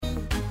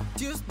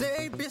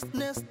Tuesday,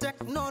 business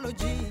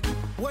technology.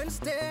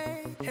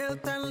 Wednesday,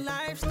 health and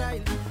lifestyle.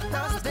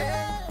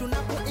 Thursday,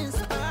 tuna go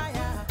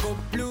inspire. Go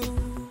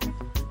blue,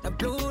 the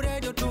blue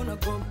radio tuna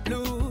go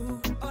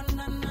blue. Oh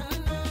na na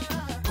na.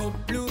 Go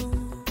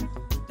blue,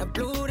 the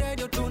blue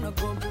radio tuna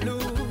go blue.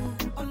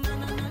 Oh na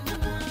na na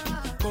na.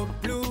 Go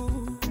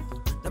blue,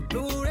 the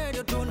blue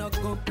radio tuna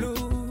go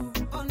blue.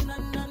 Oh na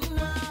na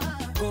na.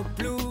 Go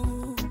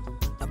blue,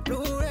 the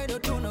blue radio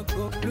tuna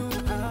go blue.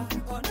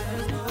 Oh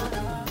there's no.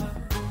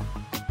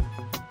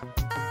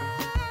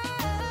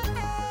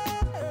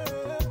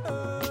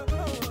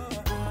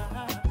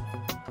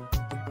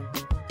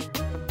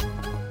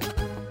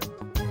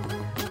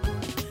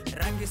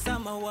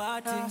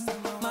 Samawati,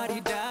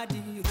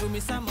 maridadi,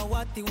 utumi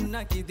samawati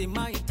unakidhi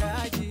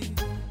mahitaji.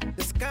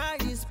 The sky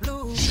is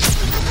blue,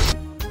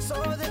 so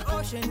the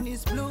ocean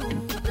is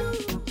blue.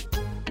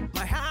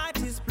 My heart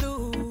is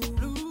blue.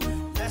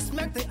 Let's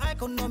make the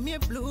economy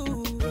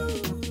blue.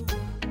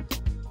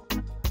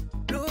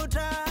 Blue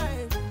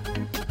drive,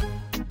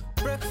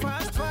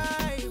 breakfast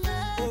vibe,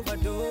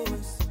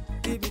 overdose,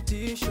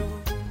 TBT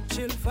show,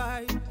 chill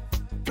vibe,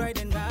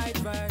 Friday night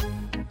vibe.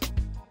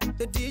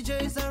 The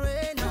DJs are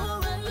ready.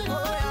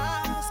 Oh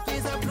yeah,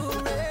 skies are blue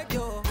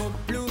radio. Go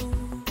blue,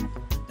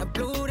 the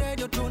blue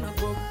radio tuna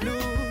go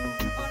blue.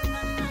 Oh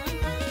na na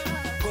na.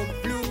 Go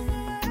blue,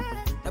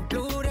 the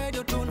blue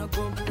radio tuna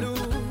go blue.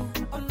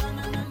 Oh na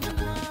na na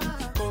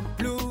na. Go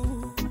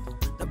blue,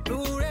 the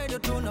blue radio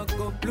tuna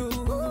go blue.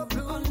 Oh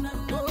na na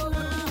na.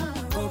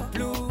 Go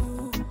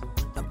blue,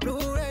 the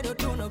blue radio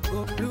tuna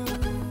go blue.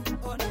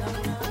 Oh na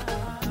na.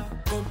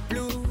 Go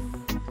blue,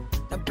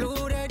 the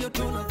blue radio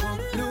tuna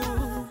go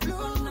blue.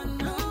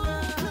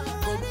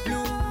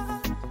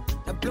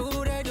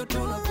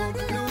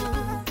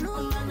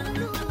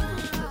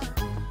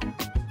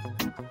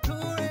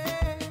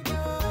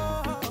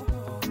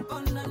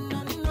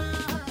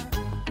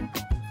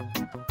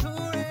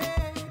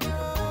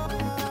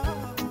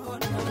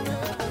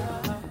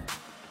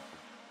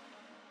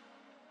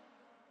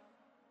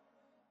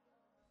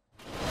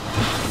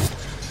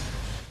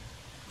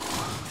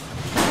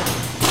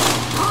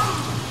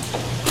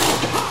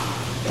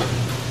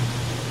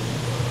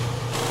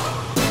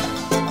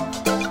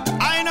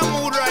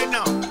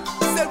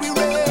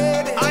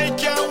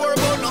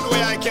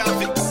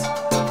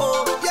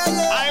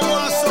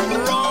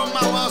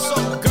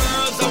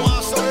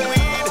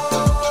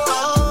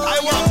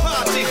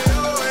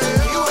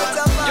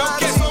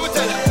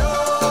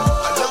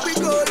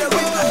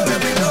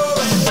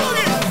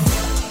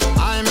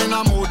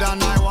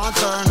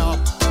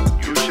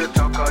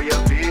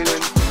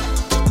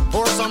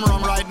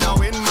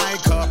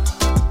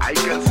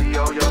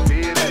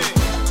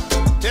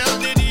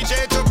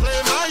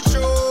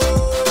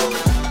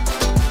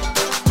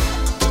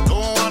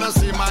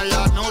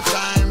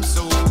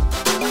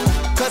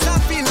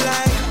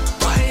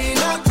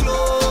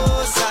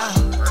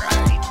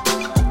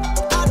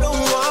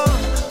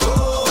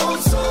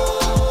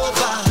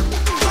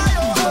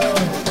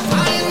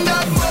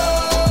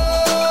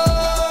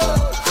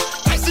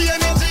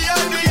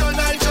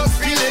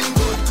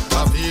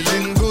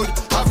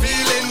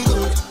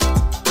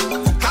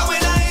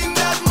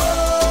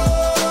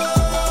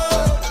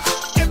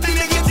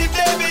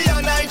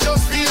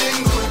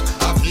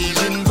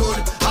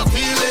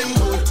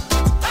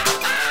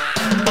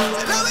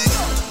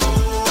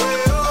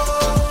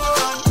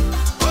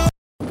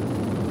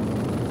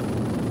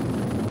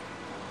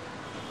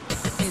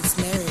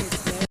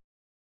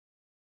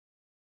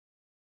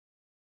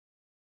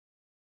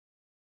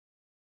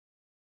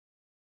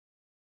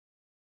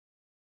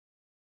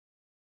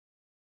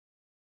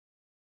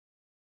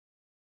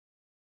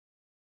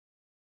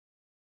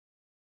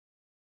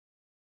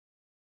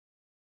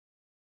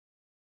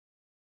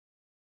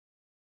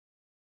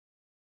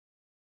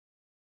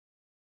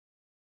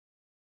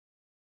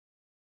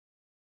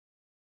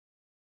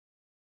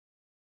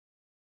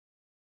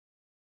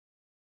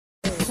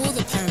 Call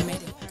the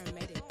paramedic.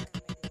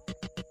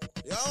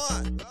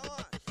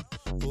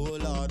 Oh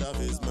Lord of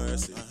His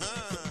mercy.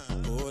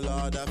 Oh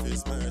Lord of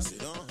His mercy.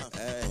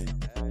 Hey.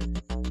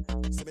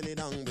 Sibily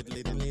dong,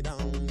 biddly diddly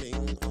dong,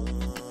 ding.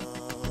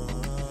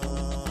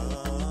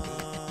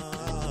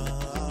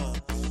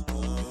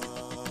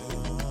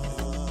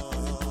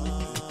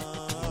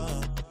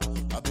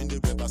 I've been the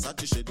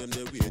Versace shade them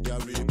the way they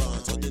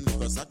rebound. So the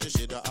Versace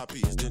shade that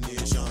appease the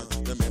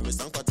nation. Them make me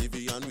stand for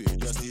TV and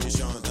radio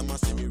station. Them a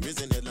see me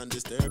raising hell and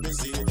disturbing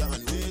see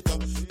and wake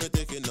up. They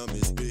taking a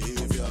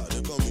misbehavior.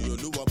 They call me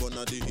Oluwa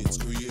Bona the hits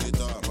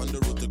creator. On the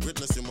road to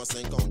greatness you must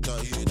encounter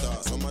hater.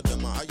 Some of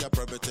them are higher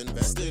private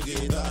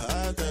investigator.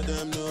 I tell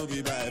them no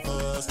be by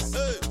force.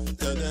 Hey,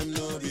 tell them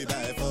no be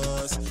by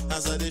force.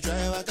 As I they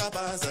try walk up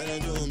as I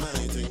do my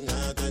thing.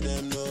 I tell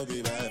them no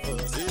be by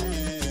force.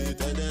 Hey,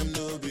 tell them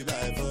no be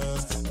by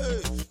force.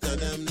 Hey, tell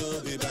them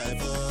no be by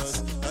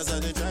force. As I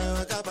they try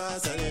walk up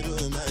as I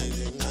do my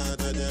thing. I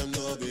tell them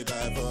no be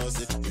by force.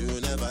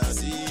 You never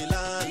see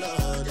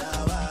landlord,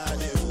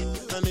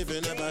 and if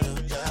you never know,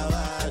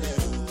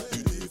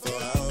 you live for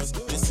house.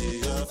 You see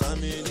your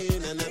family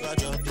and never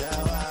drop your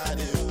word.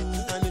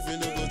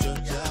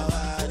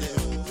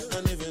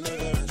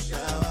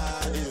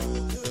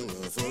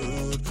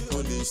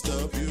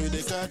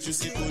 catch you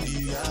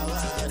sikuli.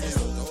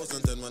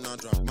 2010 when I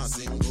dropped my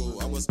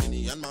single, I was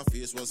skinny and my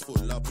face was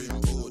full of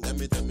pimple.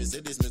 Tell me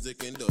say this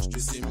music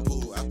industry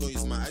simple. I go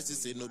use my eyes to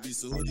say no be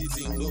so the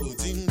tingo.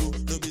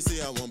 No be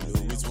say I won't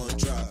blow with one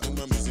track. When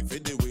my music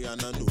fade away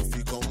and I know if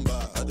you come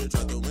back. I do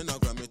try to win a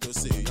Grammy to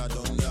say I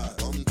done that.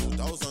 Come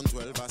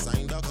 2012 I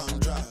signed a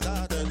contract.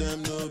 Tell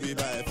them no be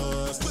by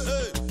force.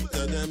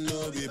 Tell them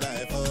no be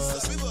by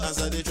force.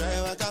 As I they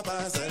try walk up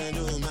past and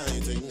do my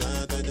thing.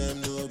 Tell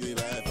them no be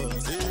by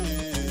force.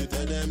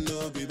 Tell them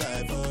no be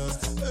by force.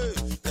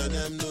 Tell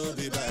them no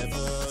be by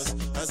force.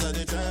 As I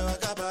they try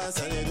walk up past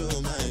and they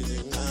do my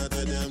thing.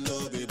 Tell them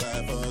no be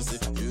by force.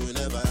 You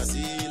never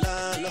see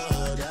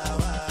landlord,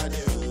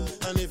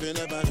 and if you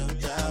never know,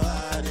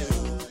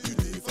 you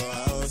live for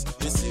house.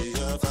 You see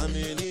your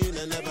family,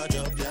 they never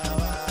drop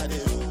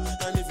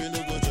and if you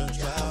no go church,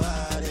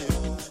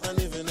 and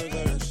if you no go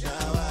rush,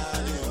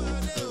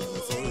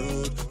 for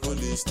road,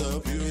 police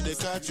stop you, they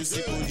catch you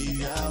sick on the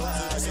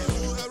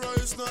new era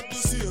is not the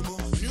same.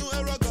 New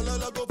era,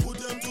 galala go put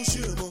them to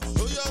shame.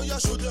 Oh yeah,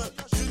 show them.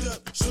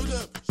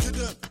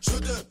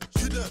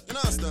 You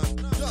understand?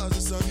 Cause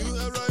it's a new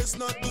era, it's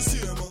not the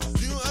same.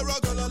 New era,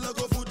 galala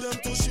go put them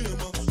to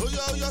shame. Oh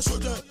yeah, show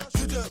them.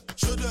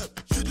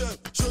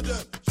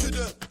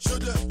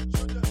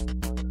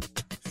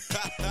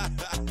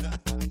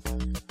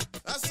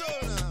 That's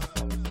all now.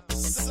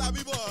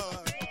 Sabi boy,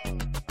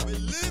 I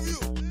believe you.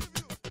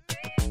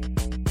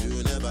 You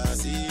never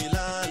see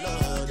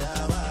landlord,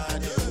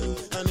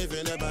 and if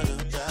you never know,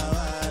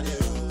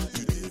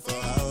 you live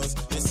for house.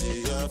 You see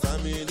your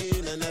family,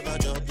 they never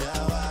drop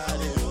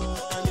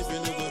and if you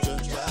no go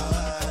church,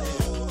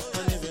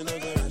 and if you no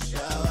go rush,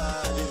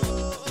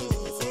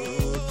 for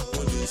road,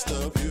 police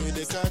stop you,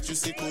 they catch you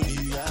sick on the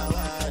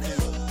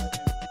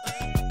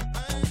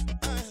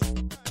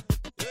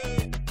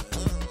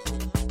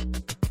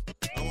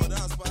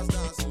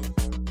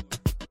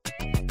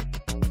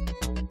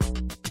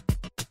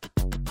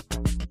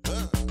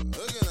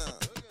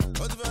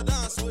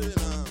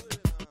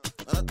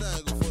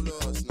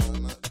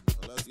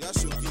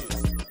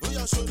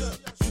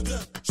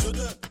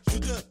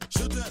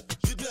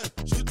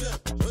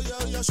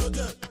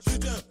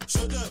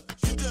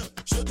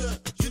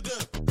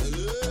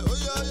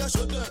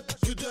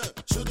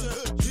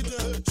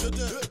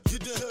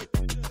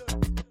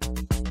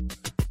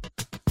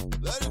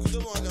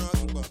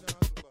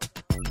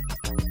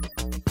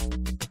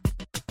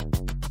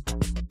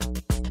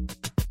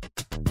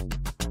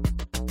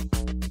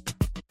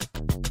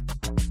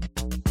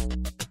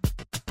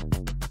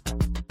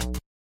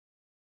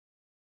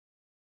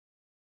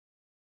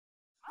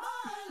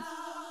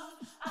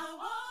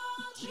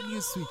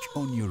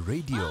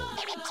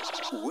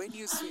When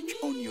you switch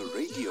on your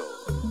radio,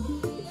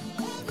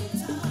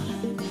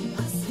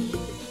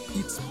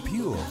 it's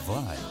pure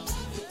vibes.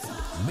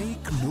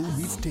 Make no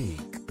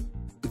mistake.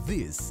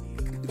 This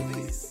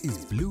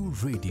is Blue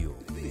Radio.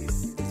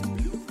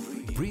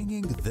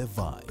 Bringing the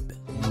vibe.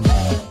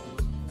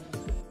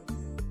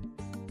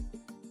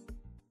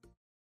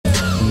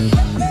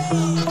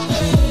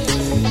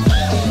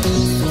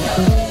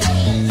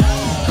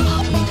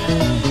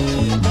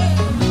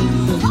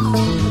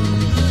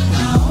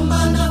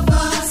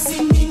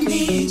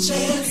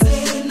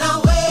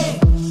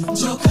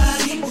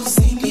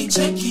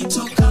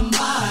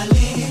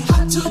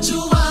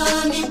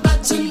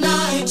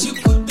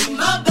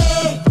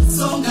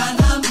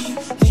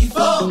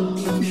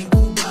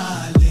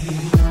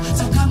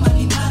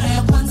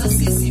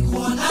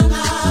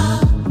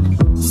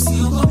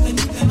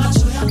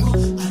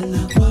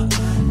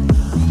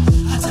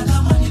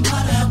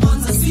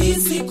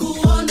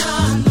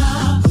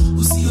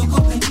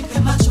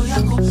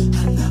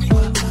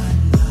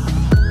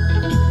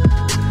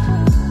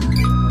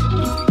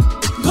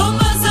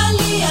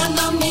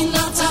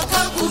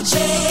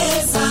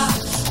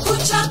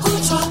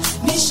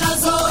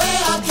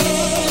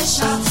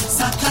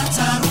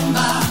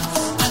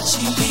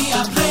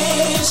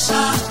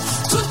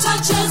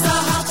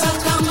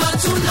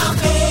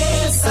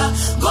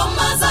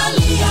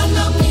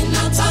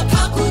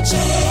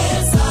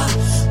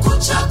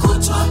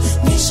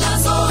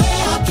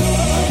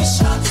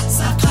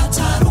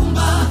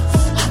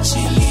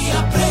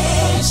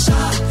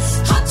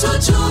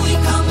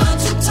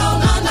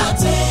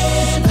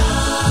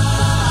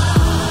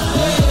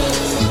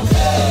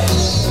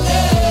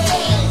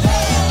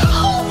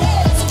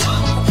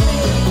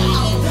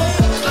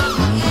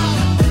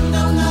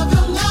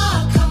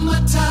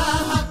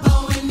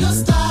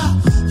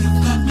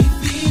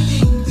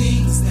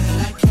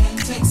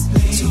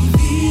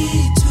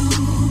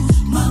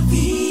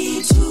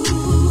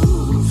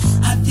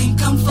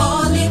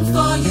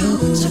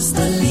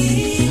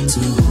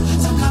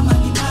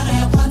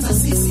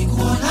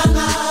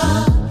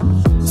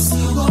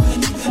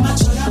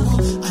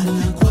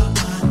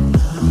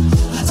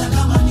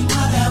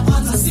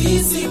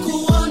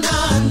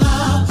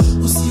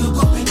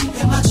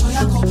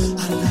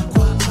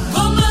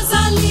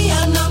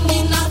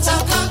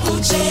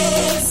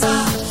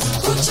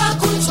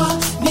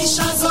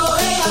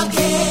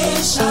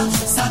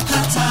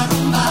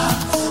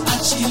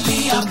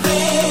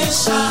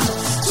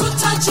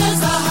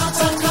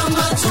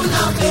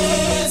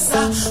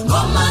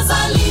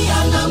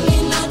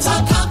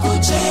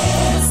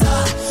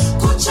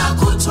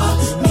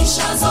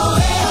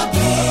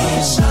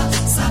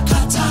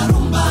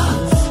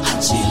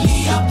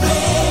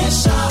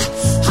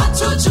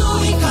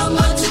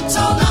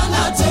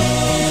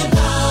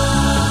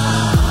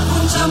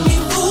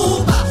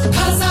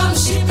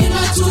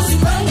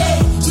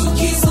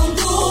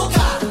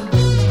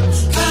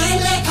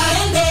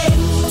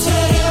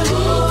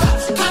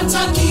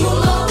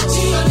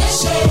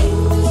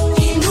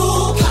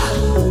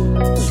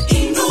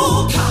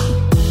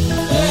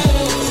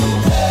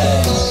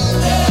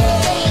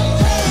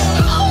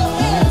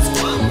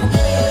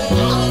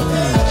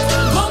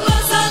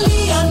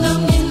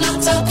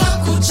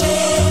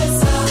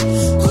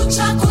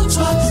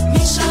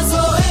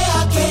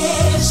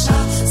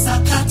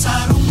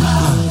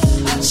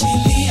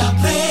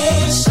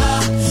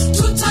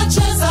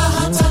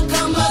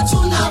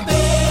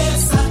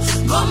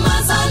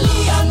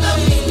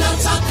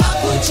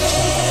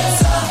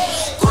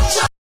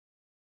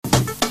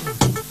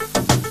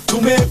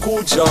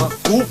 tumekuja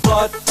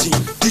kupati.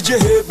 DJ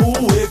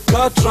hebu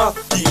weka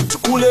traki,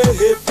 tukule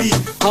happy,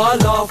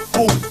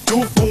 halafu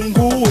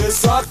tufungue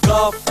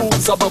sakafu.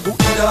 Sababu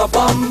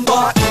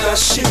inabamba,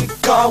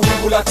 inashika,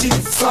 wingu la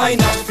tisa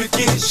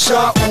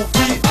inatufikisha.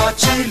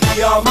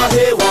 Ukiachilia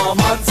mahewa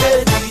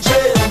manze DJ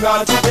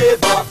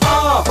unatubeba.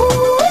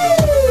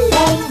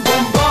 Boom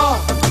boom ba,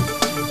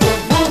 boom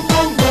boom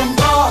boom boom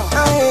ba,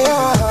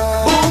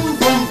 boom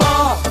boom ba,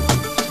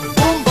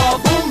 boom ba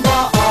boom ba,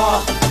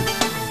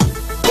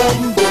 boom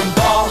boom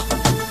ba,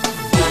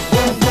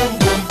 boom boom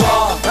boom ba,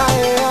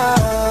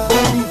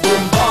 boom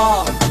boom ba,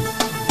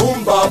 boom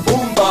ba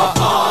boom ba.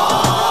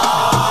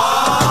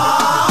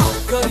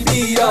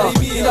 Karibia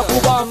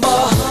inakubamba,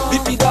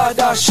 vipi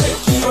dada,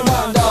 shake your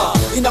nanda,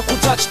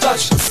 inakutouch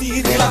touch,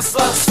 si relax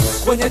relax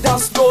kwenye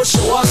dance floor,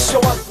 show us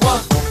your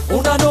what.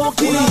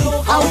 Unanoki,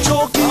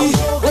 hauchoki,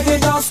 kwenye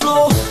dance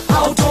floor,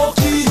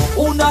 hautoki.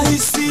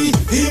 Unahisi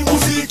hii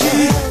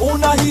muziki,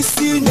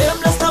 unahisi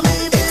nameless na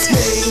mimi. It's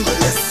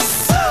nameless.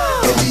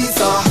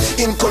 Eliza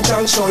in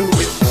conjunction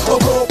with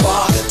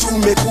Ogopa,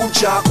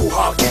 tumekuja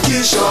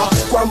kuhakikisha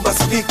kwamba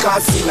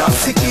speakers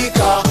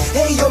zinasikika.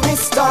 Hey yo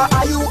mister,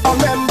 are you a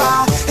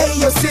member? Hey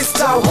yo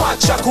sister,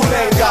 wacha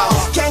kulenga.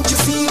 Can't you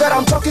see that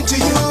I'm talking to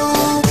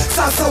you?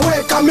 Sasa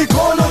weka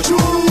mikono juu.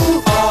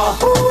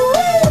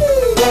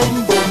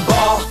 Boom boom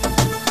ba,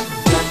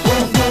 boom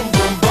boom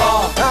boom ba,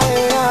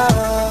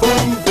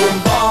 boom boom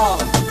ba.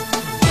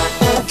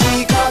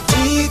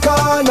 Ukikatika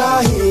na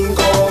hii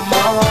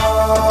ngoma,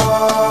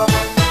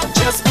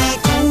 just be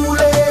cool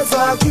as a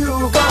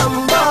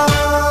cucumber.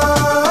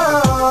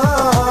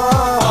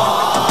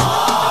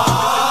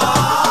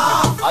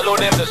 Hello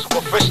name the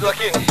super fresh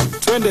lakini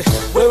twende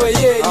wewe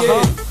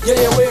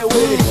yeye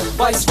wewe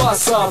vice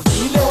versa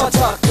vile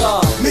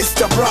wataka.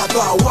 Mr.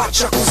 Brother,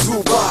 wacha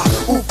kuzuba,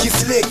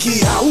 ukisleki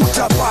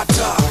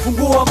hautapata.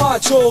 Fungua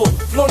macho,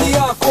 floni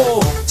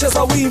yako,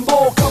 cheza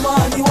wimbo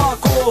kama ni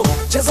wako,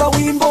 cheza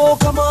wimbo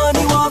kama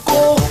ni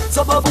wako,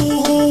 sababu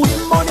huu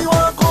wimbo ni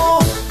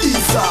wako.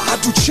 Iza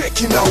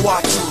hatucheki na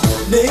watu,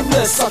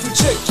 Nameless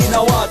hatucheki na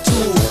watu,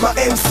 ma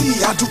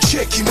MC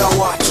hatucheki na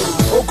watu.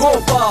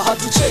 Ogopa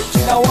hatucheki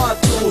na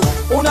watu.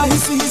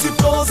 Unahisi hizi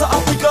flow za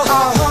Afrika,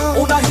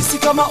 unahisi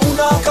kama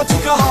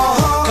unakatika.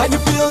 Can you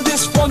feel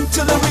this fun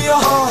till the rear?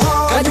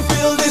 Can you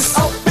feel this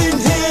up in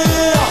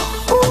here?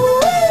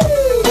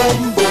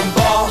 Boom boom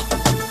ba,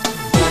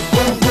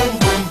 boom boom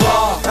boom ba,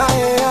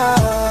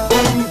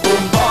 boom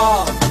boom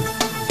ba.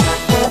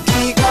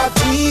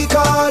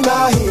 Ukikatika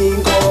na hii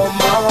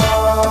ngoma,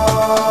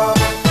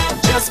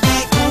 just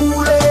be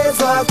cool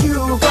as a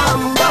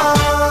cucumber.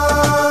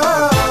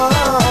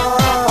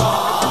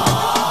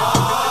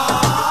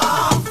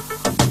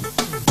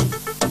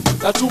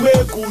 Na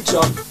tumekuja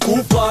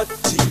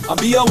kupati,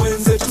 ambia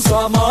wenzetu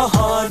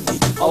samahani,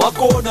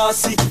 hawako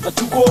nasi na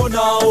tuko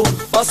nao,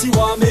 basi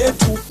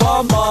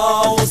wametupa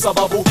mao.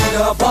 Sababu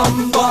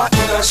inabamba,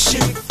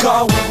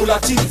 inashika, wingu la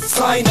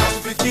tisa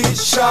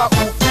inatufikisha.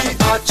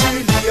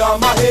 Ukiachilia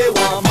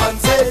mahewa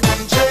manze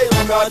DJ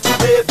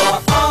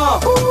unatubeba.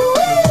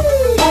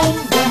 Boom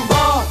boom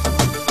ba,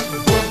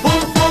 boom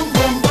boom boom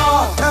boom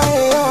ba,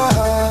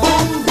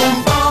 boom boom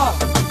ba,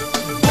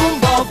 boom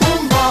ba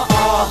boom ba.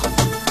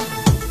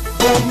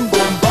 Boom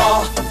boom ba,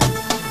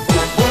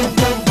 boom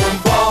boom boom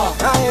ba,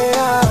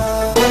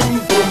 boom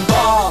boom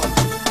ba.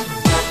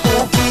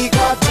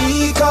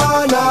 Ukikatika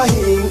na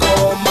hii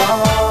ngoma,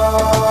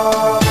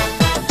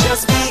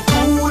 just be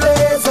cool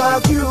as a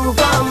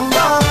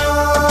cucumber.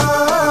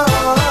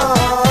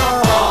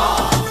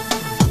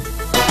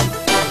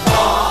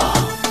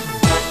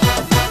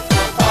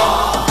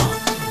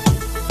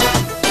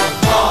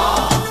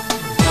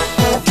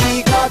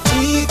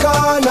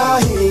 Ukikatika na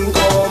hii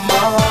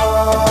ngoma,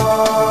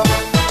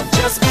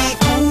 just be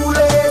cool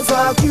as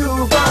a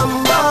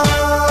cucumber.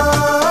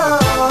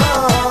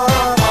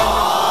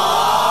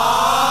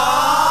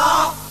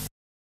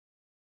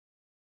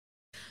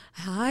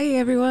 Hi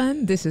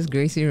everyone, this is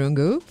Gracie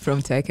Rungu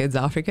from Tech Kids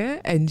Africa,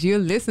 and you're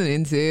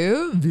listening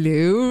to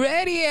Blue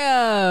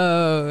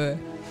Radio.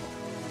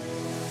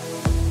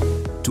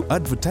 To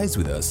advertise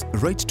with us,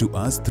 write to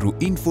us through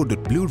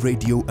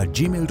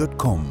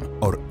info.blueradio@gmail.com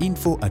or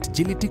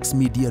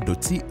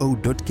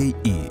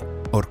info@gelitixmedia.co.ke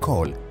or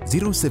call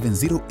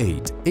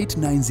 0708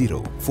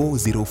 890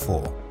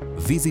 404.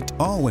 Visit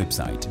our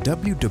website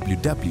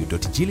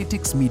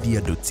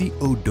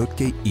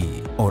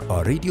www.gelitixmedia.co.ke or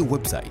our radio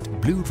website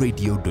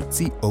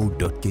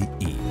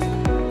blueradio.co.ke.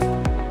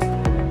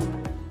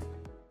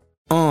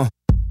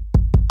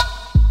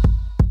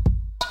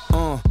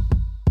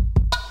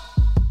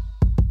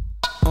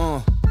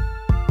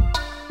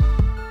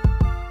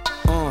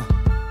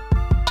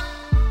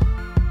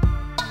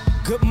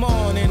 Good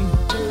morning.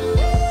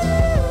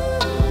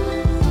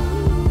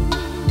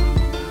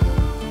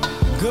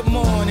 Good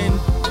morning.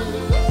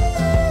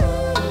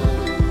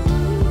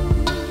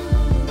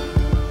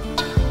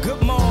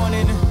 Good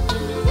morning.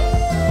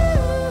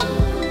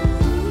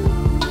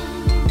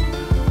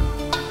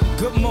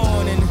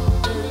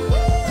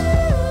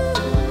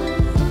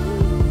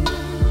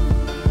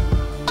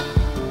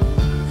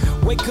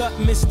 Wake up,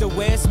 Mr.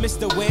 West,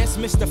 Mr. West,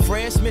 Mr.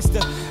 Fresh, Mr.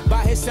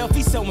 By himself,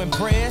 he's so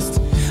impressed.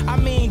 I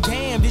mean,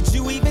 damn, did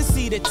you even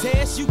see the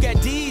test? You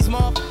got D's,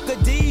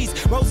 motherfucker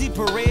D's. Rosie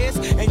Perez,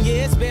 and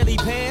yes, barely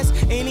passed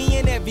any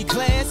and every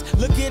class.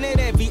 Looking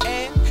at every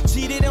app,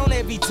 cheated on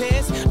every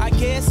test. I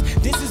guess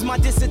this is my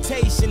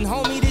dissertation.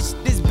 Homie, this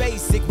shit is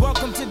basic.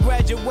 Welcome to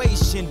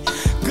graduation.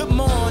 Good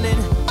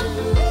morning.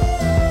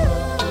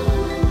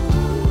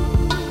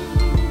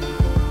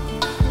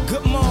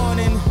 Good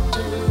morning.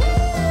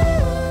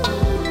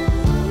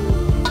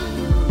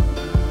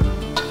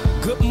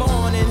 Good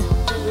morning.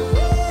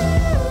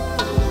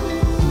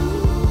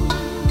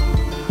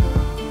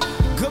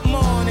 Good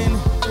morning.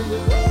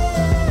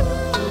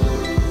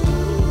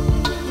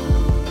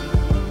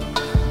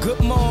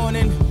 Good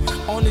morning.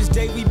 On this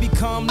day we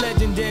become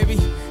legendary.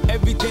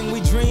 Everything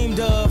we dreamed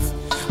of.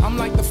 I'm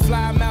like the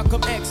fly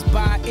Malcolm X,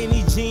 by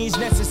any jeans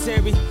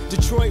necessary.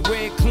 Detroit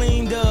red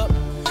cleaned up.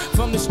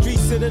 From the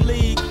streets to the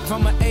league,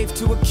 from an eighth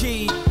to a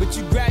key. But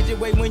you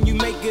graduate when you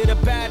make it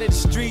up out of the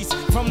streets.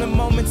 From the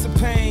moments of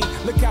pain,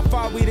 look how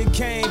far we done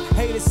came.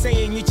 Haters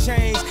saying you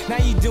changed, now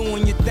you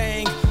doing your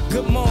thing.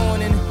 Good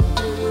morning.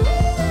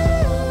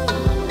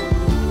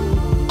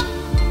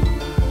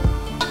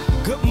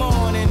 Good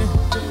morning.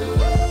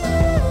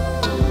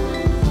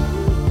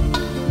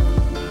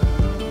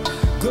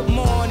 Good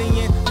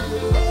morning.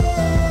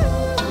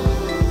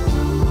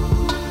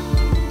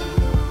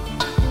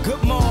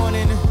 Good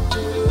morning.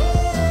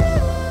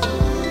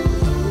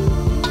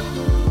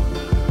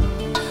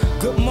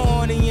 Good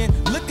morning,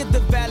 look at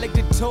the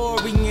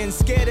valedictorian.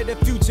 Scared of the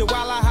future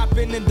while I hop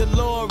in the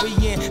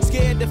DeLorean.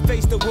 Scared to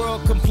face the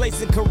world,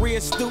 complacent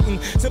career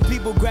student. Some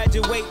people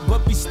graduate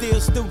but be still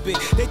stupid.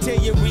 They tell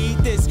you read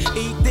this,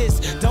 eat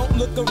this. Don't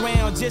look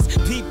around, just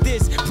peep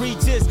this.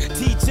 Preach us,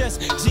 teach us,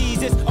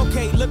 Jesus.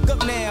 Okay, look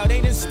up now, they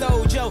done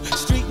stole your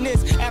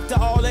streetness. After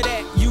all of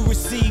that, you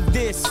receive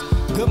this.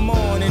 Good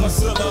morning.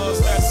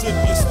 Hustlers, that's if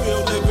you're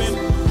still living,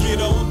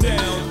 get on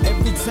down.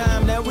 Every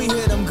time that we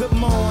hit them, good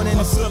morning.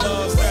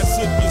 Hustlers, that's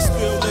if you're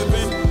still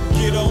living,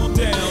 get on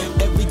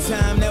down. Every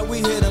time that we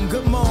hit them,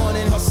 good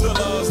morning.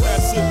 Hustlers,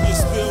 that's if you're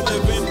still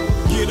living,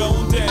 get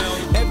on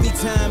down. Every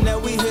time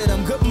that we hit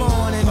them, good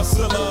morning.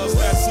 Hustlers,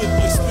 that's if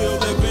you're still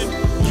living,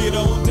 get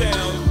on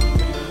down.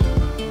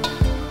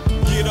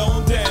 Get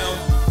on down.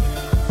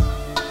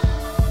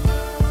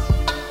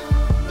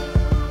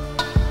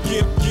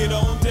 Get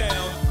on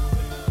down.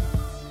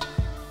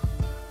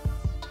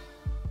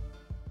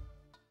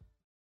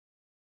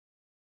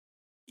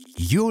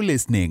 You're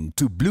listening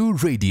to Blue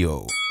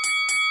Radio,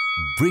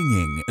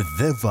 bringing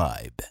the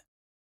vibe.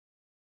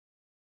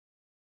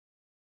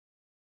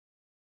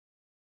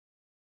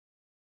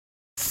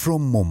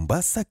 From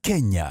Mombasa,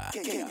 Kenya,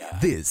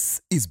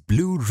 this is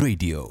Blue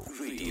Radio.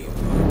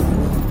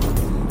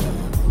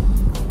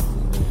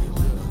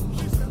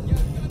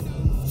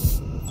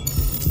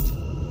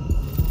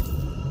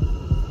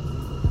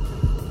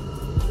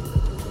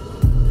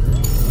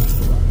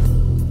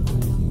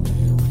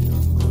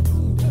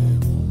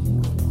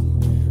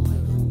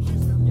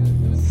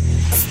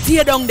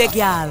 Stay down there,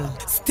 girl.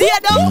 Stay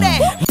down there.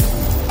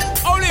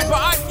 Only for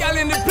hot girl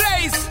in the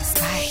place.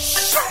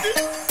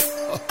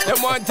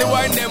 Them want to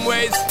wind them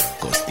ways.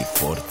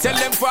 Tell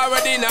them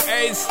forward in a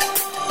ace.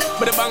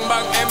 But the bang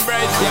bang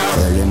embrace,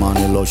 yeah. Early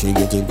morning love, she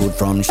get it good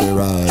from she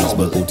rise.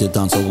 But put it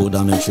on so good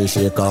and make she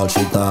shake all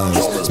she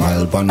ties.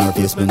 Smile upon her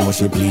face, me know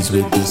she pleased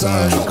with this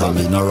eyes.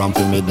 Coming around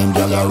to make them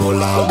gyal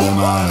roll out them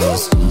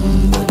eyes.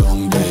 Go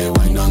down there,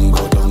 wine and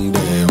go down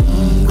there.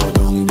 Go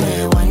down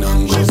there, wine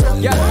and go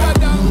down there.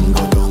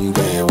 Go down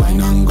there,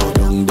 wine and go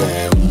down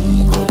there.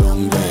 Go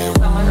down there.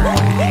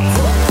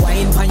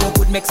 Wine pan your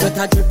good make sweat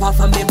a drip off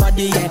of me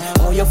body, yeah.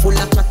 Oh, you're full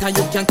of chat and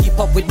you can keep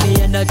up with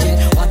me energy.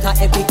 What a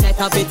epic night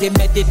of it,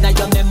 embedded in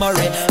your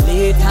memory.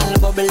 Little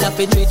bubble up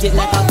and treat it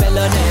like a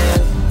felony.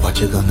 What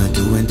you gonna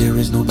do when there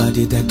is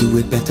nobody that do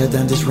it better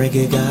than this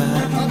reggae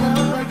guy?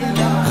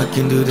 I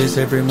can do this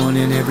every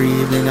morning, every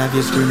evening. Have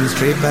you screaming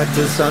straight back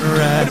to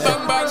sunrise.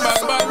 Bang bang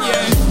bang bang,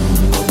 yeah.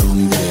 Go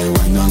down there,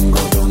 wine and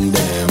go down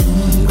there.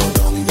 Go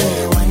down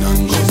there, wine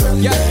and go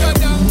down there. Yeah, go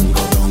down.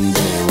 Go down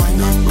there,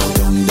 wine and go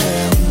down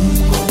there.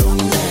 Go down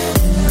there.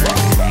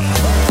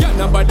 Yeah,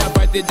 nobody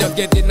fight it, just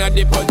get in a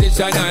the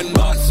position and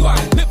boss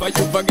one. Never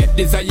you forget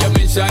this is your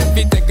mission.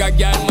 Fi take a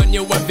girl, man,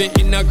 you have it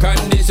in a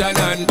condition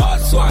and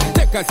boss one.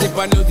 Take a sip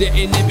and lose the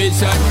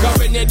inhibition. Cause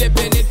when you dip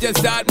in it, you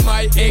start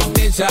my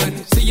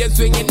ignition. See you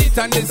swinging it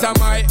and this is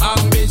my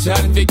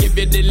ambition. Fi give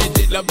you the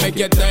legit love, make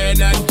you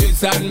turn and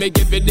twist and me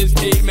give you the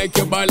steam, make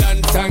you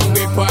balance and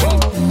grip on.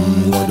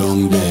 Go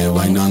down there,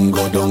 wine and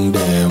go down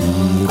there.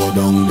 Go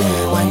down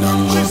there, wine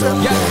and go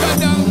down there. Yeah, go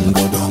down.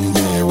 Go down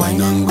there,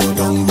 wine and go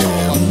down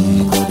there.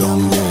 Go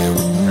down there.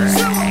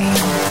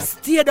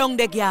 Stay down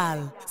there,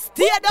 girl.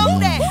 Stay down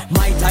there.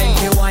 My time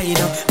to wine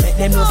up. Let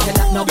them know say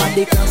that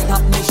nobody can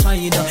stop me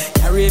shine.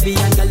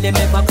 Caribbean girl, them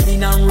ever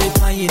clean and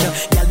refine.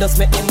 Girl, just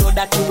make them know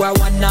that you are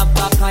one of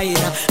a kind.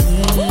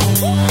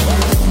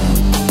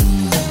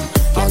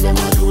 All them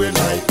a do it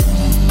like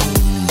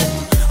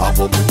I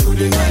pop it through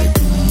the night.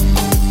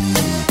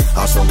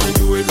 I saw me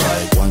do it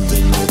like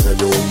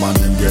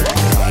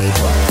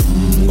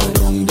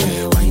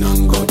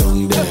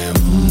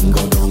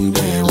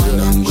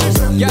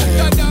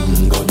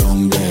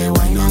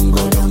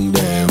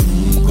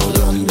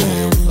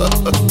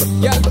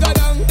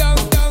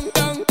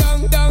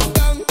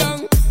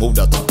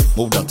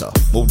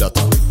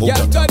move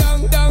Yeah, that. go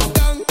down, down,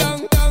 down,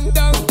 down, down,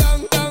 down,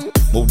 down, down.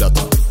 Move that,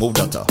 move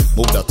that,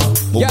 move that,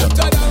 move Yeah, go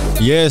that. down,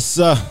 down. Yes,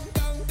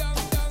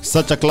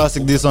 such a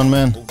classic this one,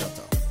 man.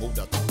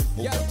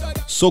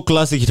 So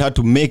classic it had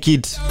to make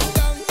it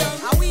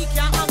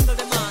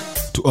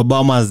to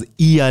Obama's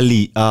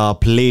yearly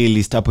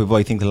playlist up with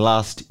I think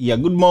last year.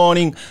 Good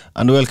morning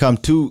and welcome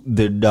to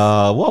the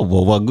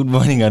good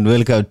morning and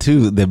welcome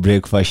to the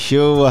breakfast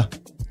show.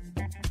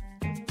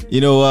 You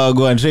know,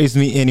 go and trace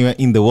me anywhere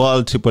in the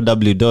world,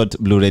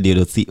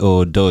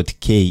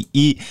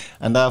 www.blueradio.co.ke.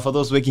 And for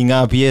those waking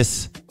up,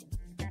 yes,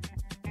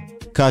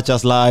 catch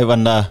us live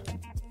and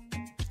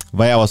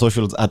via our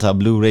socials at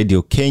Blue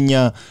Radio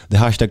Kenya. The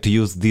hashtag to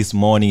use this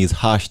morning is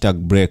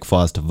hashtag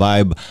breakfast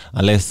vibe.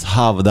 And let's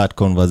have that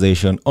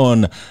conversation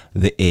on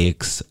the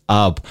X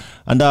app.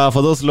 And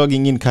for those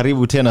logging in,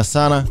 karibu tena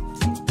sana.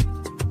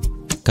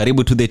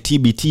 Karibu to the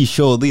TBT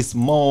show this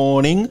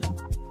morning.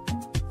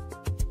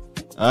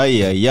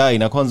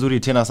 Inakuwa nzuri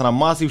tena sana.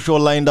 Massive show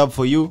lined up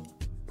for you.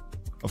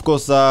 Of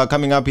course,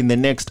 coming up in the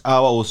next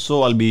hour or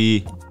so,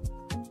 we're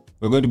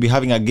going to be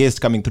having a guest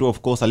coming through,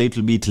 of course, a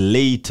little bit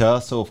later.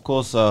 So, of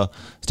course,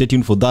 stay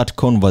tuned for that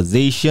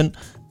conversation.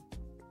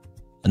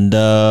 And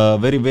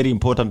very, very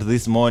important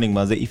this morning,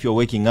 Maze, if you're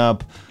waking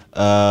up,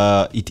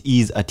 it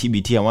is a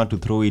TBT. I want to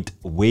throw it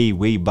way,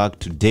 way back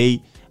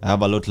today. I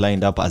have a lot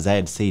lined up, as I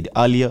had said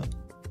earlier.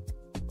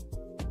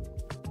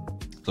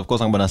 So, of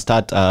course, I'm going to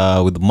start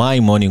with my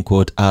morning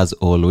quote, as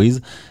always,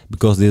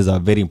 because this is a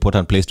very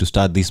important place to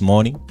start this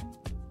morning.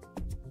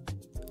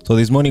 So,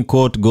 this morning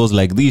quote goes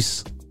like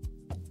this.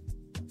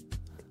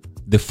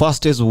 The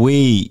fastest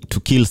way to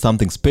kill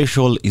something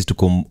special is to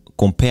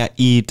compare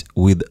it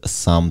with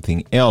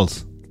something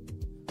else.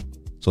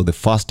 So, the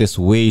fastest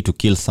way to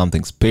kill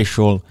something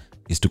special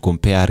is to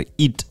compare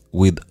it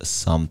with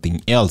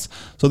something else.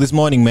 So this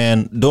morning,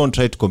 man, don't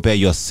try to compare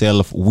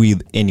yourself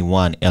with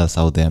anyone else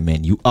out there,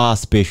 man. You are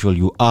special.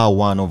 You are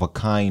one of a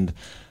kind.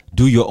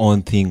 Do your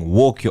own thing.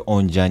 Walk your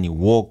own journey.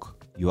 Walk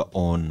your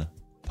own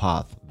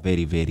path.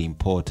 Very, very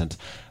important.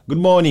 Good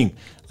morning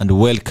and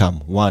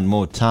welcome one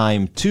more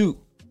time to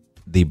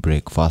the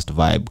Breakfast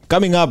Vibe.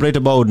 Coming up right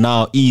about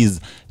now is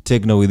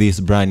Techno with this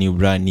brand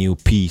new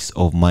peace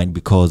of mind,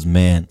 because,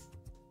 man,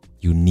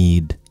 you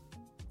need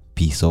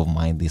peace of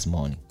mind this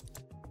morning.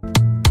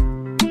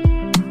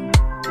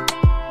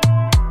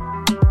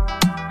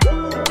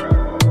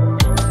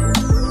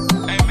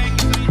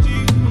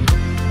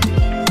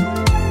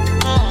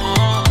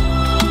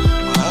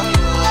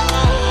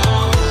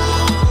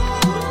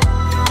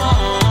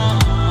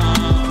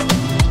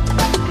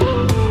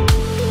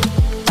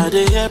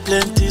 They hear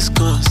plenty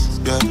scores,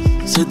 yeah.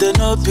 Say they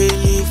no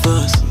believe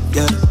us,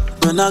 yeah.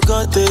 When I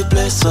got they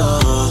bless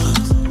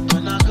us,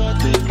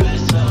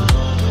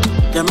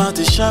 their mouth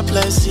is sharp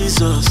like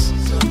scissors.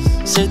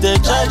 Say they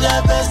try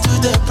their best to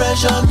they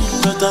pressure me,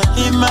 but I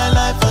live my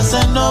life as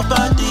a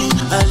nobody.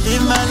 I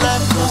live my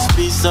life cause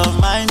peace of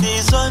mind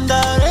is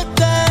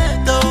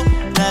underrated, oh.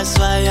 That's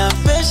why I'm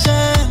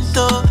patient,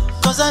 oh.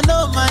 Cause I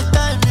know my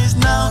time is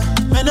now.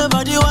 May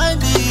nobody want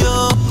me,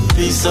 oh.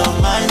 Peace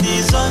of mind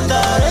is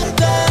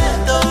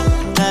underrated,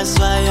 oh. That's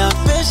why I'm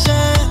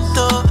patient,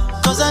 oh.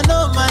 Cause I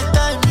know my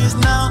time is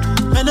now.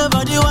 May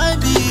nobody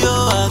want me,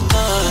 oh.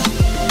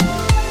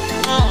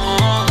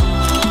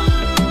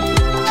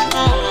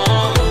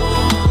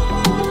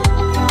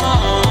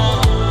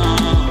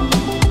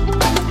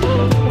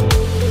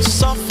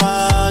 So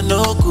far,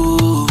 no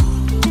good.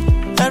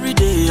 Every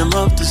day I'm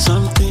up to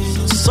something.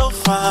 So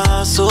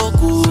far, so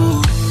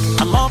good.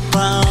 I'm up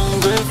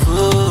and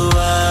grateful.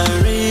 I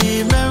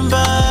remember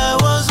I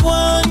was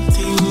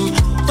wanting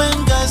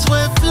when guys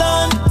were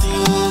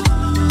flaunting.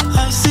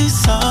 I see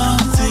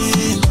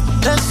something.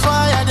 That's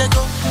why I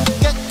go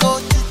get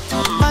caught.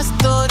 My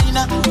story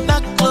now,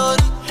 not glory.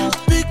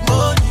 Big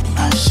money,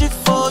 shit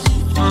for me.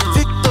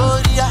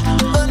 Victoria,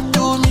 don't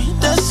do me.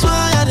 That's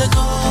why I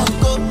go.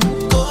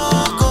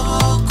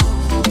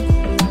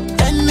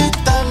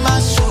 Anytime I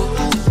show,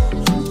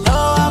 no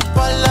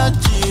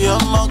apology.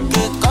 I'm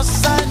okay, cause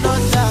I know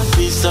that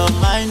peace of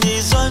mind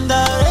is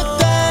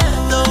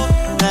underrated, oh.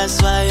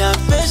 That's why I'm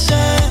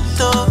patient,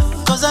 oh.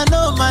 Cause I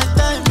know my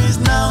time is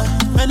now.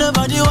 May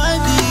nobody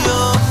want me,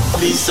 oh.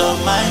 Peace of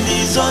mind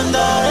is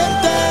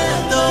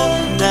underrated, oh.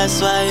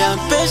 That's why I'm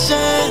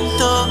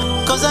patient, oh.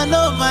 Cause I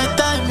know my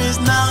time is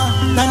now.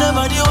 May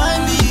nobody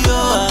want me,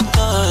 oh.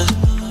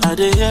 I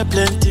dey hear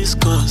plenty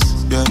scores,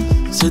 yeah.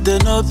 Say they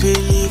no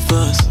believe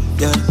us,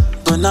 yeah.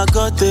 When I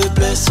got they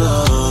bless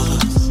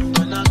us.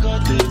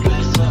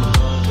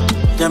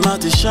 Their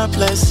mouth is sharp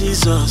like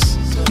scissors.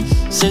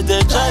 Say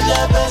they try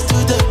their best to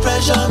they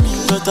pressure me,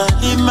 but I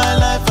live my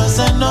life as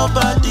a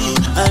nobody.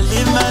 I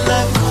live my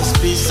life cause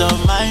peace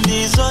of mind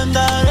is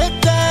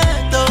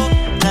underrated, oh.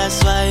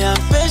 That's why I'm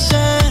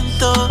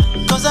patient, oh.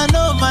 Cause I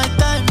know my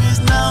time is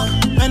now.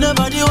 May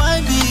nobody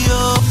want me,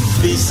 oh.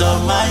 Peace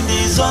of mind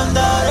is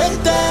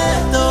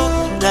underrated, oh.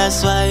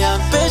 That's why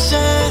I'm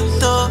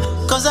patient, oh.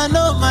 Cause I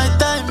know my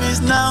time is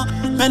now.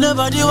 May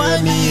nobody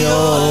want me,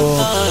 oh.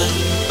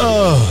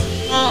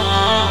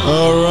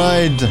 All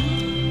right.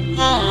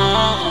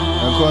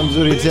 Inakuwa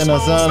nzuri tena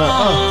sana.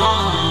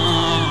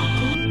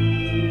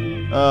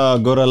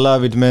 Gotta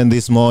love it, man,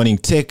 this morning.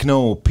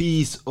 Techno,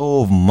 peace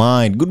of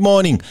mind. Good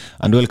morning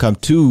and welcome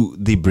to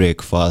the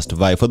Breakfast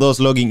Vibe. For those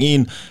logging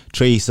in,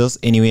 trace us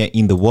anywhere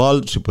in the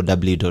world,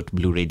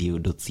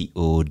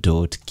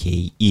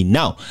 www.blueradio.co.ke.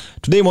 Now,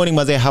 today morning,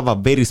 I have a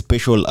very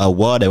special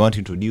word I want to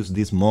introduce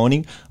this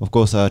morning. Of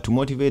course, to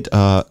motivate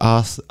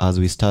us as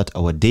we start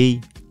our day.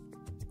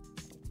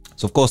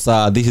 So, of course,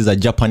 this is a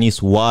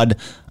Japanese word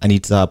and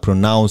it's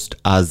pronounced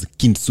as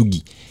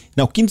kintsugi.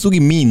 Now,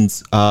 kintsugi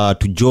means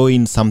to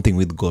join something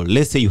with gold.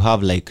 Let's say you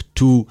have like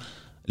two,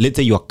 let's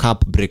say your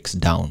cup breaks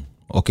down.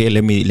 Okay,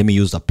 let me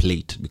use a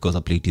plate because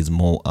a plate is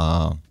more,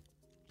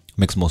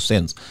 makes more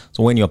sense.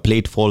 So when your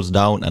plate falls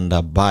down and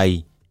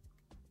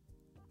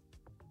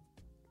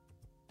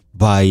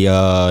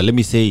let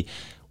me say,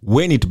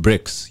 when it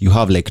breaks, you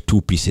have like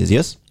two pieces,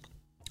 yes?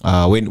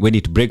 When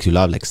it breaks, you'll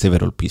have like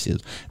several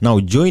pieces.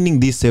 Now, joining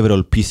these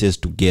several pieces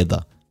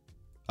together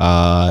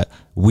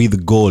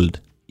with gold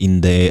in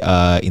the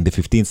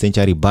 15th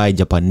century by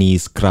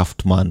Japanese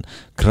craftsmen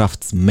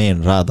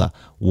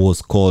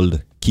was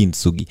called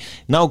kintsugi.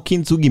 Now,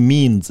 kintsugi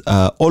means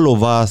all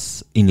of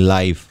us in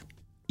life,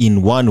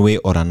 in one way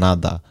or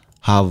another,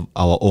 have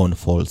our own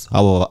faults,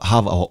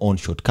 have our own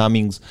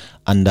shortcomings,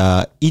 and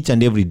each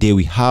and every day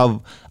we have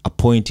a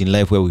point in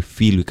life where we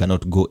feel we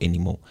cannot go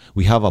anymore.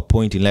 We have a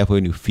point in life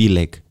when you feel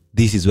like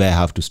this is where I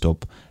have to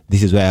stop.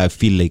 This is where I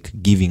feel like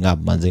giving up,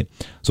 manze.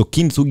 So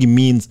kintsugi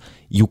means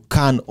you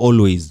can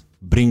always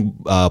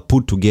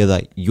put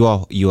together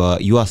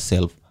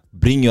yourself,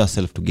 bring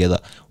yourself together.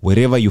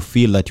 Wherever you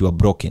feel that you are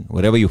broken,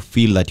 wherever you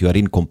feel that you are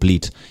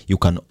incomplete, you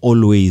can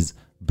always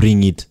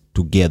bring it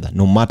together.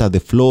 No matter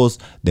the flaws,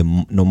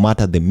 no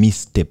matter the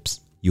missteps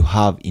you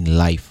have in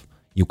life,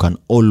 you can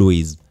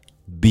always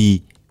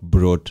be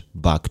brought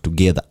back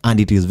together. And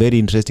it is very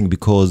interesting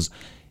because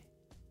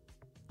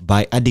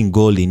by adding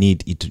gold in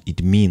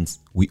it means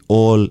we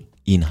all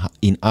in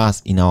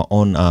us, in our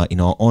own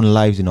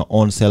lives, in our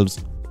own selves,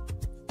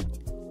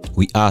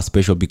 we are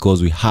special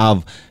because we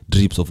have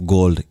drips of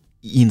gold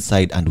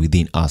inside and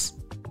within us.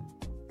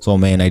 So,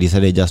 man, I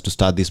decided just to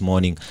start this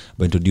morning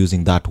by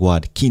introducing that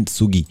word,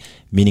 kintsugi,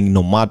 meaning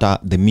no matter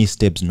the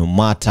missteps, no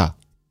matter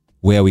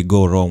where we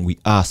go wrong, we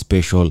are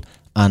special.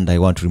 And I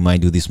want to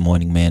remind you this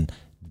morning, man,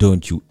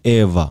 don't you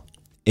ever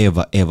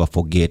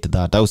forget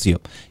that. Ausio,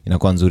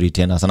 inakuwa nzuri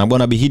tena sana. I'm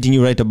gonna be hitting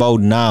you right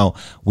about now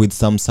with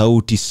some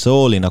Sauti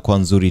Sol. Inakuwa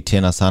nzuri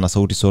tena sana.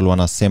 Sauti Sol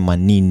wanasema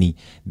nini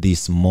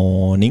this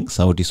morning?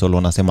 Sauti Sol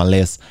wanasema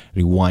let's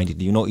rewind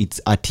it. You know,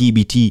 it's a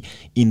TBT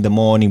in the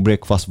morning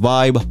breakfast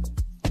vibe.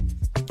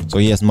 So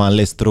yes, man,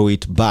 let's throw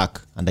it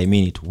back, and I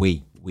mean it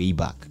way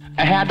back.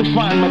 I had to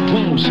find my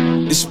dreams.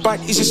 Despite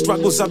easy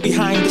struggles are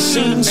behind the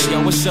scenes. Hey,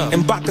 yo, what's up?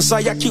 And back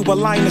aside, I keep a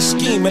line of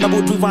scheme. And I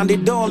would rewind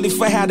it all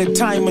if I had a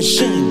time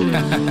machine.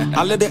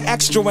 I let it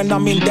extra when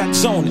I'm in that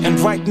zone. And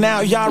right now,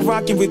 y'all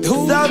rocking with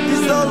who?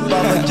 Sauti Sol,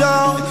 Baba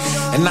Jones.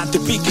 And not the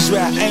peak is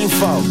where I aim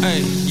for.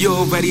 Hey, you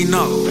already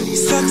know.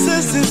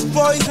 Success is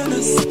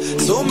poisonous.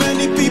 So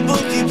many people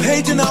keep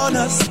hating on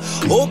us.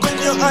 Open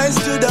your eyes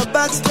to the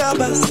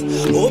backstabbers.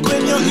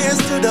 Open your ears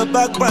to the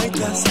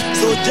backbiters.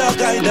 So Jah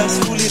guide us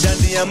fully than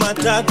the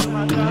matatu,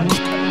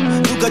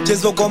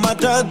 tukachezwa kwa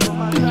matatu.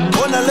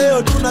 Ona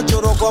leo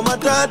tunachoro kwa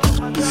matatu.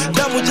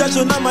 Damu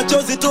jasho na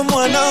machozi tu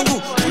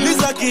mwanangu,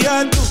 uliza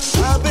kiatu.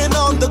 I've been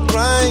on the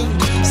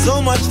grind,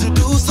 so much to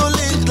do, so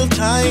little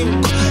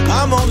time.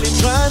 I'm only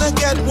trying to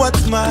get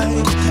what's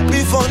mine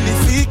before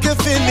nifike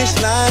finish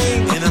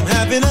line. And I'm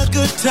having a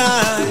good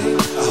time.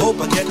 I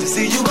hope I get to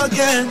see you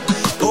again.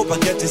 Hope I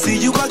get to see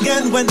you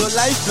again when the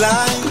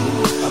lifeline.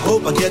 I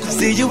hope I get to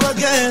see you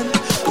again.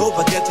 Hope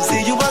I get to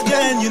see you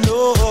again, you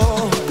know.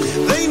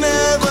 They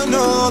never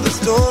know the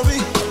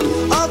story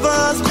of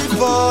us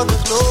before the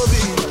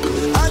glory.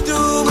 I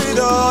do it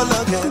all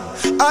again.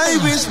 I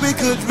wish we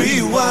could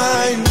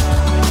rewind.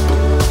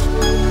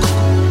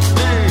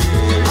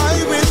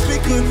 I wish we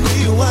could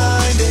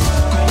rewind it.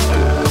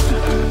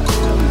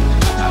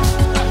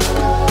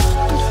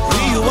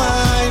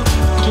 Rewind.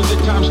 To the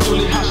times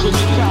truly hustle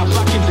the top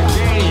back in the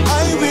day.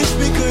 I wish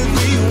we could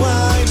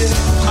rewind it.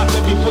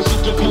 After before she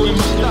took you in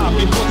my stop,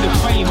 before the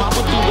fame, I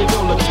would do it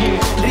all again.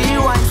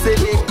 Rewind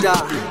selector,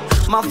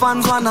 my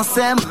fans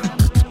wanasema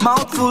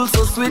mouthful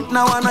so sweet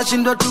na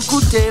wanashindwa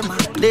tukutema.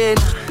 Then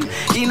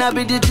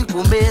inabidi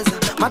tukumbeza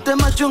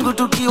matema chungu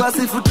tukiwa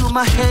sifu tu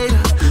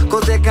haters,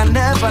 cause they can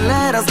never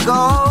let us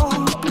go.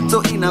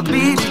 So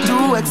inabidi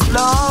to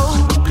explore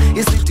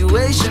your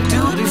situation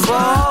to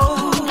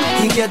before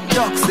he get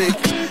toxic.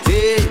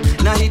 Hey,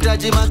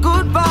 nahitaji my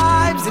good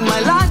vibes in my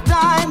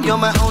lifetime. You're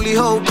my only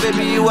hope,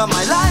 baby, you are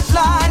my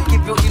lifeline.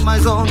 Keep you in my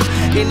zone,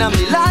 in a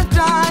me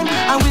lifetime.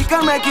 And we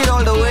can make it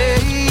all the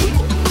way.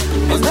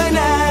 Cause they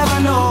never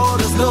know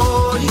the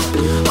story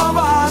of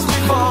us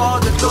before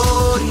the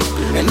glory.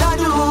 And I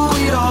do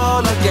it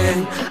all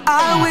again.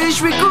 I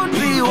wish we could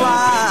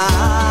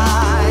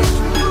rewind.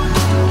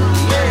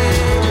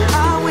 Yeah,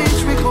 I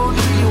wish we could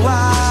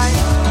rewind.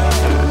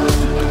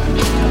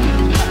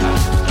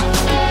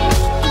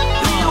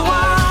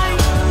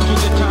 Rewind.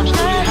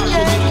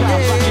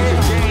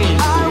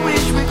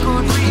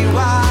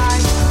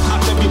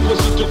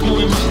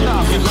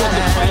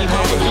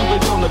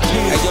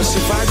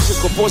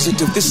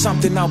 positive, this is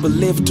something I will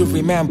live to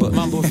remember.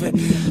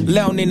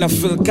 Leonin, I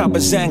feel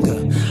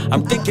kabazanga.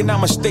 I'm thinking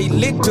I'ma stay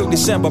lit till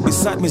December.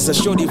 Beside me is a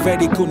shorty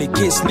ready kuni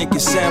kiss Nicky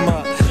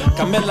Sama.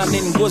 Kamela ni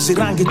ngozi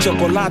rangi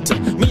chocolate.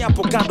 Mi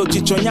hapo kando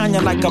jicho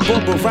nyanya like a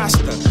bobo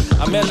rasta.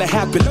 Amela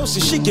happy, leo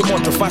sishiki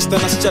moto faster.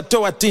 Na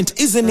sijatoa tint,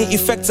 hizi ni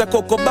effects za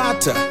cocoa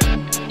butter.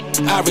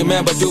 I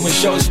remember doing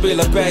shows, Bill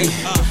of Bay.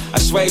 I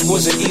swear it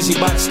wasn't easy,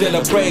 but still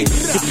I prayed.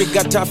 If it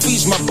got tough,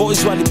 my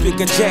boys want to pick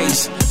a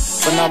J's.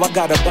 But now I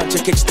got a bunch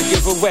of kicks to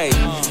give away.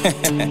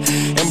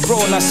 And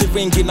bro, na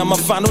siringi na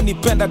mafano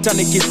nipenda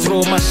tani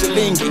kithrow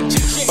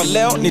mashilingi. But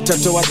leo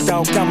nitatoa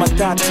tao kama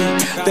tati.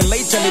 Then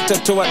later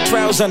nitatoa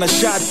trouser na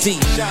shati.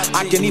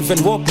 I can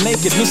even walk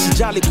naked, misi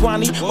jali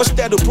kwani. What's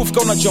that to proof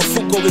kona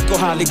jomfuko wiko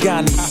hali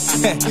gani?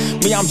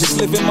 Me, I'm just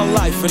living my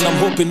life and I'm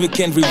hoping we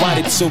can rewind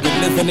it so we're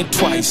living it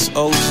twice.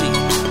 Oh shit.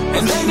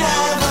 And they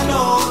never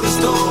know the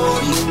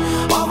story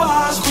of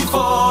us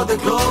before the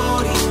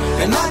glory.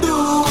 And I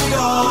do it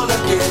all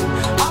again.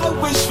 I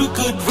wish we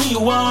could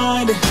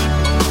rewind.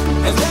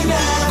 And they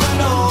never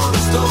know the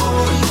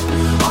story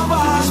of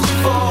us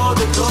before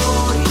the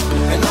glory.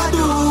 And I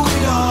do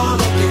it all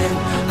again.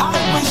 I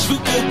wish we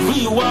could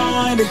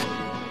rewind.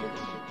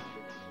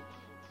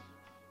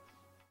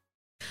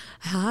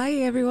 Hi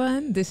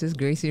everyone, this is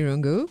Gracie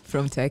Rungu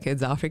from Tech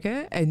Heads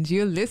Africa, and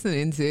you're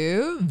listening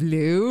to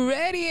Blue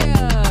Radio.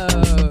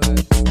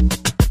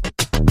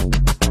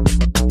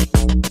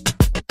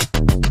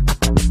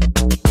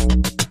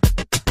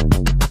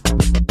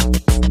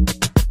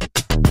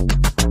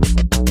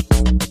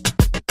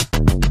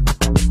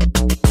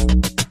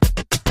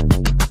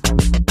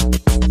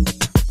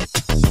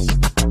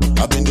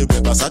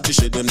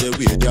 Satisfy them the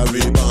way they are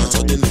reborn.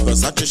 So they never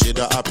satisfy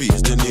the happy is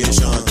the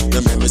nation.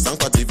 Them make me stand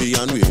for TV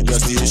and radio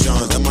station.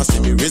 Them a see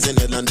me raising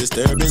hell and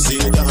disturbing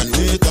Satan.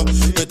 Wake up,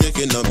 they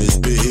taking a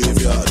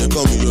misbehavior. They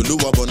call me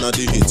Oluwa Bona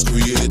the hits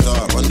creator.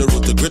 On the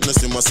road to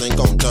greatness you must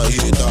encounter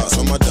hater.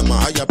 Some of them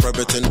are higher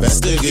private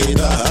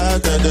investigator.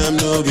 I tell them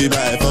no be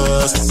by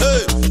force.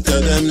 Hey,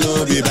 tell them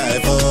no be by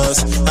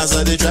force. As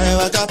I they try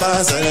walk up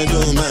pass and I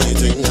do my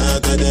thing. I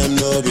tell them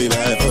no be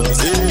by force.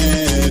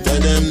 Hey, tell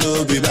them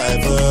no be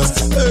by force.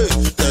 Hey,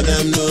 tell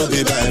them no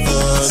be by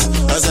force.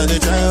 As I they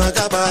try walk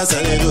up pass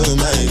and I do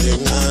my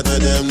thing. I tell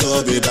them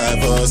no be by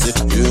force.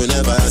 You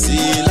never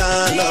see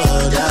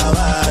landlord,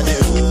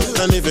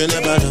 and if you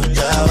never know,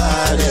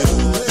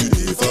 you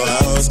live for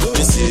house.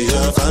 You see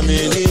your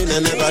family, they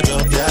never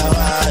drop your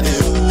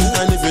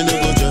and if you no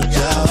go drop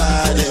your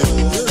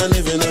and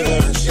if you no go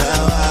rush your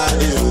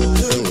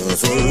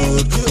for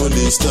road,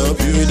 police stop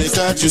you, they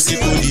catch you, see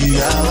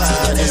police.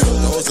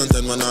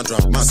 2010 when I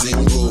dropped my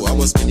single, I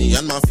was skinny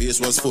and my face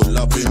was full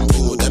of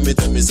pimple. Tell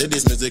me, say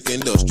this music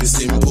industry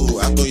simple.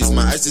 I go use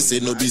my eyes to say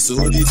no be so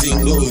the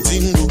tingo.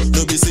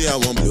 No be say I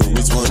want blow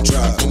with one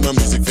track. My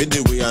music fade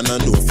away and I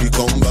know if you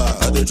come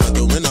back. I don't try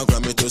to win a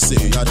Grammy to say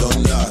I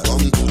done that.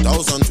 Come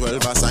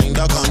 2012 I signed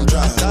a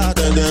contract.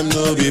 Tell them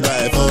no be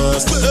by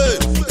force.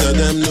 Tell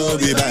them no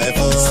be by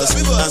force.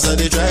 As I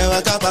they try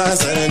walk up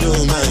pass and I do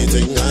my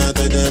thing. I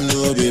tell them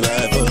no be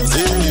by force.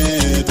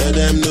 Tell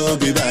them no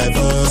be by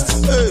force.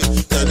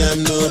 Tell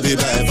them no be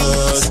by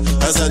force.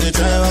 As I they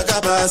try walk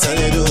up pass and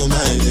I do my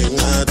thing.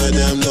 I tell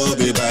them no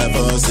be by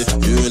force.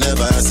 You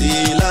never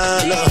see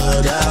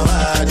landlord,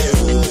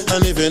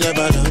 and if you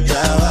never know,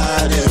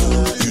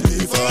 you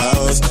live for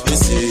house. You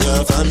see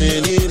your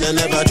family, they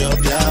never drop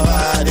your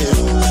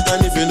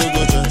and if you no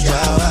go drop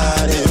your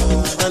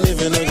and if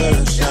you no go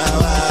rush your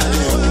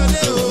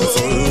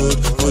for road,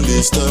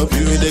 police stop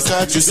you, they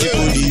catch you, see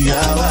police.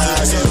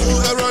 New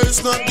era is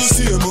not the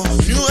same.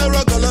 New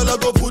era, galala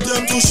go put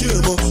them to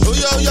shame. Oh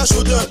yeah,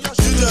 show them,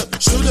 kill them,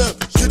 show them,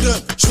 kill them,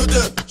 show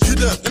them, kill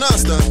them. You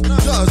understand?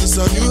 Cause it's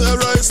a new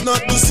era, it's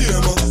not the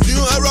same.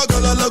 New era,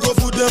 galala go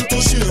put them to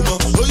shame.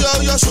 Oh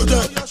yeah, show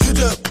them, kill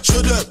them,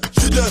 show them,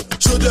 kill them,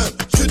 show them,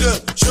 kill them,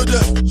 show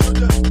them.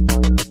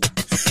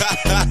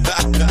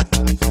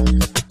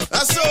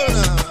 That's all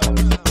now.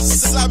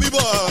 Sabi boy,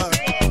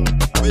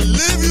 I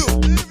believe you.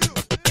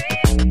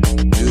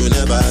 You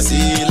never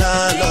see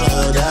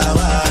landlord,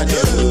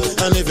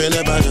 and if you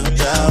never know,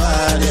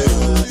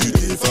 you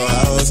live for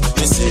house.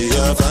 You see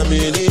your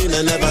family,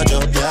 they never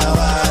drop your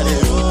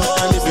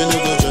and if you no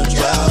go drop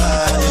your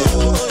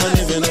and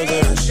if you no go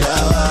rush your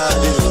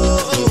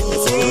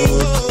for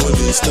road,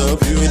 police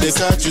stop you, they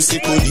catch you, see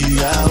police.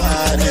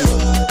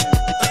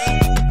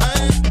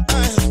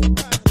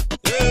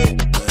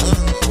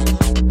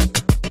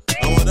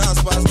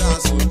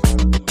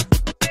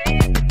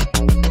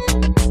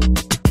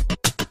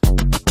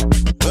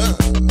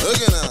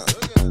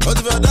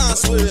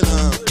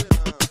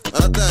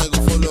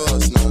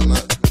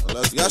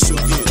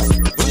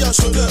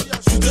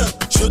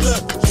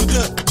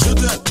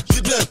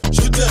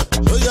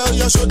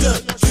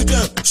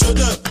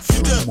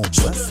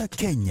 Mombasa,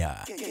 Kenya.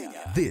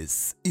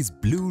 This is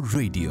Blue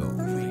Radio.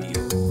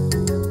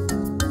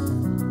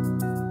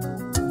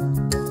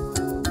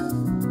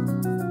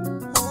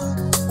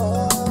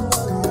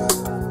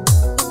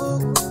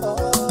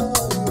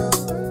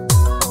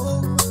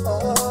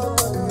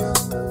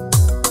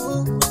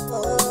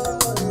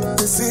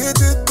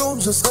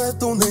 je serai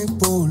ton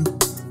épaule.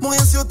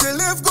 Mourir sur tes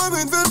lèvres comme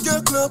une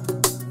vulgaire clope.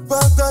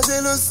 Partager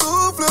le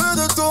souffle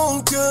de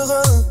ton cœur.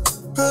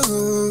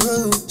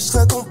 Je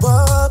serai ton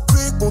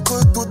parapluie contre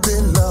toutes tes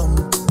larmes.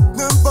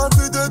 Ne me parle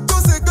plus de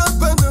tous ces gars de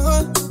peine,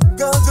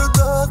 car Dieu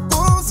t'a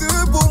conçu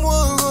pour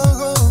moi.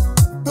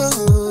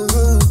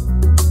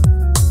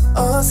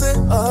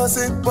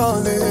 Assez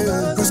parlé,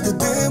 plus que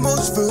des mots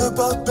je veux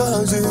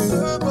partager.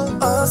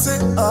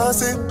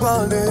 Assez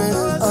parlé,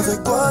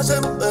 avec toi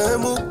j'aimerais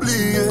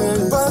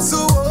m'oublier. Passe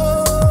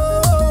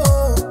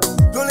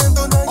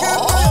Lolendo n'a rien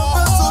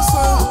pas ce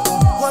soir.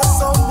 Toi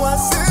sans moi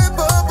c'est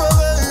pas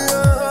pareil.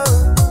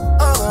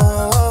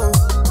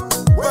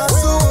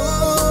 Passe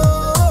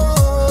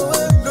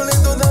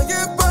Lolendo n'a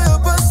rien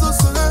pas ce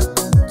soir.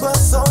 Toi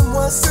sans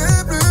moi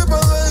c'est plus pareil.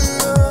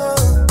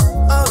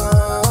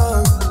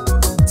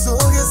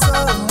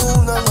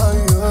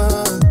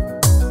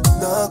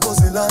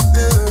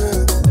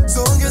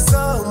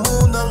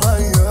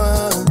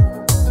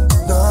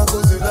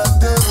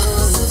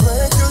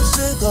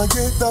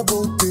 Ta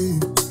beauté,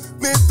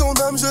 mais ton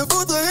âme je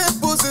voudrais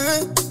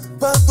épouser.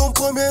 Pas ton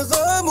premier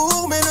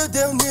amour mais le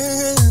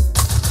dernier.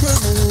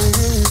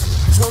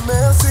 Je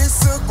remercie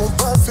ceux qui n'ont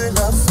pas fait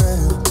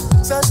l'affaire.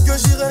 Sache que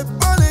j'irai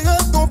parler à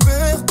ton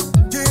père,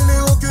 qu'il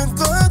n'ait aucune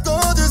crainte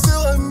quand tu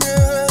seras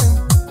mienne.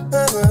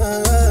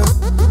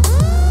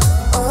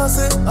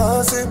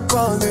 Assez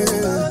parlé,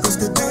 plus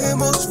que des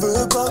mots je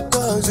veux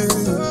partager.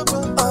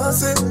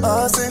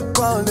 Assez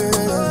parlé,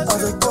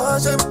 avec toi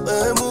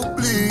j'aimerais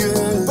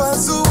m'oublier. Pas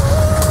souvent.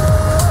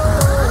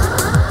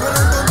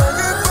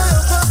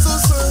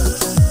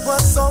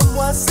 Sans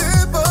moi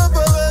c'est pas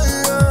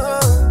pareil.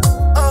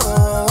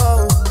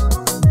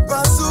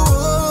 Pas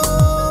souvent.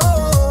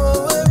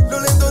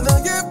 Lolendo n'a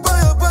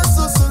pas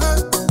ce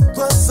soleil.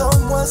 Toi sans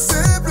moi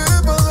c'est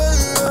plus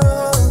pareil.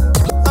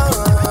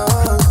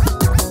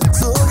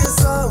 Soge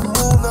ça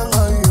mon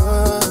anaïa.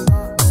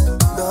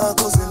 N'a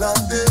causé la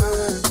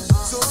terre.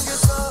 Soge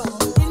ça.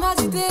 Il m'a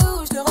dit t'es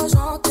où, je te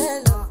rejoins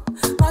tel.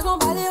 Moi je m'en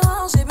bats les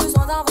reins, j'ai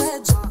besoin d'un vrai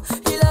job.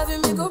 Il a vu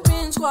mes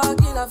copines, je crois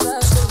qu'il a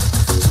flashé.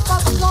 Je suis pas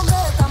toute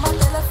l'embête, à ma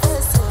télé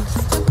fessée.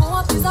 Je pour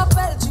un tes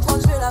appels, tu crois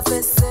que je vais la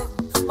fesser.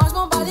 Moi je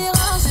m'en bats les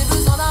reins, j'ai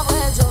besoin d'un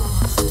vrai job.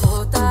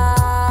 Trop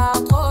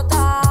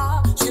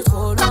tard, je suis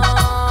trop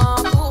loin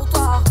pour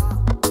toi.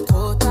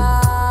 Trop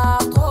tard,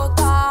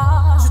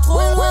 je suis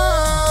trop loin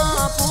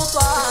pour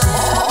toi.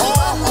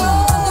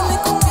 De mes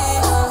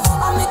copines,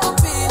 à mes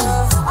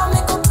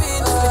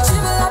copines. Mais tu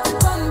veux la plus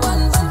bonne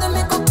de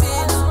mes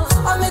copines.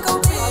 À mes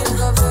copines, je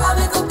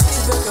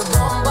veux que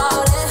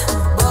bombarder.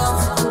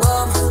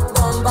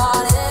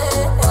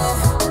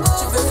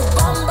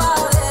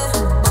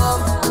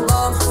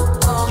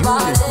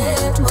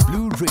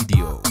 Blue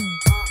Radio,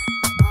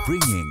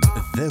 bringing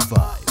the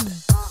vibe.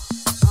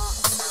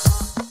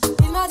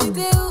 Il m'a dit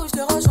t'es où, je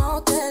te rejoins au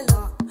tel.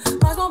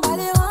 Moi je m'en bats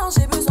les reins,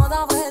 j'ai besoin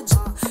d'un vrai job.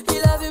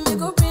 Il a vu mes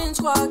copines,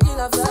 je crois qu'il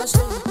a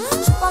flashé.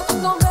 Je suis pas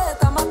toute l'embête,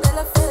 à ma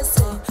télé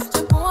fessée. Je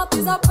réponds à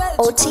tes appels, tu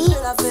crois que je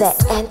vais la fesser.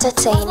 The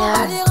Entertainer. Moi je m'en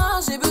bats les reins,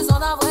 j'ai besoin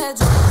d'un vrai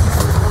job.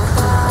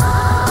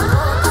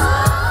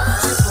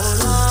 Je suis trop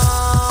loin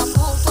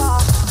pour toi.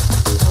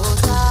 Trop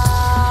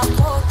tard,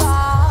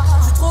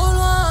 je suis trop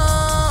loin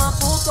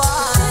pour toi.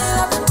 C'est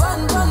la plus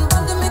bonne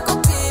de mes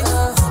copines.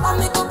 À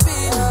mes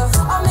copines.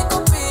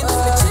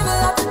 Mais tu veux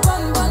la plus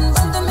bonne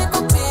de mes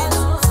copines.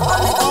 À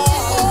mes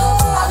copines,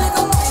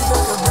 je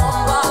veux que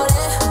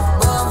bombarder.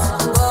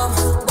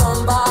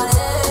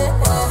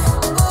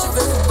 Tu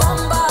veux que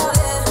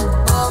bombarder.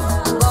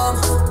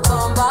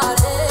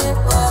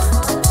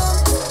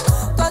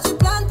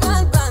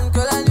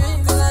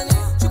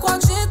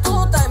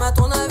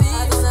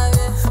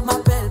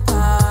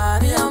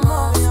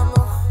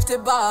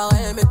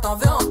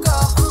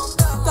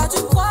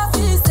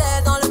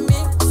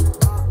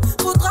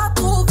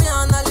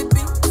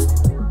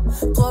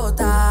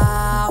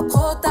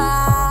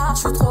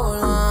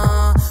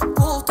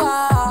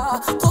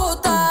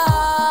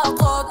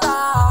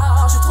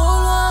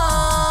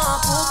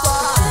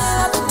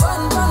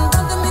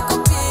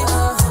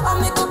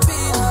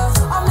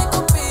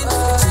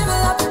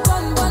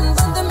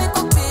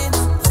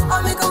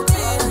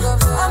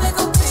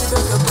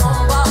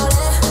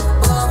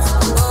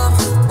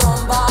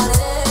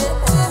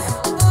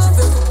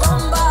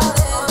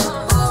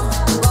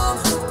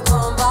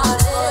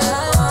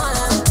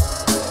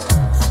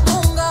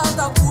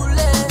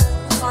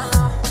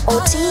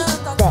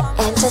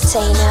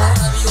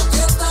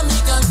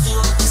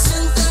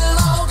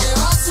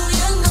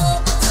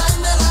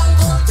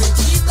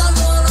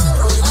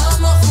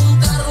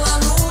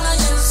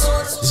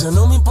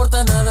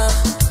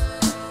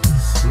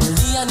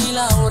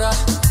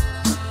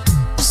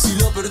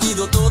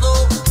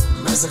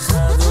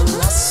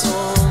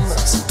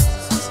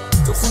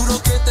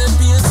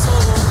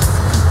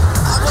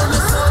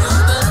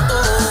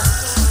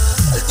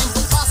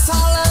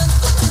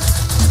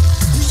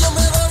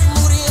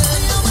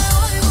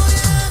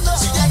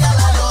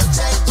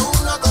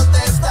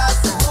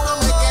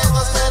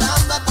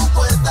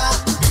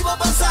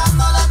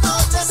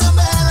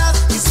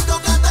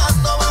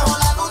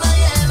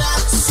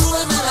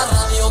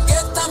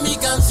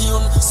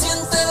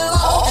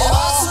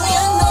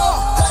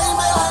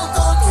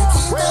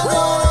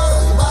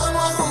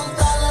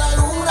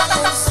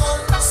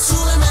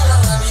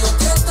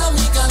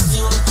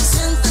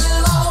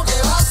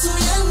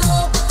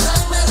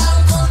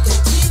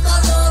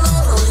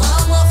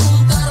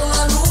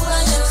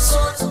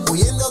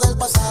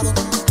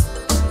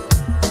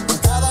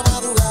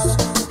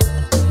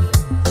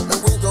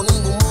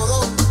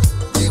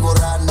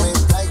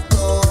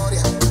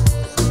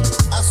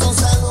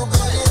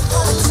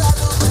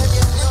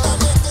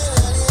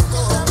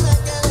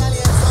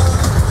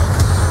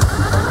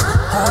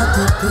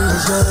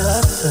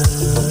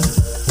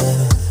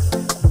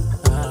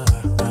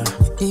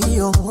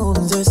 Iyo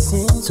munze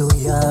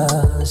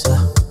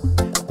sinzuyasha.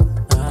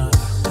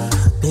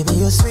 Baby,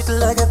 you're sweet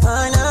like a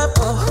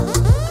pineapple.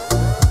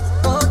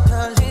 Oh,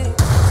 darling,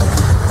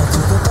 I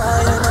took a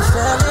bite and I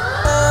fell in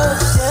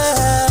love,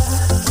 yeah.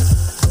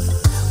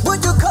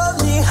 Would you call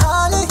me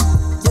honey?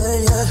 Yeah,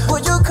 yeah.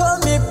 Would you call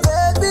me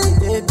baby?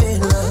 Baby,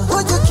 love.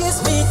 Would you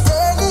kiss me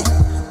daily?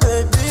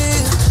 Baby,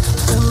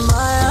 you're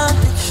my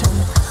addiction.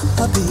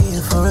 I'll be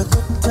here for a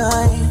good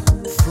time.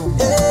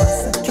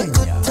 Yeah, a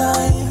good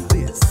time.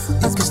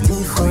 I could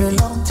stay for a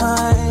long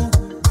time.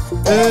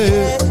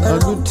 Hey, a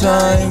good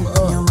time.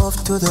 You move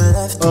to the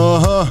left,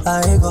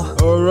 I go.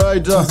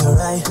 Alright. To the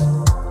right,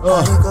 I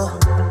go.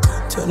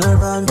 Turn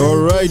around, baby.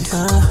 Alright.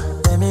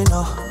 Let me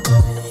know.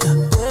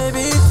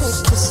 Baby,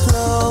 take it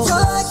slow. You're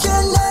like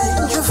an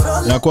angel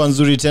from Inakuwa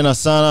nzuri tena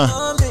sana.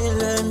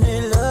 let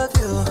me love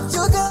you.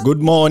 You got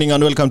Good morning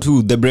and welcome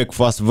to the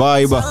breakfast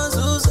vibe.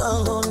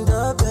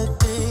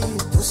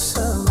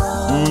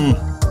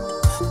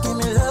 Give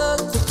me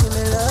love.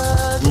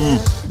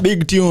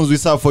 Big tunes we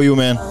serve for you,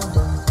 man.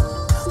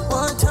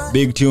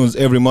 Big tunes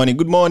every morning.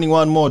 Good morning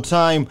one more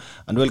time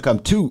and welcome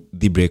to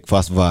the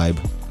breakfast vibe.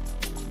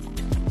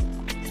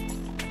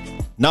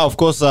 Now, of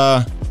course,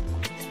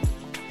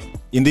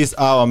 in this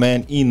hour,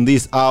 man,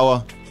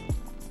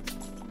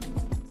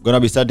 gonna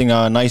be starting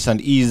nice and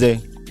easy.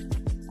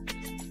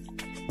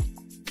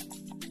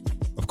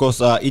 Of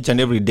course, each and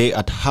every day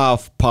at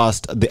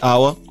 1:30 the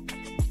hour,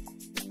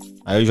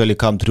 I usually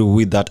come through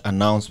with that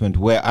announcement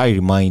where I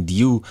remind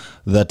you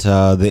that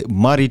the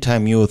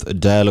Maritime Youth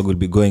Dialogue will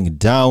be going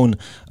down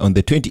on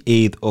the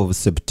 28th of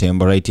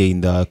September right here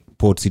in the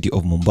port city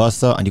of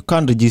Mombasa, and you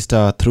can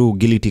register through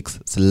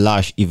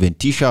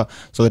Gilitix/Eventisha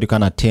so that you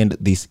can attend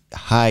this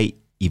high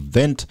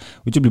event,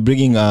 which will be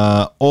bringing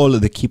all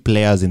the key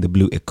players in the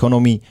blue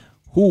economy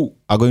who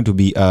are going to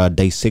be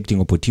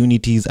dissecting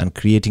opportunities and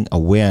creating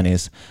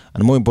awareness,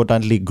 and more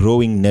importantly,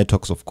 growing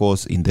networks, of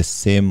course, in the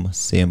same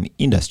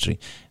industry.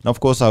 And of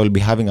course, I will be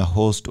having a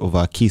host of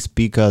our key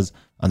speakers,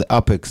 and the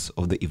apex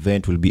of the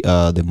event will be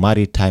the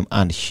Maritime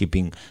and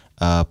Shipping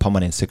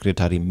Permanent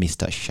Secretary,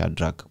 Mr.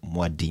 Shadrach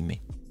Mwadime.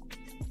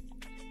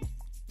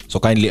 So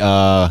kindly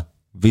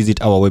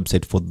visit our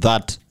website for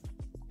that.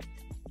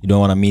 You don't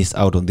want to miss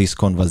out on this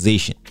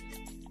conversation.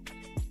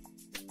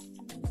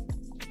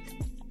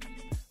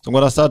 So I'm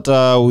going to start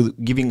with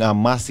giving a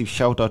massive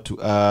shout out to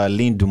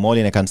Lynn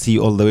Dumolin. I can see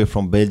you all the way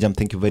from Belgium.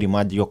 Thank you very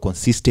much. Your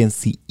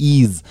consistency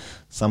is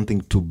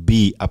something to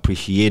be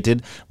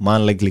appreciated.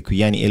 Man like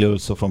Likuyani Eli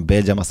also from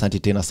Belgium. Asante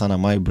tena sana,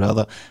 my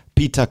brother.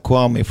 Peter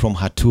Kwame from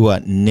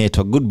Hatua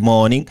Network. Good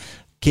morning.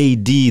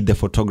 KD the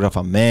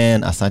photographer,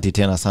 man, asante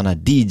tena sana.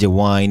 DJ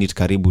Wine it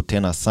karibu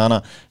tena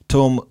sana.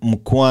 Tom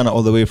Mkwana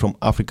all the way from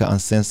Africa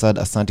Uncensored,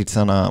 asante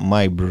sana,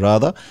 my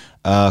brother.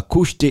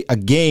 Kushte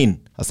again,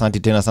 asante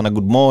tena sana.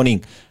 Good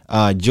morning.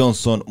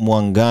 Johnson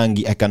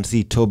Mwangangi, I can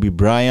see Toby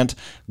Bryant,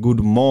 good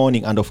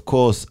morning. And of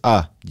course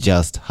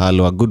just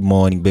hello, good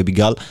morning baby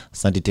girl,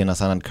 asante tena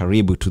sana and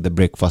karibu to the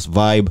breakfast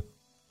vibe.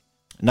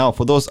 Now,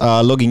 for those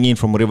logging in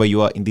from wherever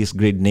you are in this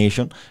great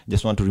nation,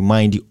 just want to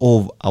remind you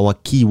of our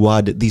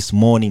keyword this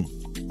morning.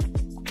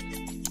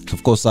 So,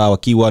 of course, our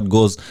keyword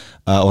goes,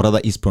 or rather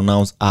is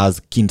pronounced as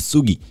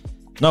kintsugi.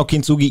 Now,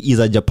 kintsugi is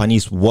a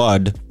Japanese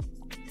word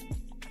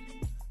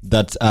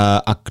that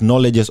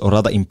acknowledges or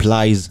rather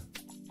implies,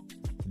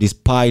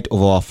 despite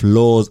of our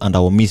flaws and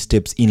our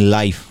missteps in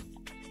life,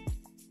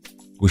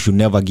 we should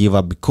never give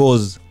up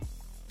because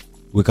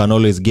we can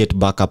always get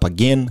back up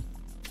again.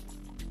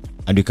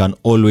 And you can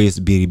always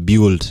be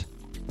rebuilt.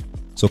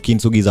 So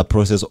kintsugi is a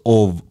process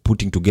of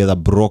putting together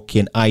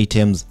broken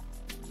items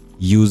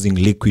using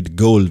liquid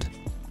gold.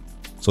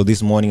 So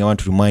this morning I want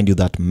to remind you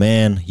that,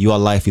 man, your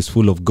life is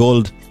full of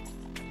gold,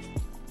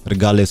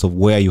 regardless of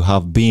where you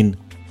have been,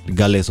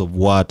 regardless of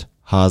what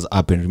has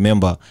happened.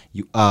 Remember,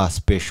 you are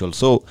special.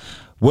 So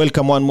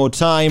welcome one more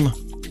time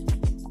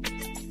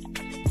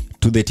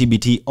to the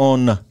TBT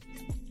on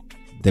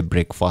the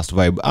breakfast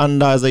vibe.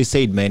 And as I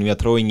said, man, we are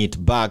throwing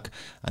it back,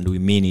 and we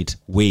mean it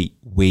way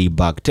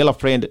back. Tell a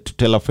friend to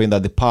tell a friend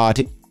that the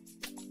party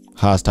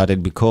has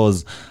started,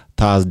 because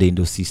Thursday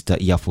ndo sister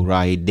ya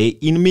Friday.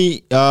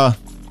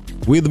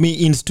 With me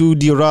in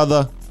studio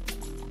rather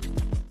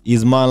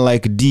is man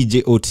like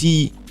DJ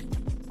OT,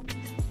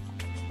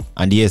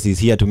 and yes, he's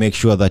here to make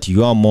sure that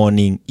your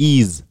morning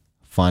is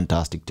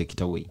fantastic. Take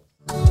it away.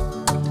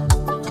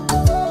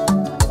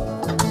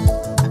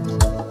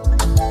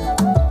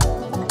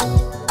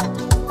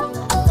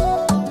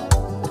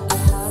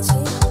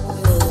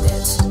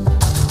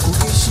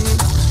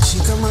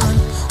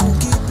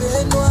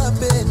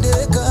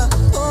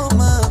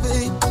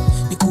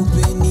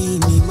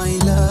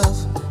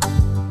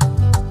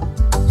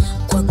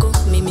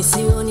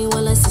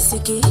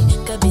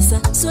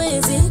 Kabisa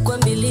siwezi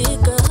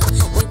kuambilika,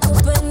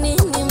 nikupe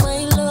nini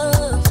my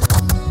love.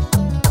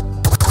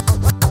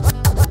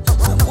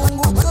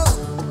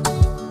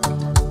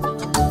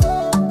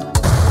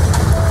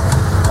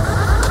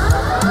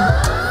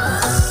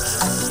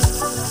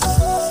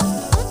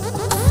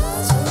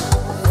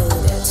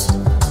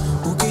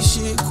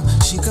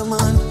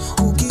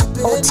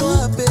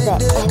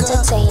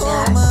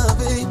 entertainer.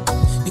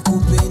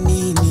 Nikupe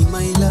nini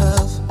my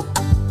love?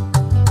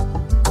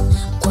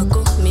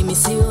 Kwako mimi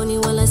sioni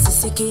wala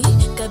sisiki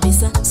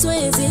kabisa,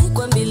 siwezi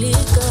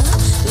kuambilika.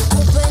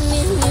 Nikupe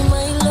nini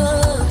my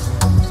love?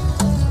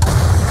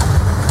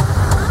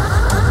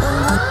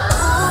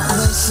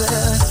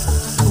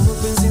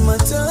 Mapenzi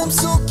matamu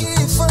so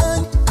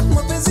kifani,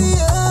 mapenzi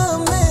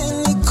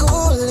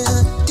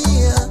yamenikola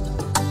dia.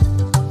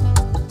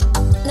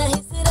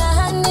 Nahisi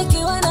raha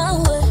nikiwa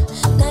nawe,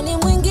 nani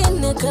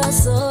mwingine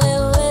kaso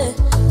wewe?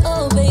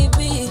 Oh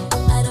baby,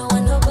 I don't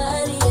want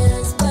nobody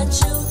else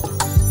but you.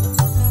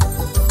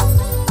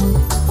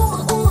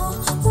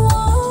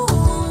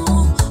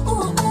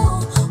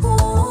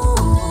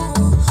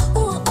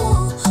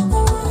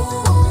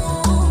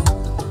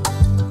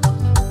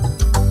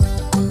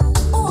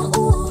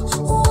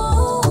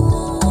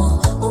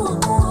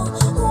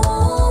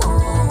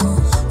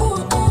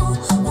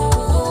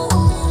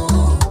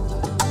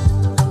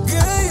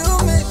 Girl, you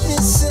make me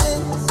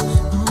sing.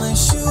 My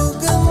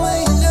sugar,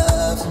 my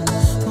love.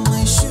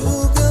 My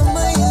sugar,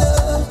 my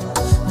love.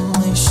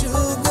 My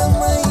sugar,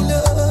 my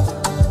love.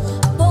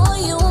 Boy,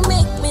 you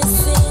make me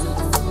sing.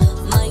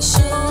 My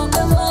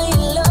sugar, my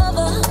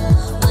lover.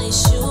 My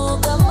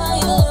sugar, my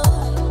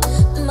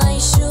love. My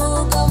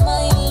sugar,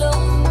 my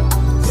love.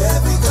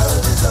 Every girl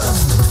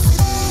deserves to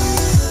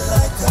feel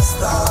like a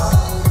star.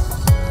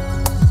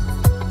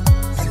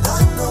 And I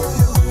know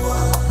you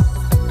are.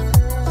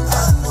 I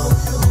know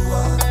you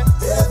are.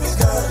 Every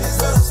girl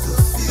deserves to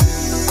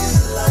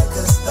feel like a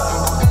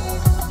star.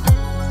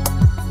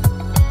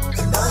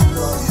 And I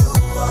know you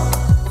are.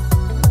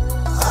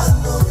 I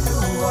know you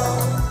are.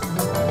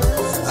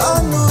 I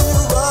know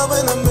you are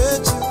when I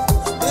met you.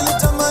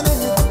 Nilitamani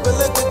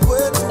nikupeleke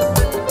kwetu.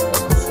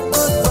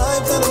 Good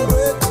vibes and I'm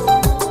grateful.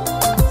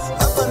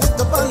 Hapa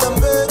nitapanda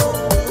mbegu.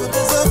 You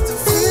deserve to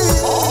feel.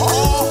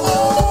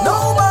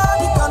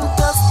 Nobody can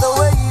test the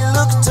way you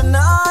look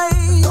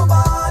tonight.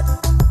 Nobody.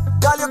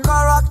 Girl, your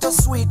character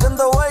sweet and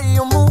the way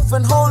you move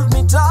and hold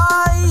me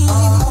tight.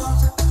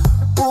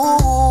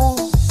 Ooh,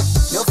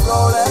 your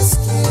flawless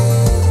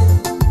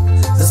skin,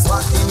 the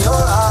spark in your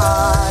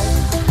eye.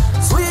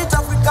 Sweet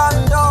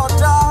African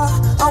daughter,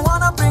 I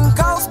wanna bring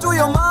cows to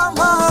your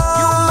mama.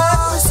 You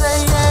make me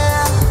say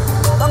yeah,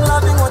 I'm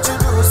loving what you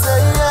do.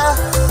 Say yeah,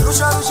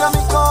 rusha rusha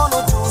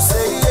mikono tu.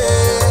 Say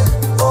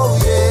yeah, oh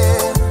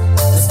yeah,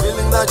 this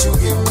feeling that you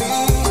give me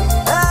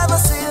ever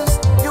since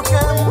you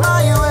came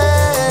my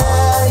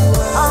way.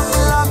 I'm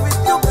in love with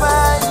you,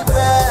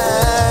 baby.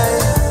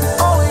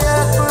 Oh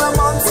yeah, to the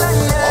moon, say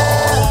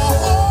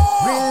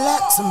yeah.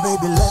 Relax and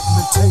baby, let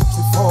me take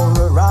you for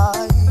a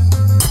ride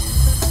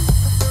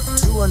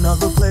to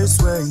another place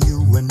where you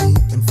and me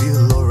can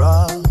feel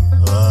alright.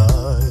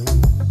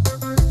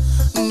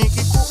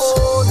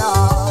 Nikikuona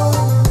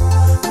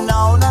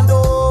naona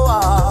ndoa.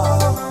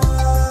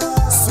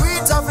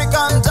 Sweet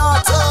African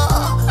daughter,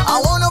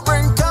 I wanna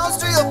bring cows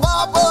to your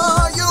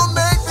papa. You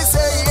make me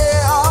say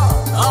yeah,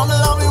 I'm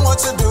loving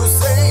what you do.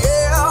 Say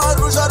yeah,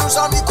 rusha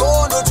rusha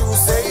mikono tu.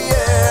 Say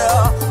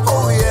yeah,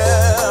 oh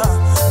yeah,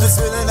 this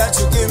feeling that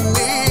you give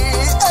me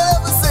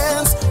ever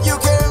since you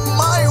came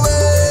my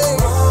way.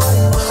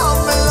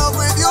 I'm in love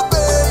with you,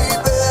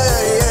 baby.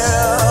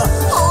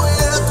 Yeah, oh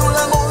yeah, tout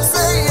le monde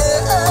say yeah,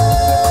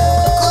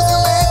 'cause you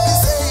make me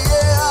say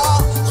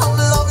yeah, I'm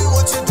loving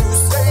what you do.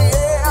 Say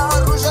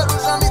yeah, rusha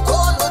rusha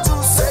mikono tu.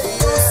 Say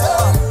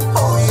yeah,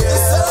 oh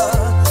yeah,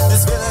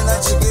 this feeling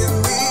that you give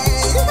me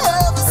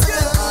ever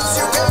since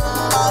you came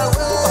my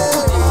way.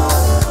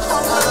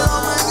 I'm in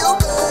love with you,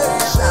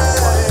 baby.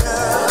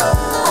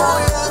 Oh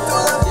yeah,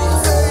 tout le monde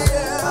say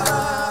yeah.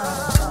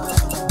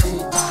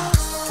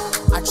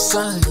 I just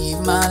wanna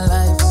live my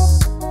life.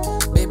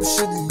 Baby,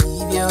 should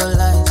live your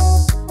life.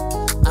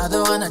 I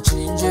don't wanna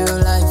change your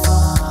life.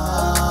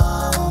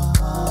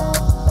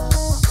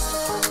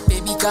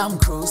 Baby, come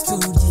close to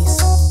this.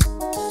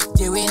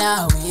 Yeah, we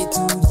now way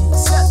to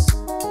this.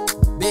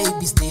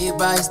 Baby, step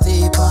by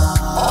step.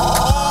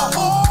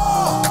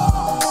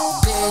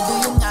 Baby,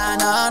 you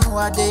know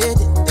what they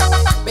did.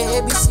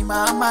 Baby, see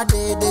mama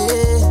did.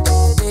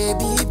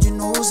 Baby, if you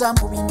know I'm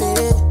moving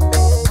bed,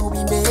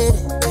 moving bed.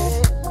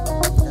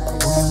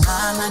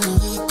 Umwana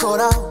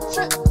niyikora,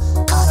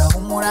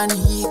 arahumura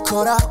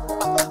niyikora,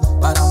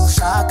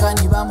 baramushaka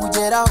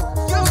ntibamugeraho.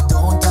 You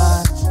don't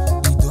touch,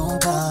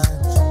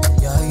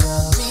 yeah,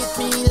 yeah. Treat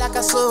me like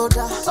a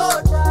soda,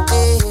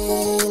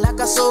 like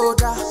a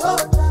soda.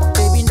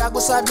 Baby,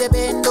 ndagusabye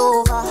bend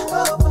over,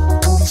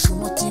 urisha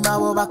umutima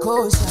wo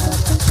bakoza.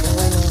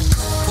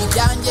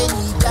 Ibyanjye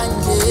ni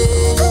ibyanjye,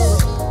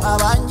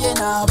 abanje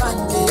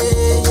n'abanje.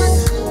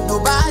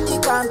 Nobody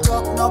can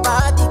talk,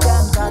 nobody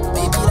can touch,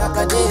 baby, like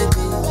a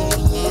baby.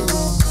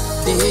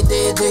 De,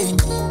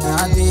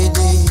 na de,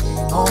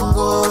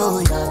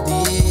 ongoro ya de,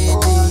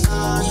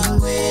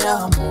 ningwera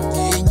mu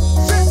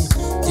denyine.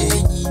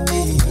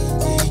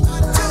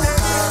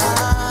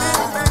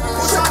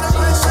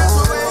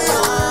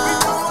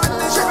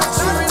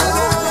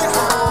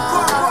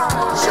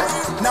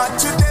 Not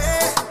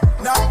today,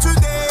 not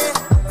today,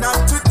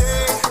 not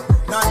today,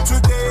 not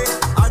today.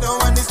 I don't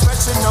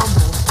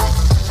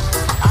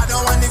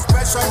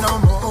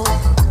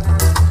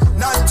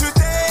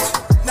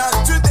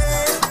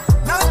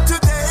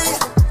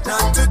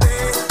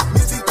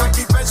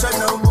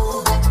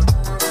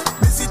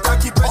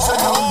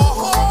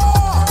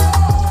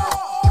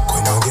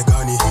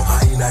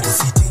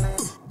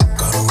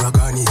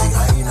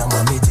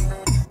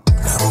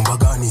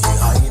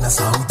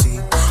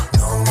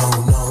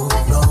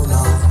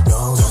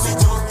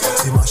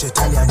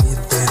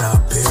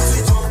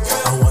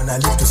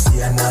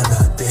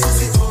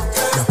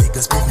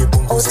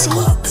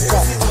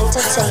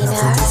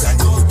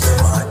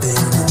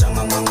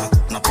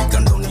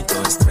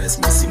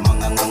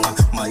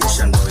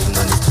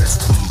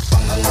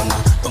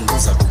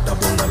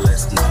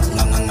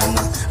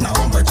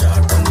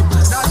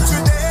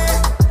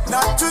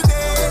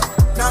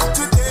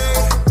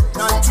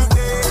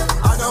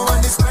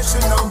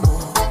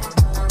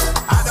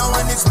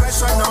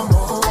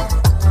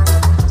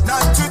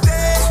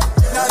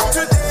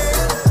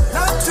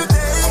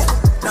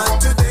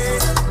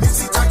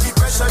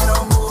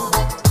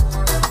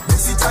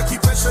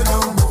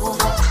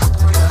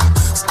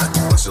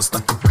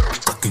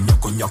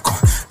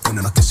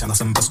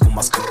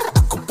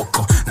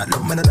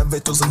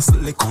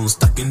me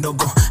consta que no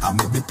go. I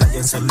may be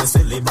playing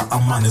silly, but a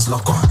man is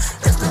loco.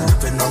 If they're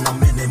living on a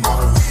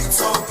minimal,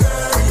 it's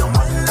okay. Your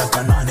man like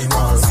an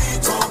animal.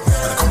 It's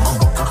okay. Come on,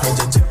 book a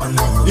hundred chip and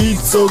no.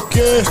 It's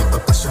okay.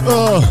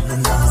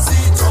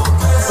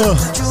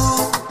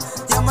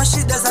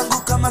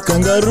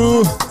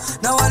 Kangaroo.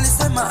 Na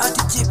walisema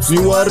ati chips ni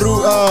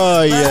waru.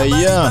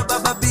 Yeah.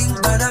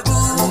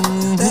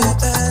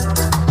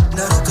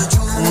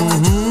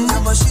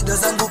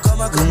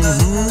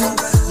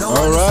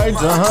 Alright,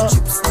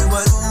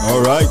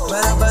 Alright.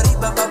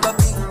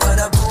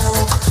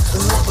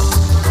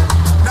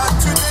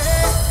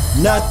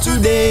 Not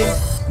today.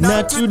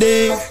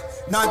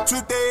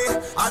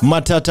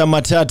 Matata.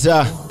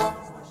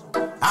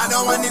 I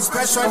don't want it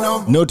special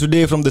no. No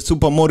today from the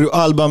Super Mario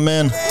album,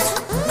 man.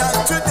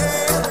 Not today.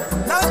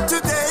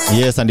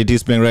 Yes, and it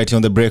is playing right here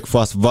on the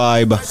Breakfast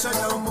Vibe.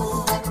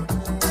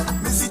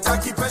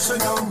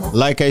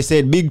 Like I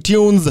said, big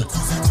tunes.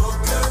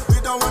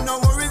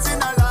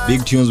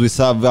 Big tunes we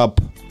serve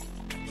up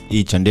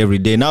each and every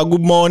day. Now,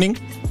 good morning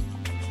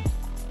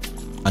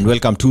and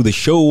welcome to the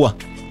show.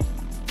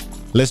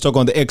 Let's talk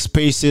on the X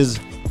Spaces.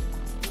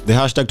 The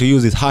hashtag to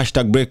use is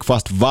hashtag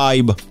Breakfast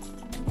Vibe.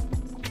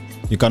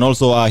 You can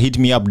also hit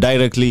me up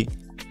directly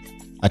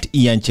at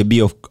Ian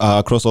Chebi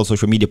across all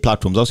social media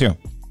platforms. Also,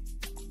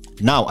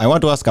 now I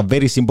want to ask a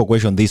very simple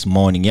question this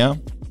morning. Yeah.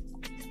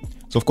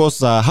 So of course,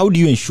 how do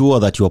you ensure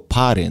that your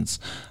parents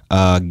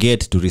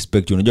get to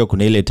respect you? Unajua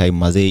kuna ile time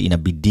mazee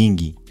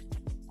inabidingi.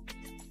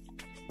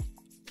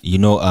 You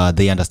know,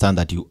 they understand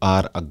that you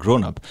are a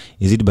grown up.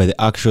 Is it by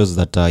the actions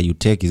that you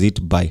take? Is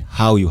it by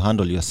how you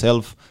handle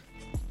yourself?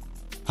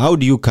 How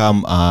do you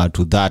come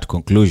to that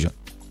conclusion?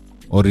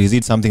 Or is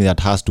it something that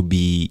has to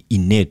be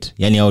innate?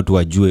 Yani hao tu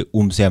wajue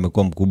umse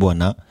amekuwa mkubwa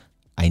na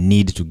I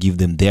need to give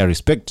them their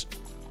respect.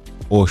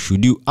 Or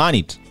should you earn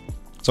it?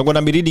 So I'm going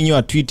to be reading you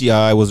a tweet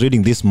I was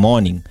reading this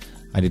morning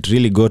and it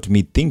really got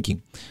me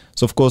thinking.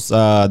 So of course,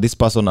 this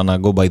person, and I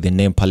go by the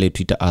name Pale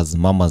Twitter as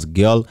Mama's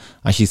Girl,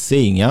 and she's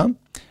saying, yeah,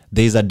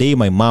 there is a day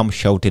my mom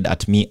shouted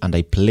at me and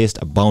I placed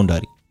a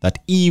boundary that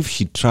if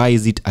she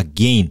tries it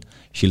again,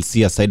 she'll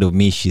see a side of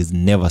me she's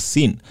never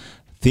seen.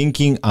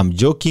 Thinking I'm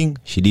joking,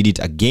 she did it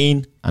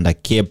again and I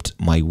kept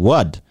my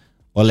word.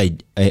 All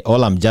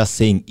I'm just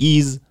saying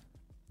is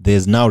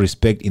there's now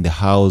respect in the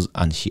house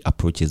and she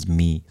approaches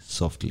me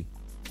softly.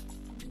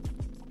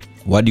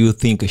 What do you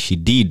think she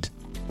did?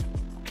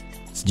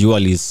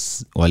 Sijui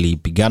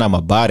walipigana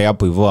mabare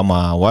hapo hivyo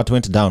ama what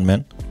went down,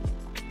 man?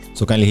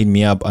 So kindly hit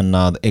me up on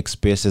the X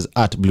Spaces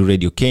at Blue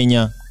Radio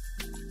Kenya,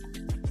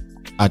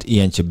 at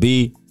Ian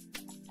Chebi,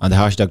 and the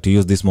hashtag to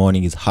use this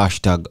morning is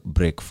hashtag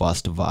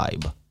Breakfast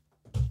Vibe.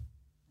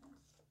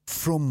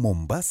 From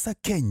Mombasa,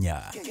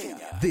 Kenya,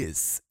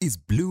 this is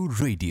Blue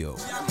Radio. We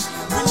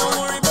don't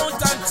worry about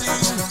that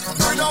thing.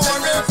 We don't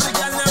worry if the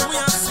girl that we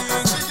are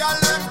seeing. The girl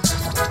them.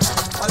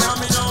 Allow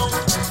me know.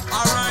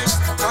 Alright,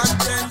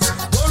 content.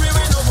 Worry,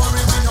 we no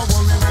worry. We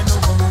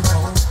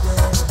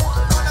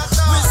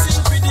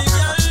sing for the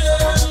girl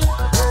them.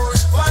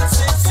 One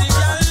sexy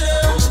girl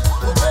them.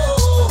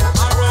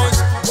 Alright,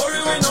 worry,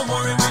 we no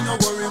worry. We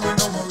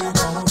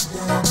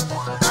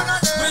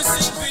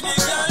sing for the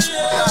girl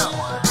them.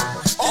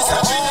 This a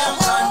be them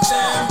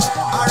anthem.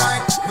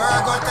 Alright,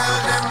 we're gonna tell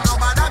them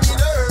nobody me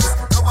nerves.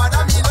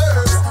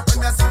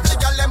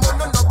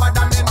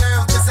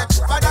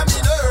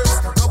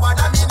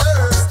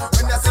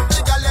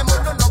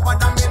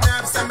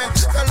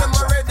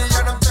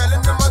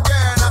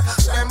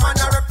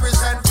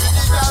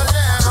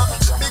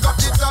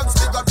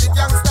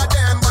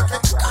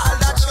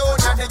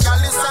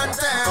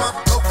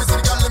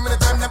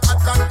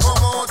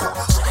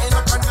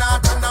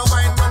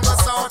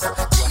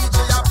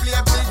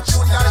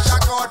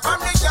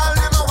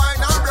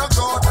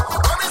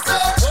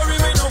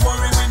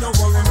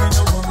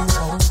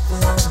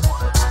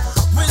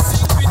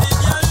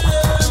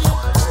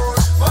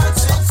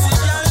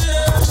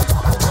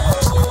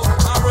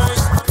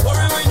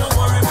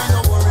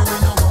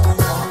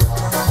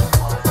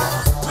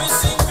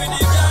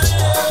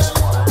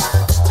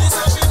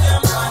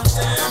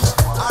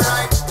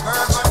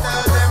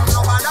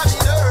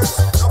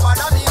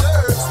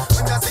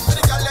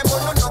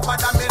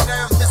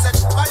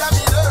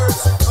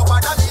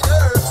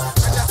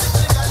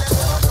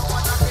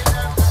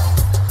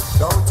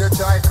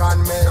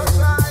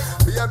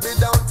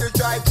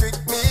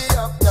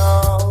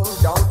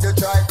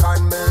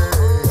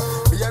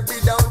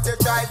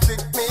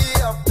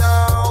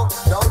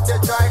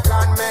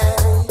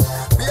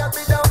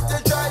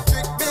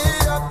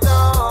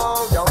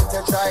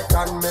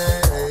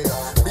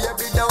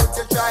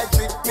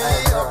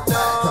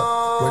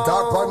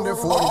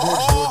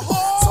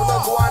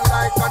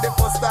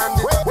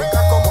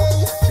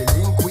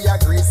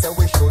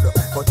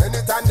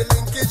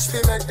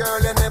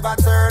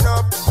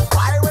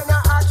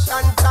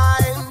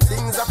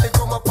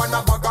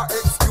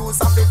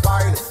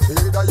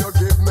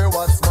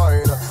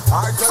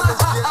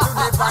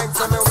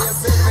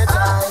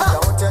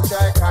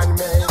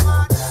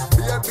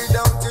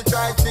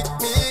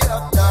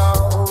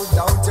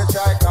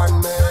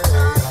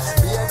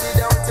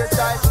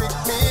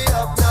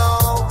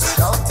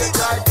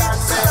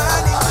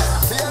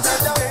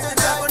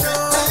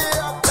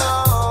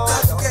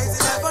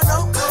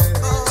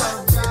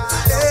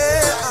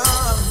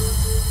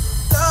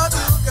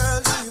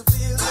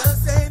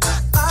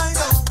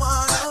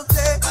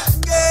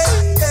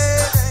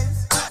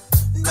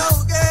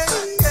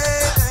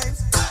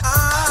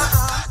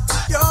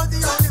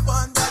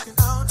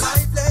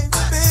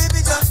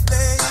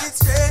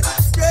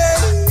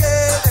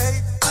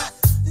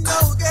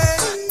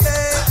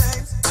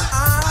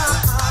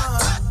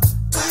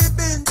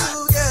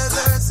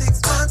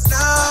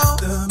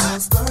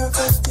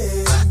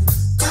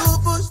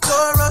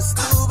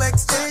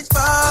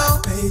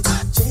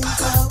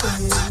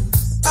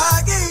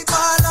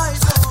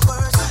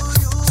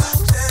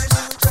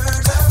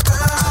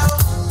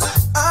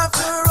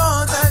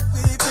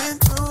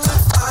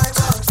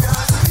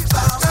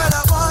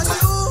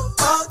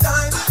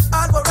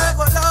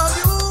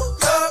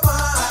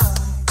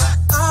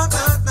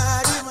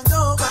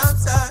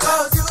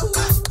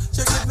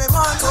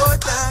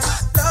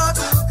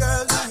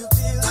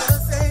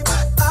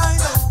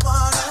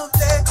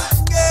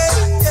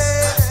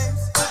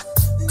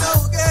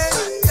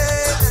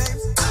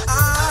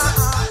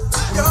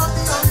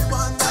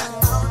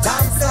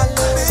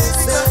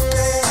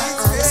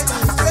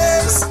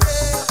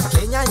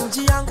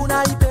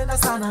 naipenda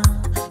sana,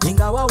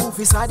 ingawa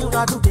ufisadi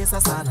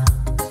unatutesa sana.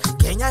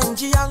 Kenya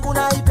nchi yangu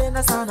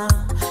naipenda sana,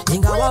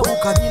 ingawa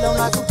ukabila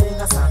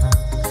unatutenga sana.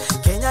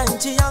 Kenya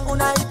nchi yangu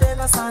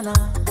naipenda sana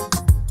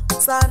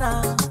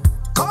sana.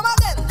 Come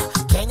again.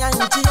 Kenya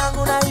nchi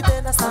yangu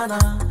naipenda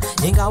sana,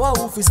 ingawa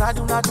ufisadi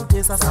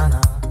unatutesa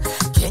sana.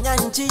 Kenya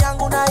nchi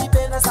yangu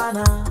naipenda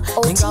sana,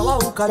 ingawa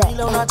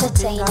ukabila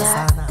unatutenga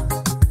sana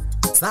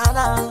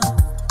sana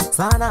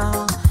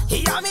sana.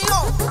 Hear me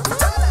now.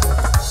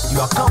 You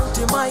are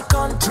counting my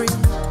country.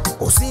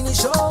 Usini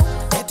show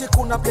eti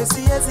kuna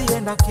place yezi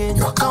enda Kenya.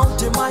 You are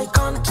counting my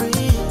country.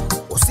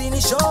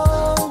 Usini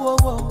show.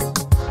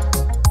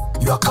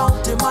 You are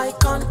counting my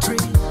country.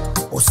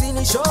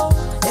 Usini show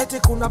eti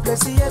kuna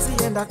place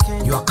yezi enda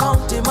Kenya. You are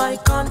counting my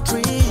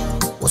country.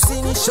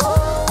 Usini show.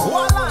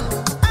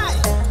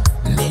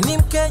 Mimi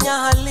Mkenya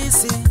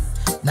halisi,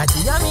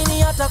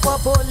 najiamini hata kwa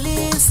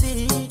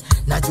polisi.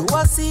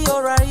 Najua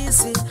sio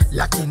rahisi,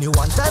 lakini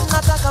one time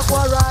nataka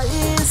kwa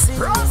rahisi.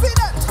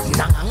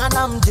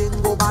 Nang'ang'ana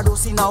mjengo bado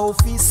sina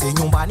ofisi,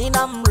 nyumbani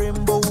na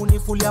mrembo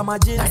unifulia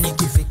majini, na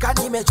nikifika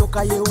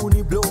nimechoka ye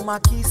uni blow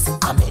makisi.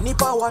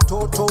 Amenipa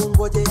watoto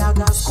ungoje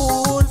yaga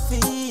school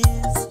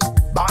fees.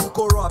 Ban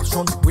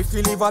corruption, we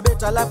feel live a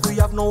better life, we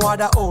have no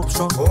other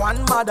option.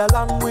 One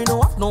motherland, we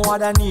no have no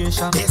other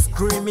nation.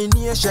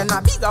 Discrimination,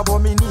 a big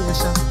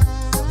abomination.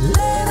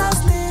 Let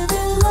us live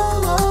in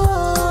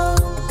love,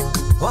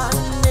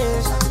 one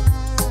nation.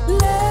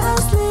 Let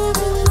us live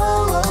in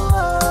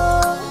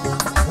love,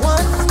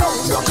 one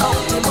nation. You're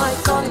counting my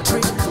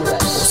country.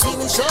 See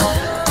me show,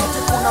 eti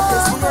kuna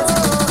place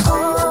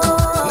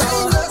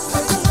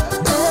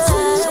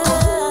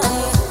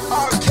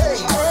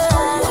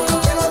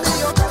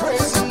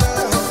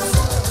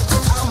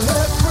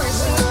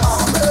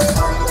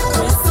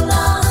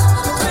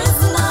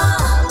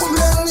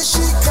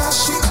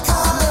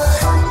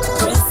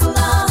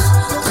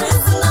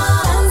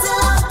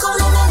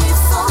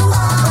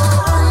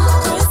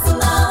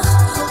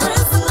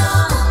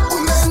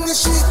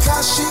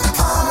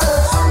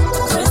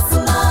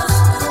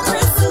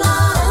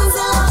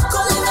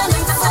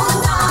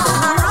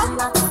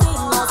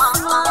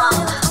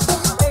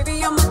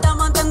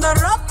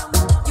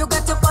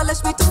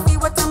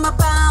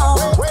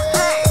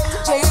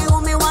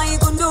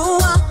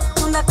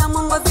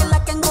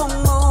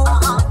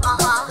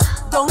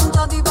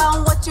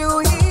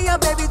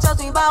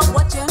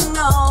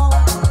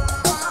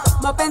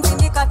mapenzi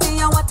ni kati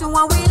ya watu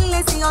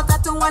wawili, sio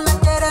tatu wala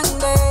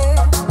kerende.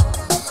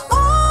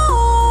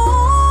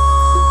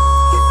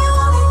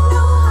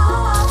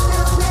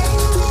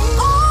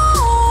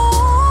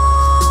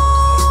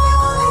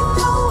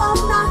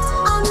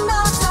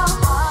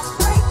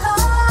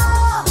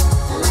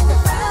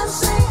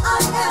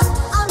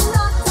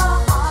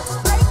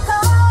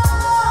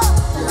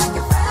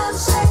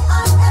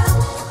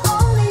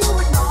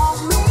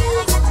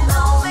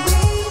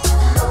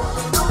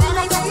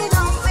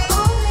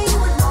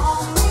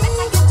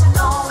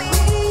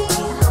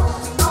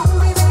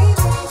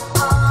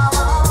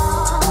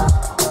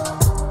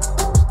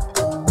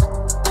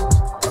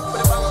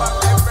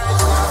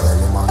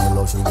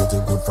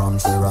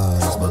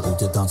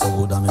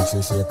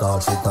 She shake all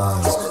she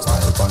ties.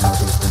 Smile upon her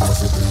face, you know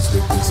she pleased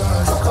with this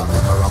eyes.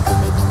 Coming around to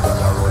make them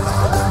girl roll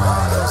out them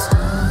eyes.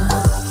 Go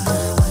down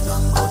there, why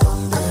not go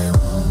down there?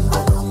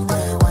 Go down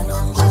there, why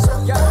not go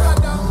down there?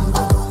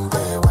 Go down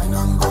there, why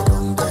not go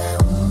down there?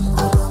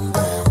 Go down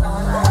there.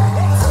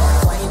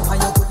 Wine for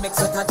your good make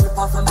sweat a drip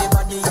off from the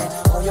body.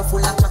 Oh, you're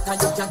full of chat and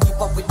you can keep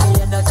up with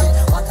the energy.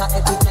 What a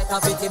epic night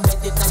of it,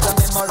 make it like a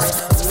memory.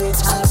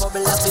 It's all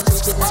bubble up, it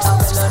make it like a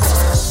melody.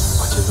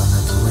 What you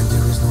gonna do when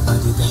there is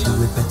nobody that do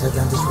it better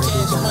than this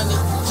religion?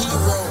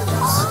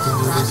 I can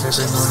do this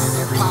every morning,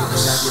 every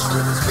evening. I get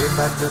money straight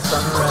back to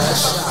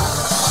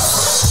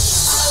sunrise.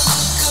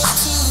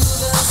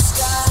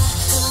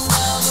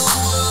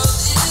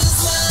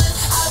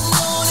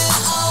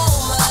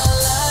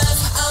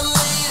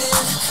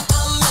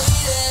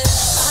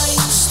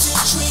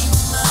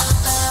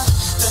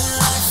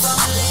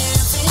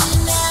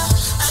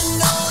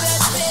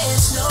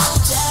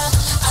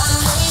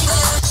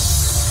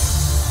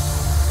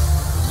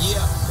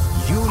 Radio,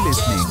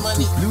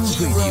 bringing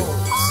the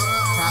vibe.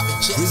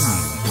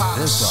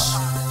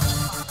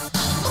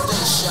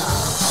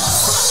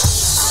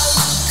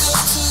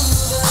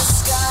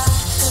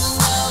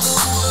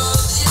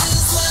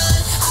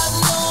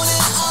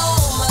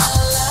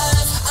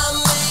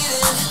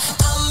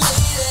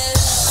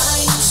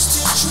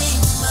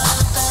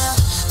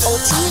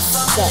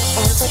 The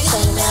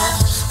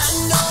entertainer.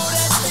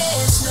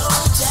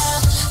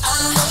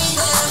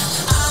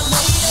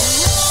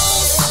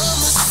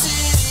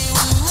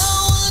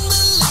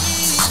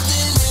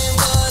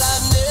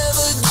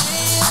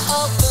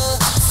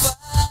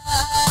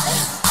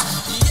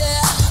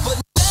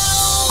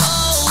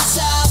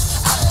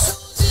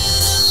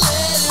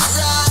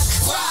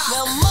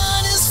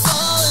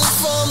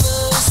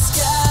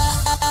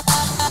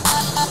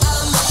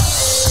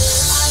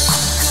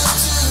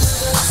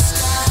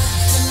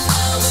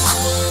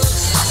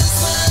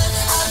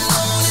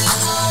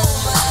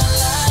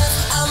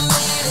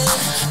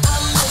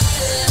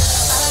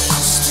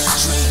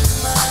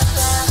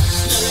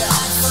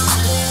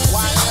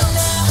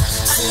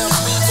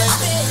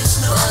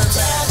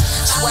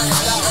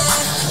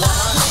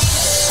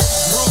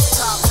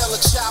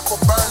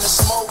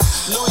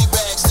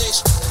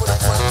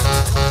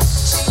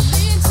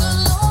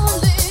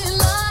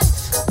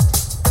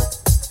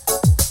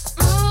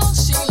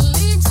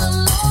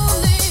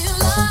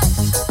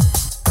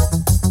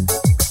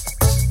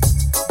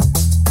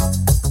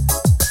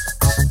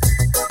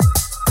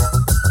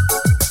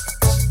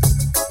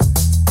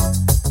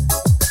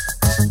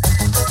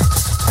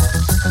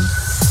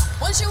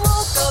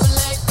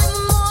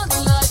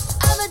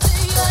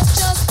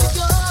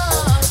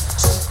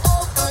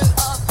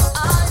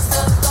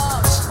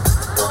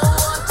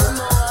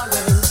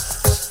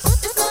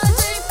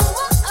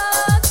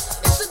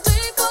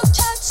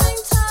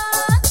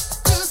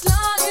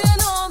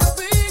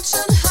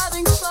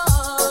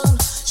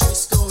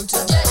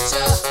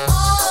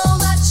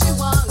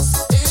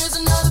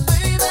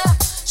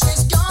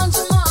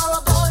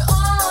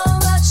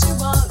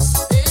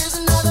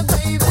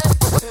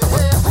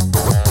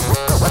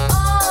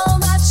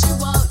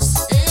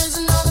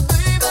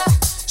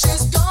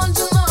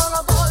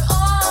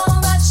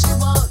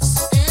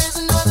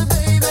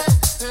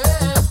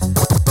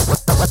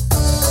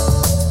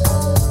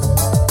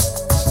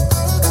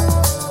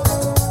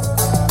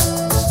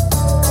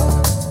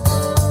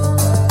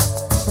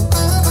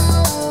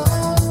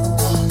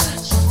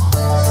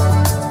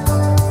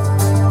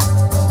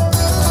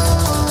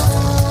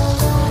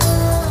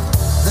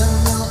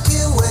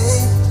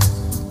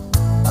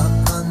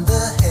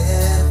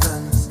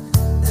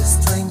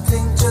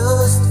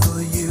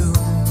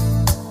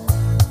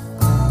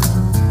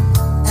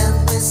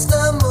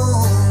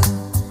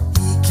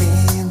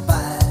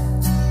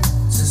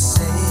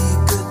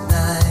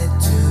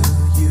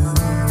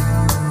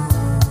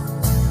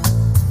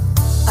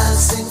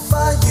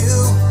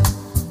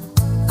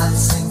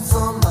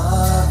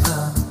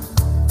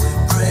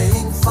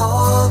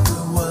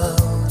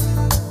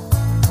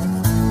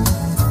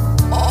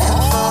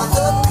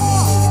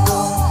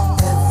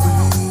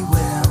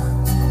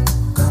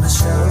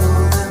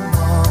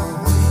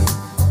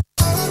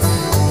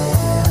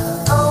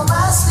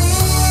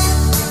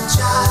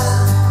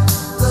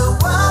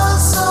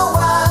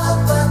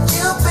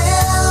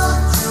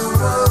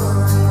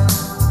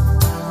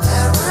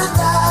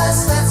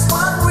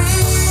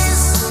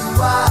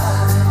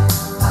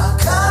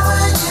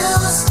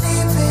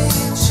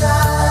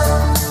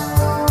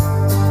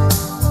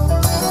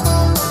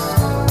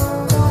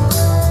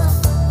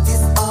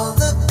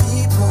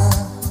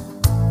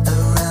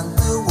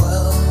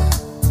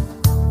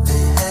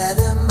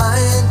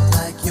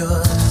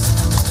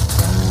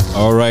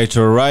 All right.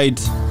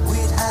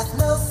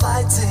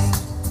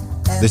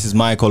 This is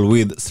Michael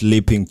with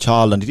Sleeping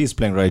Child, and it is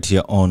playing right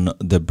here on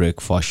The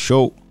Breakfast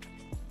Show.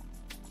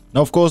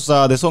 Now, of course,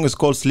 the song is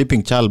called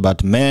Sleeping Child,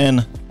 but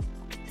man,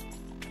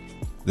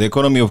 the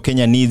economy of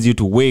Kenya needs you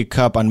to wake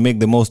up and make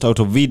the most out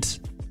of it.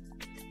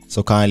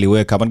 So kindly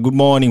wake up, and good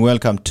morning.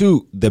 Welcome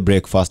to The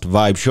Breakfast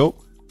Vibe Show.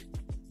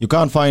 You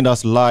can find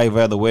us live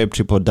via the web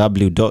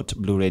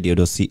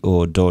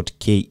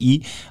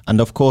www.blueradio.co.ke,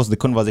 and of course the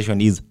conversation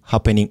is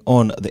happening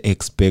on the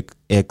X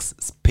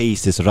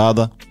Spaces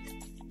rather.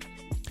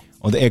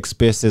 On the X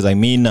Spaces, I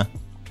mean,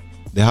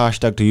 the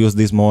hashtag to use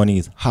this morning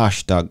is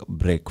hashtag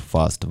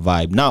breakfast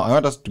vibe. Now I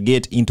want us to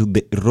get into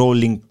the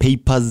rolling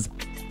papers.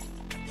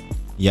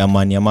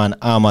 Yaman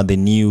Ama, the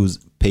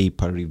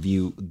newspaper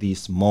review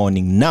this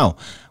morning. Now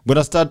I'm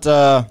gonna start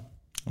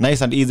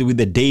nice and easy with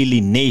the Daily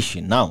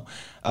Nation. Now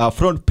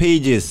front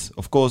pages,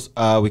 of course,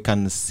 we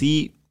can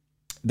see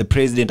the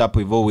president up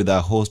with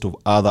a host of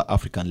other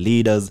African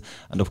leaders,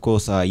 and of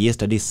course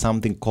yesterday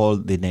something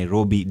called the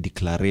Nairobi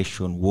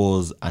Declaration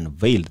was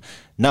unveiled.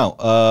 Now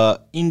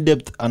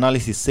in-depth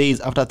analysis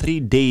says after 3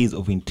 days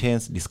of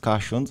intense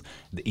discussions,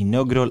 the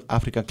inaugural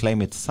Africa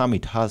Climate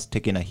Summit has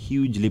taken a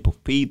huge leap of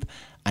faith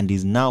and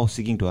is now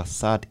seeking to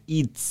assert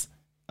its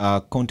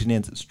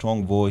continent's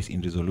strong voice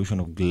in resolution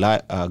of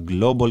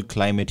global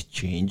climate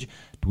change,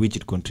 to which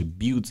it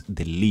contributes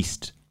the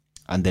least.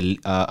 And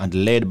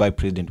led by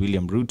President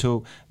William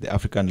Ruto, the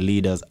African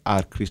leaders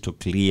are crystal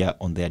clear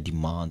on their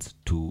demands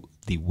to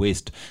the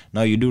West.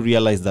 Now, you do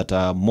realize that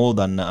more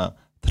than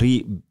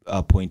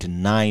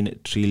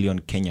 3.9 trillion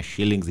Kenya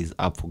shillings is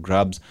up for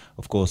grabs.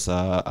 Of course,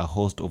 a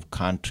host of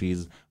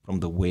countries from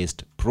the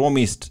West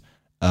promised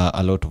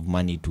a lot of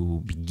money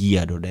to be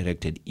geared or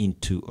directed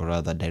into, or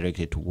rather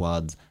directed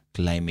towards,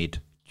 climate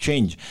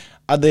change.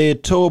 At the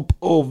top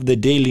of the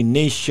Daily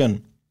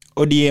Nation,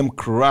 ODM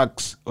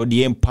cracks,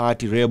 ODM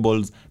party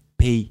rebels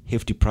pay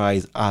hefty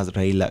price as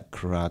Raila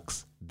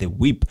cracks the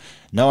whip.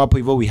 Now up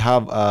here we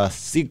have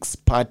 6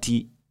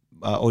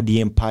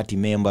 ODM party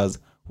members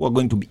who are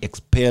going to be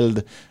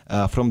expelled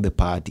from the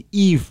party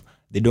if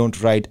they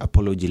don't write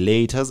apology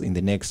letters in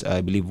the next,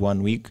 I believe,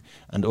 1 week,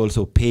 and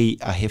also pay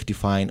a hefty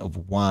fine of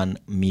 1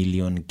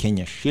 million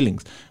Kenya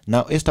shillings.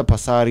 Now, Esther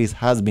Passaris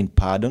has been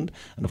pardoned,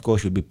 and of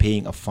course, she'll be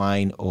paying a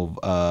fine of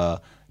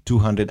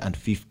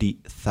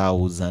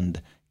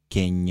 250,000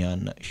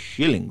 Kenyan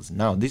shillings.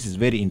 Now, this is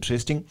very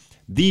interesting.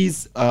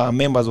 These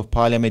members of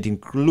parliament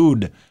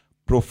include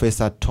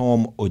Professor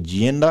Tom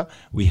Ojienda,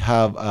 we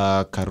have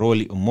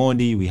Karoli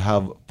Omondi, we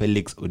have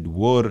Felix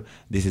Oduor,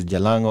 this is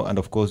Jalango, and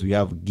of course we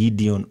have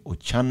Gideon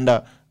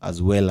Ochanda,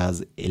 as well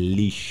as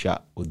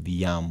Elisha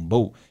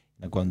Odhiambo.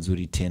 Inakuwa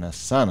nzuri tena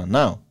sana.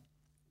 Now,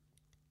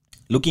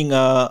 looking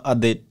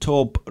at the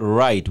top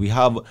right, we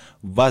have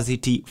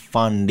varsity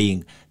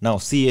funding. Now,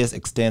 CS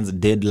extends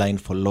deadline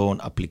for loan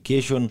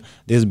application.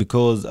 This is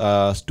because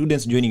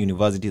students joining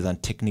universities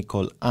and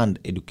technical and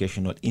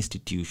educational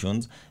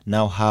institutions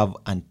now have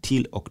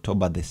until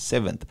October the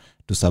 7th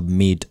to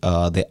submit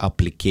the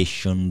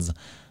applications.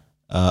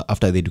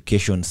 After the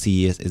education,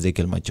 CES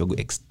Ezekiel Machogu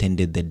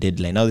extended the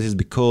deadline. Now, this is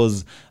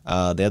because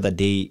the other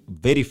day,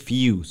 very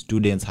few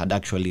students had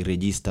actually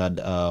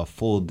registered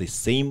for the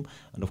same,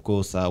 and of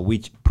course,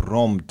 which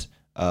prompt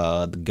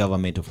the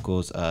government, of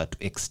course, to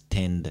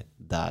extend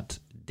that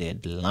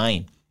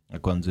deadline. And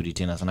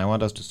I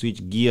want us to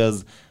switch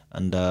gears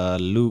and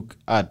look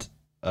at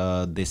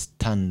the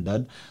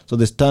Standard. So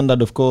the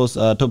Standard, of course,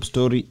 top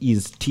story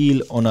is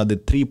still on the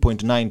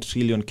 3.9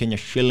 trillion Kenya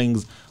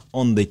shillings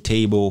on the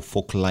table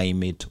for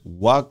climate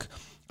work.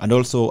 And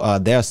also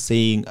they're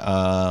saying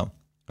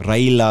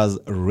Raila's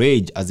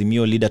rage,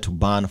 Azimio leader to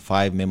ban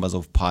 5 members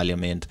of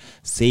parliament,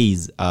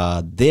 says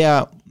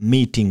their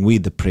meeting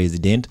with the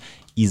president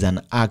is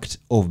an act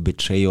of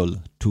betrayal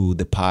to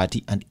the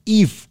party, and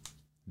if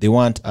they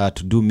want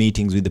to do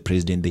meetings with the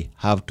president, they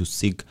have to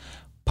seek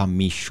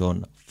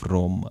permission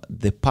from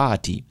the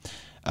party.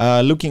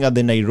 Looking at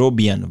the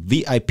Nairobian,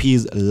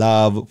 VIPs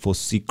love for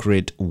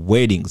secret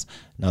weddings.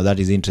 Now that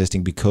is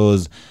interesting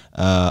because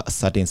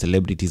certain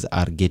celebrities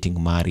are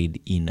getting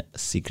married in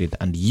secret,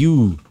 and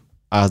you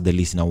as the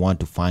listener want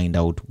to find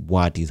out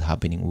what is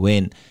happening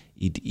when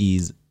it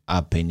is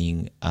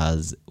happening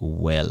as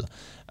well.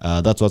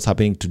 That's what's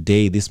happening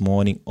today, this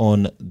morning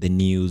on the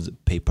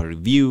newspaper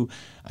review,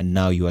 and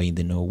now you are in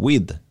the know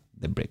with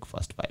the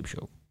Breakfast Vibe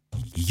Show.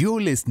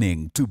 You're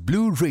listening to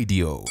Blue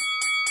Radio,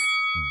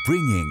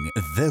 bringing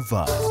the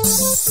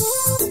vibes.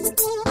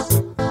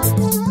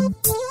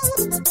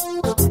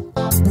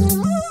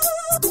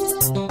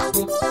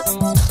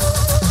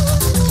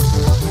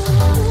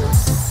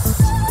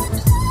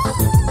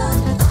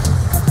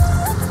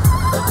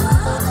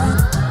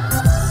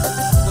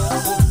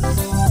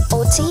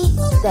 OT,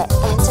 the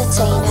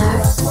entertainer.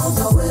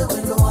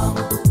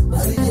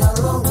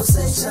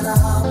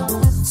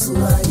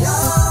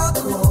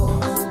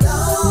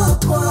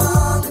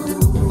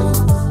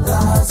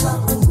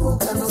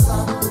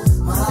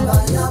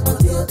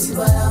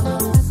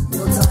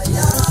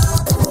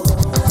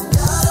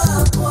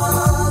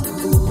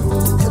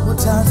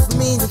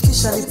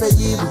 kisha nipe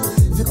jibu.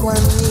 Hivi kwa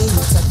nini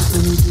hutaki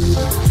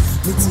kunijibu?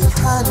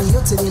 Mitihani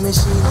yote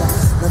nimeshinda,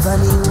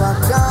 nadhani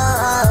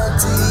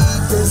wakati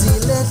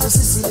penzi letu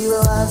sisi liwe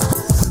wazi.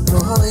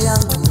 Roho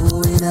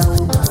yangu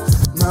inauma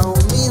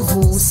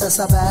maumivu,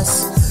 sasa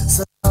basi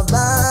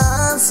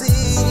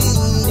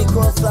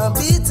niko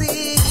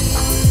thabiti,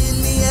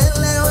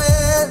 nielewe.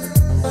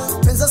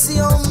 Pesa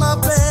sio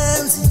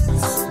mapenzi,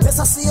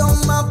 pesa sio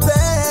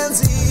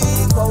mapenzi,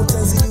 kwa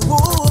utenzi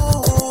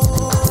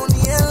huu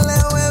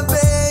nielewe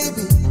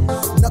baby,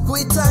 na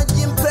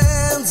kuhitaji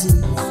mpenzi,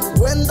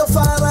 wendo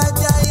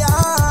faraja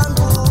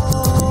yangu,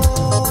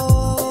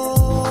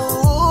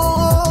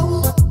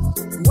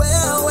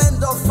 wewe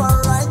ndo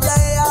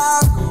faraja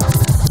yangu,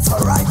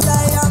 faraja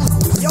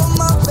yangu, you're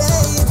my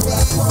baby,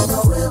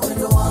 wewe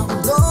ndo wangu,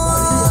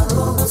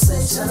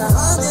 conversation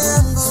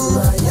yangu,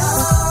 sura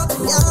yako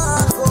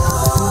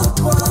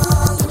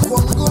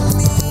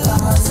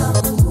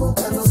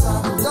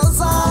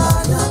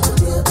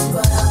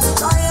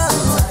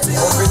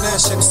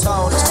combination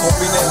sound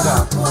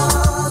combinenga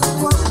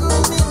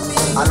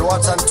and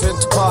what and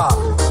 20 bar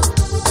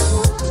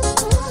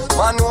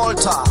Man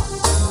Walter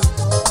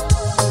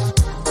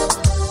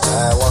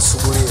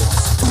wasugulie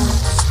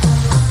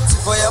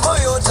sifa ya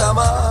moyo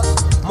tamaa,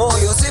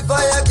 moyo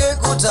sifa yake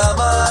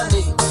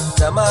kutamani,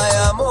 tamaa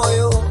ya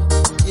moyo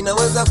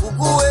inaweza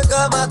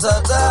kukuweka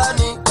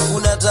matatani.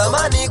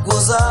 Unatamani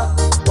kuzaa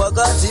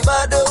wakati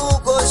bado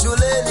uko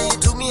shuleni,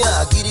 tumia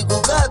akili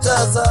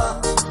kukataza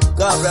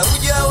kabla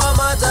hujawa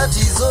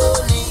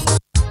matatizoni.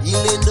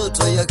 Ile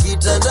ndoto ya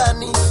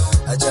kitandani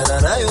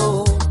achana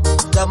nayo,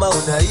 kama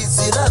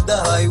unahisi labda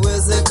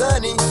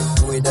haiwezekani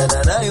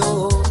kuendana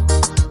nayo.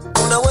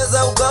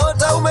 Unaweza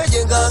ukaota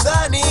umejenga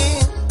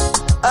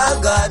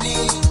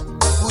angani,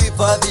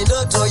 kuhifadhi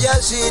ndoto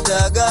ya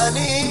shida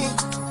gani?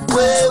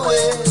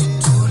 Wewe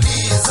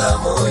tuliza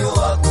moyo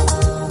wako,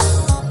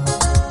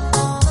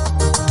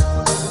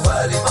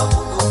 kubali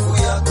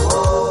mapungufu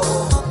yako,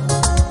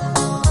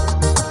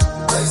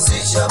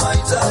 rahisisha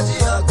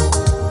mahitaji yako,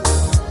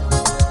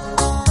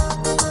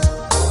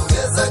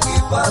 ongeza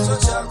kipato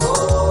chako,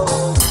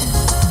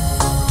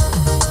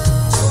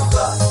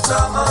 chunga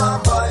tamaa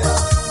mbaya,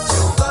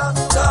 chunga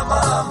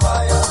tamaa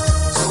mbaya,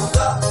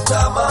 chunga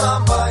tamaa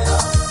mbaya,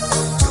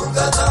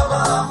 chunga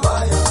tamaa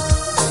mbaya,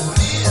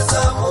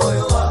 tuliza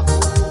moyo wako,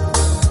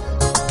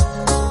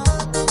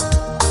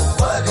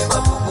 kubali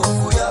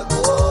mapungufu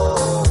yako,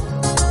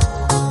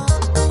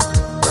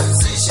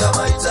 rahisisha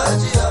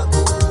mahitaji yako.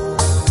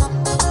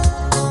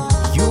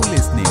 You're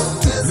listening to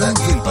Blue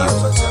Radio,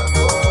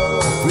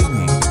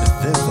 bringing the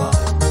vibe.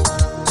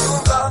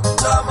 Chunga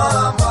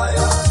tamaa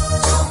mbaya,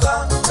 chunga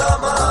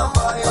tamaa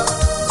mbaya,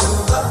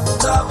 chunga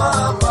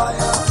tamaa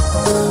mbaya,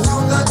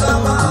 chunga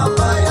tamaa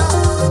mbaya,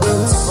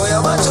 sifa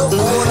ya macho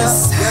kuona,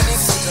 yani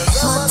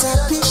kutazama.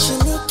 Matapishi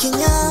ni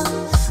kinya,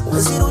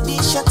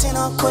 uzirudisha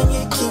tena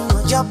kwenye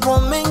kinywa, japo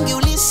mengi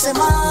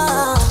ulisema,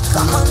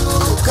 kama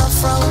nuru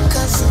ghafla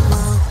ukazima,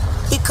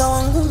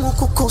 ikawa ngumu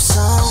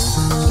kukusahau,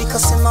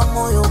 nikasema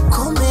moyo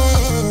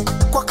ukome,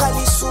 kwa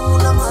kali sumu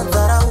na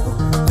madharau,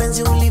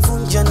 penzi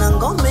ulivunja na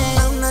ngome.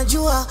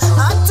 Unajua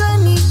hata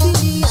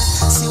nikilia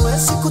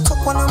siwezi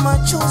kutokwa na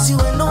machozi,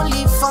 wendo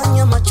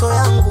ulifanya macho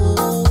yangu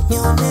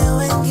nione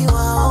wengi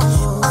wao,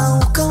 au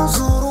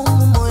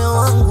kauzurumu moyo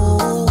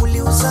wangu,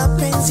 uliuza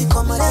penzi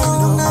kwa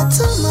maneno.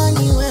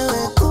 Natamani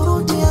wewe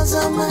kurudia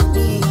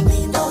zamani,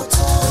 ni ndoto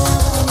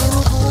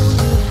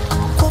nirubuni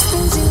kwa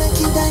penzi la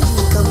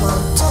kidani kama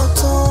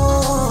mtoto.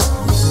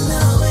 Mimi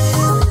na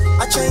wewe,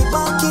 acha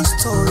ibaki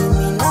story,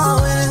 mimi na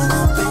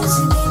wewe,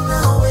 penzi mimi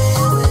na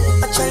wewe,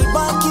 acha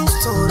ibaki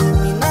story,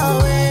 mimi na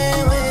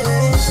wewe,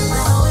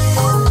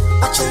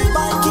 acha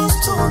ibaki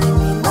story,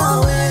 mimi na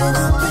wewe,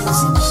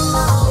 penzi mimi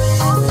na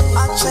wewe,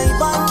 acha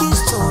ibaki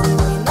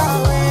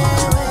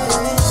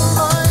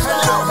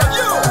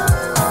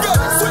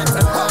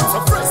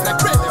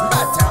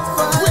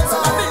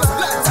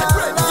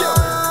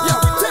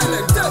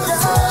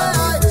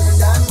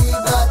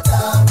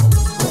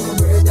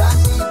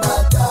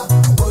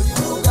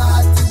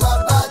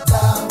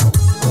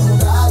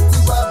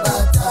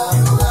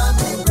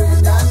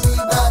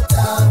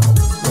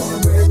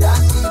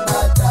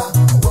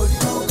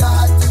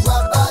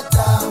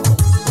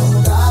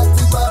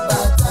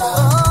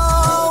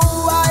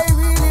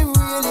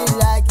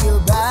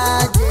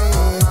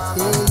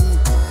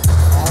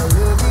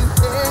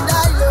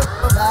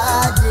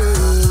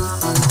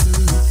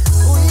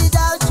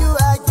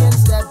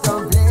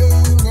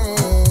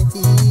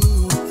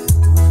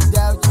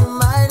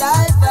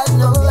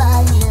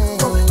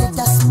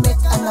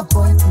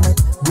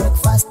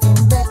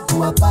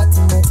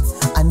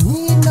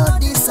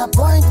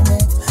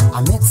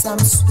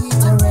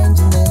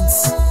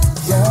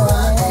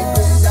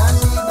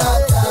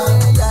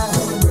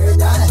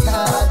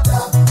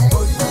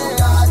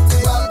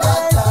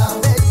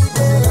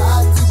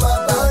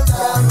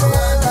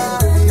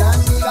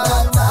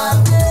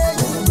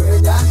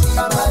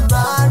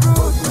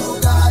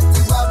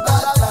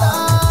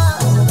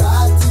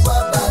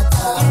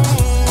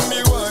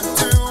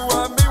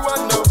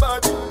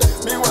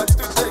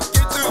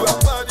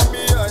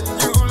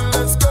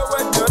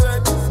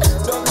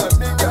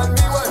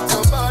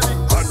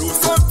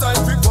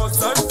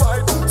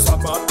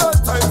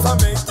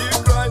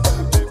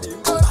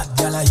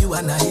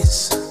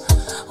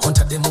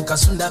obadde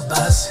mukasunda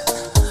basi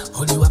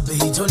oli wa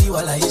beyi oli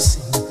wa layisi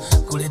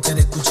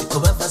kuletere kuki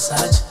oba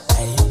Versace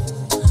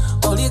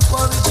oli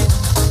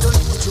original oli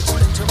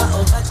kuchukule ntoba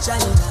oba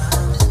China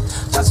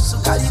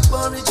kasusuka li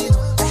original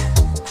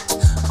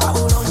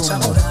Paulo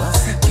nchamura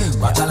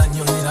wakala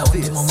nyolera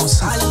undi mu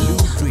musayi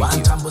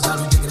wantambuza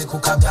lujegere ku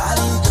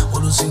kagali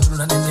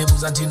olusintulula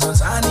nenebuza ntino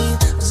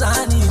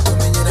zani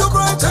kumenyera ku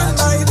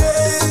mutandi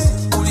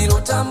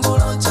uliro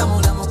tambulo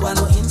nchamura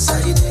mukwano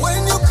inside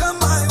when you come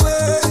my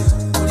way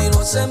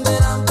uliro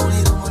sembera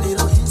uliro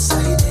muliro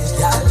inside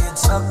yeah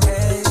it's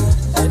okay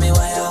let me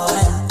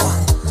wire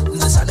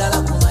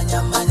nzisagala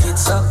kumanya manya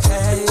it's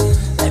okay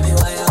let me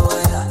wire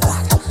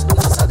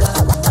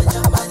nzisagala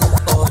kumanya manya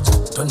ojo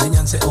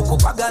tonenyanze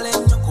okupagala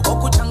ennyo kuba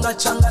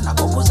okuchanga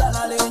nako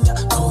kuzala lenya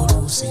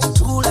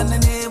n'olusintula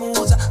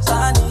nenebuuza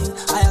zani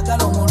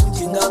ayagala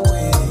omulungi nga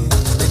gwe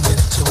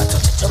lengere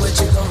kiwatoto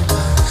bwekigonda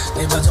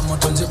nebaza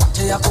mutonzi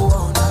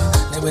bwateyakuwona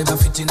nebweba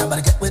fitina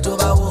baleke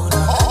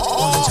bwetobawona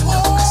olukyanga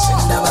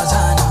kukasenda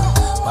bazana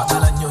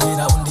wagala nnyo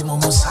era undi mu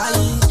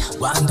musayi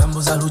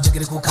wantambuza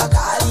lujegere ku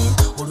kagali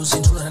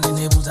olusintula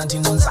nenebuuza nti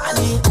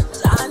nonzani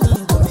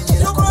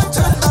ngomenyera ku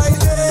mutandi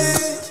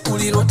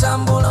uliro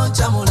tambulo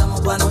nchamula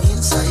mukwano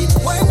inside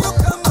when you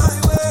come my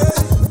way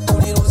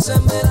uliro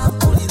sembera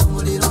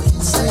uliro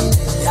inside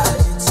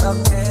yeah it's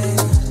okay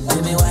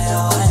let me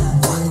wire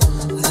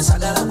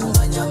nzisagala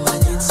kumanya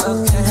manya it's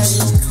okay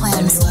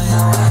let me wire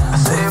I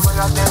say when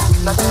I dance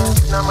kill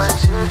a man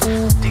shit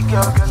the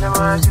girl kill a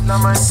man kill a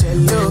man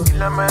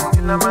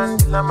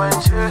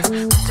shit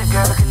the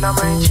girl kill a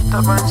man shit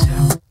a man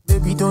shit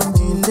baby don't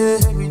delay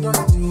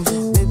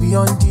baby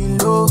on the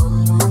low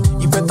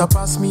you better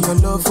pass me your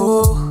love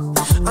oh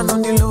and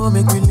on the low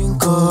make me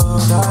link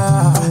up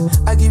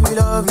I give you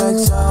love like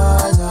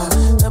Zaza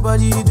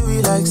nobody do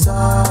it like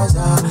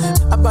Zaza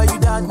I buy you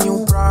that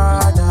new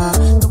Prada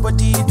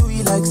nobody do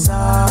it like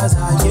Zaza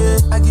yeah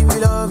I give you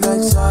love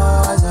like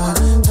Zaza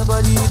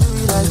nobody do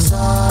it like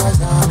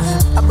Zaza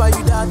I buy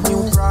you that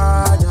new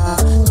Prada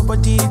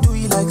nobody do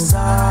it like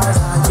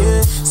Zaza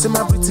yeah say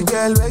my pretty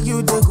girl where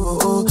you dey go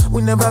oh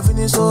we never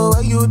finish so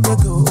where you dey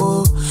go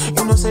oh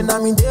you know say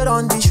now me there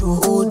on the show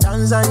oh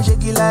dance and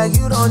shake it like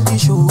you on the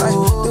show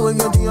oh. The way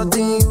you do your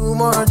thing you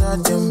more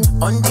than them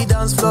on the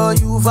dance floor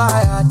you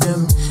fire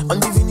them on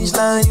the finish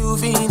line you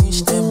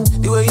finish them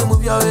the way you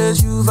move your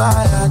waist you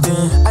fire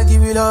them I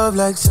give you love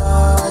like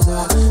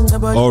Zaza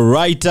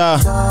alright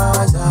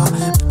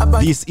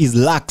this is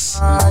Lux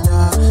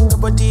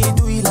nobody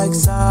do it like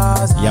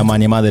Zaza yeah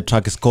man the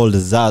track is called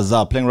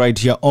Zaza playing right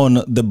here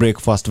on the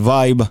Breakfast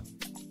Vibe.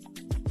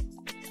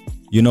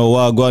 You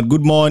know God,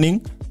 good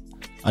morning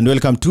and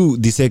welcome to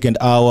the second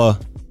hour.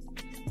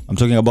 I'm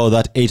talking about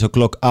that 8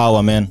 o'clock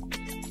hour, man.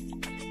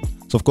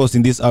 So of course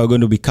in this hour we're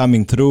going to be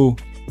coming through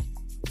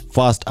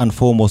first and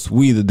foremost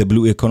with the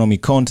Blue Economy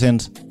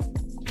content.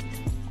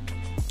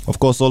 Of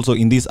course also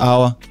in this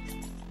hour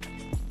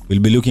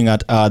we'll be looking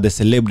at the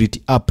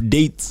celebrity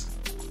updates.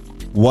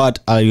 What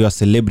are your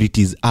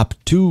celebrities up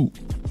to?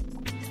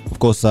 Of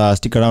course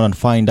stick around and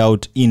find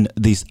out in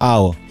this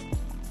hour.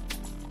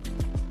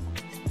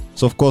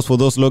 So of course for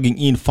those logging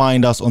in,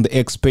 find us on the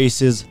X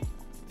Spaces.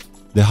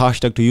 The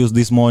hashtag to use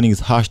this morning is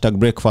hashtag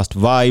Breakfast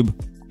Vibe.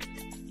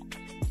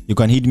 You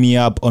can hit me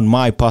up on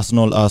my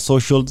personal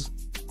socials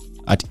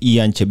at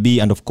Ian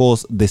Chebi and of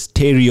course the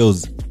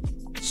Stereos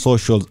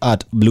socials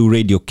at Blue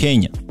Radio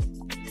Kenya.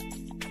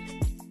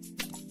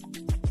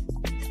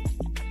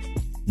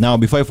 Now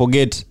before I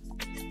forget,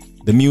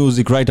 the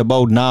music right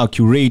about now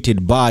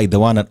curated by the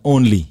one and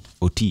only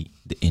OT,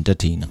 the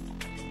entertainer.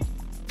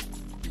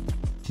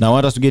 Now I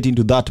want us to get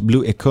into that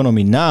Blue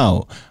Economy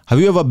now.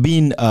 Have you ever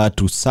been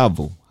to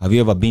Savo? Have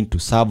you ever been to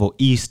Savo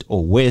East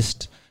or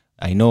West?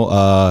 I know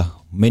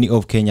many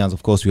of Kenyans,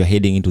 of course, we are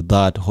heading into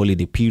that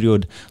holiday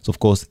period. So of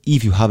course,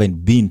 if you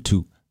haven't been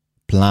to,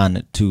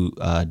 plan to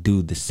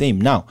do the same.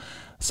 Now,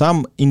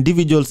 some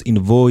individuals in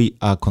Voi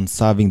are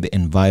conserving the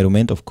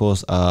environment, of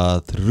course,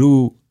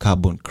 through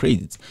carbon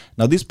credits.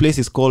 Now, this place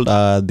is called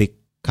the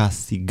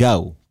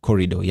Kasigao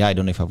Corridor. Yeah, I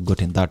don't know if I've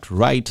gotten that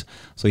right.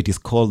 So it is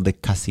called the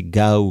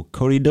Kasigao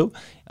Corridor.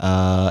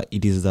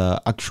 It is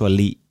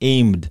actually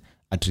aimed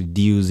at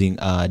reducing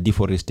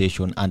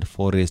deforestation and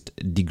forest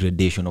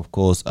degradation, of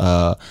course,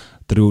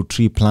 through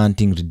tree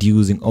planting,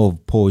 reducing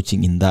of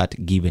poaching in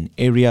that given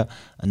area.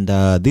 And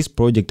this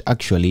project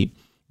actually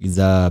is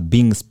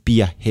being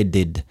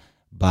spearheaded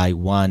by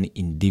one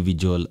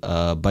individual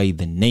by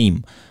the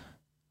name.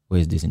 Where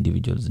is this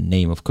individual's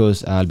name? Of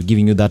course, I'll be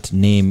giving you that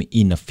name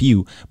in a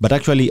few. But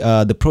actually,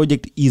 the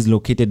project is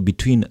located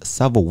between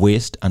Savo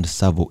West and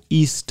Savo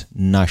East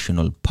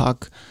National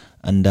Park.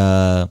 And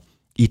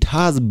it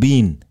has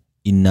been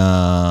in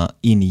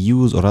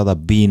use, or rather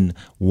been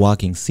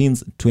working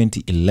since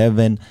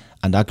 2011,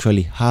 and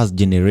actually has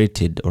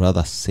generated, or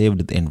rather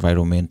saved the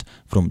environment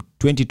from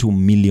 22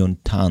 million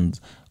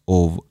tons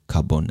of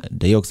carbon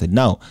dioxide.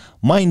 Now,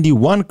 mind you,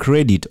 1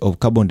 credit of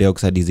carbon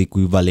dioxide is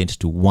equivalent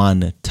to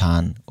 1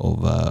 ton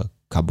of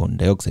carbon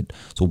dioxide.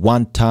 So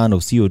 1 ton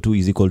of CO2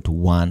 is equal to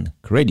 1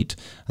 credit.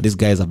 And these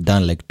guys have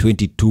done like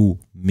 22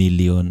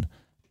 million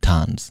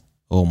tons.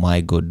 Oh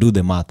my God, do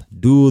the math,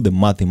 do the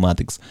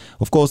mathematics.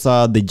 Of course,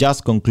 they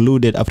just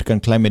concluded African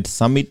Climate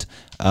Summit,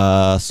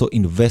 saw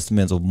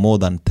investments of more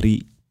than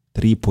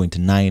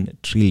 3.9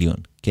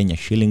 trillion Kenya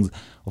shillings.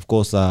 Of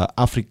course,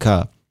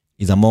 Africa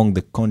is among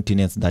the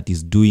continents that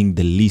is doing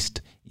the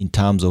least in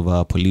terms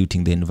of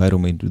polluting the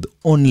environment with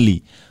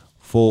only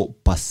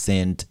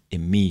 4%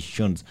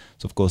 emissions.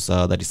 So, of course,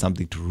 that is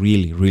something to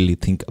really, really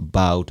think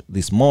about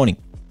this morning.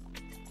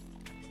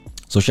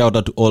 So, shout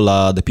out to all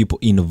the people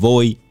in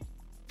Voi,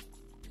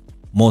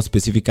 more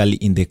specifically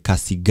in the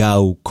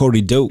Kasigao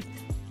corridor.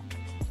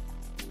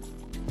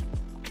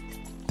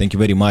 Thank you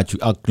very much.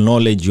 We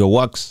acknowledge your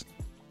works.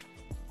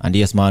 And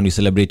yes, man, we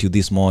celebrate you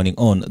this morning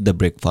on The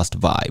Breakfast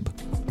Vibe.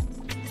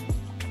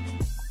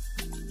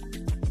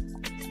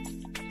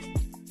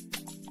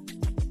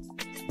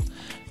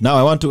 Now,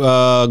 I want to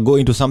go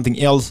into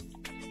something else,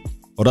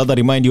 or rather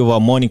remind you of our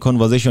morning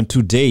conversation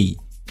today.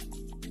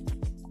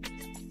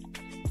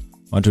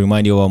 I want to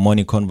remind you of our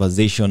morning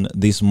conversation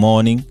this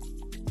morning.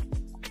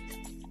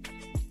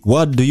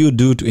 What do you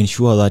do to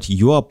ensure that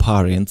your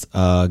parents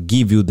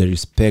give you the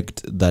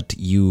respect that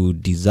you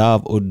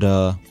deserve, or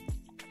do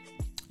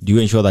you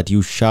ensure that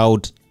you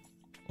shout,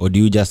 or do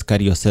you just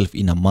carry yourself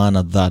in a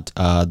manner that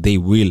they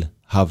will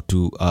have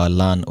to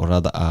learn, or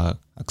rather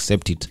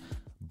accept it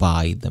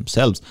by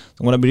themselves? So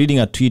I'm going to be reading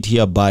a tweet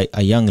here by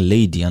a young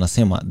lady, and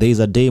Anasema, there is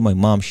a day my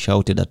mom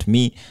shouted at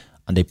me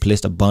and I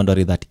placed a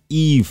boundary that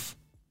if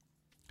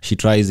she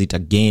tries it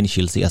again,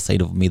 she'll see a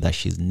side of me that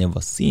she's never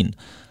seen.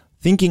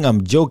 Thinking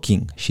I'm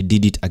joking, she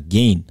did it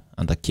again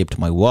and I kept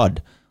my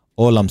word.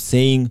 All I'm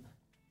saying,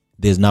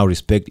 there's now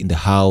respect in the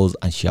house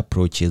and she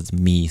approaches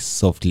me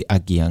softly.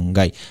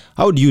 Agiangai.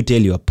 How do you tell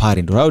your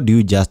parent, or how do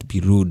you just be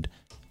rude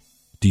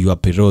to your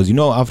peros? You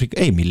know, Africa,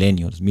 hey,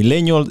 millennials.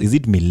 Millennials, is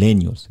it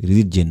millennials? Is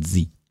it Gen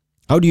Z?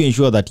 How do you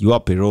ensure that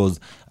your peros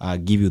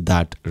give you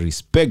that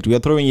respect? We are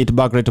throwing it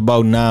back right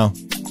about now.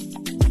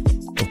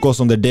 Of course,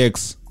 on the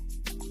decks,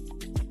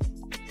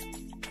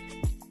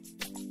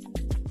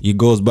 he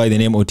goes by the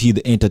name OT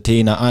the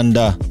Entertainer, and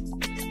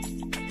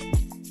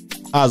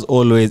as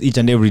always, each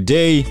and every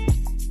day,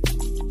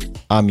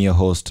 I'm your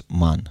host,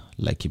 man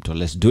like Kipto.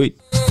 Let's do it.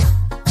 We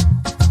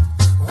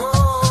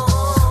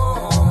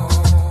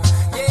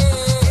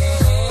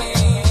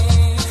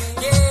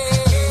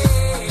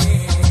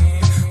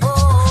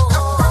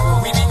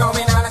be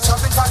going on and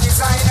shopping for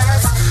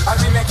designers. I'll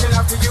be making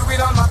love to you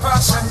with all my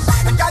passion.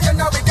 And God, you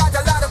know we got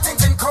a lot of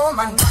things in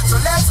common. So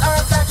let's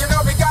earth like you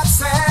know we got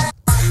sex.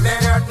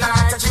 Let earth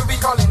night that you be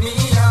calling me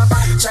up,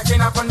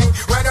 checking up on me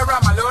whether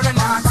I'm alone or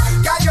not.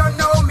 God, you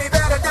know me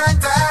better than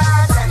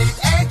that, and it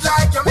ain't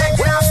like you're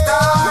making a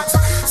start.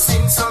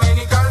 Seen so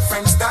many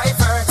girlfriends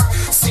divert,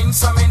 seen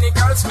so many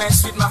girls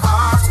mess with my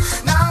heart.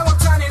 Now I'm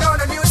planning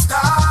on a new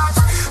start.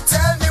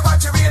 Tell me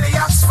what you really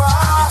asked for.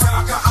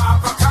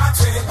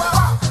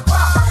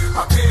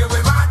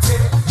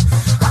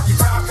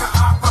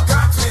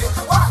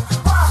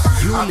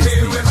 You're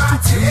listening to Blue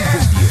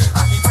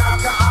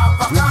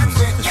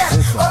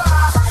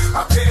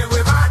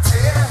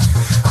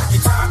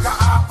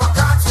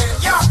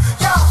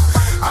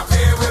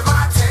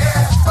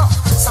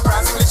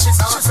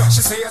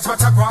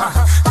What I want.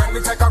 When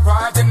we take a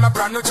ride in my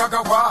brand new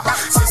Jaguar.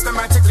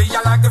 Systematically,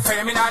 I like the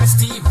feminine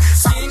steam.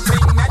 Skin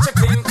clean, natural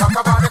clean, talk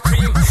about the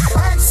cream.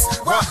 Hence,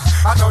 well,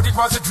 I thought it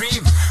was a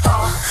dream.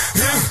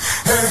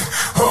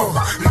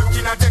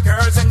 Looking at the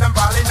girls and I'm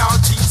balling out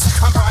cheese.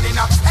 I'm balling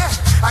up,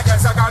 I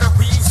guess I gotta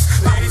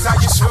wheeze. Ladies, are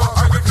you sure?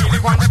 Or you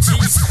really want to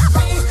tease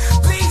me?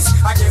 Please,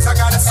 I guess I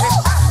gotta say,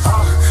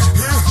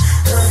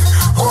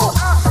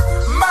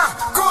 ma,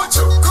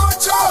 kuchu,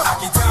 kuchu.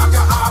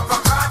 Akitaka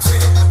apakate,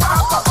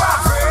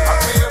 apakate.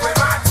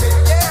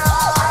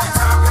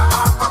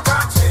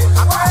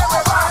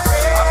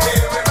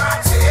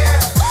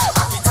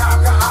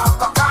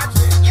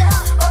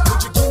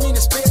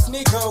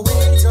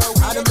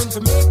 To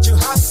make you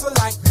hustle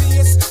like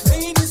this.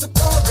 Ladies are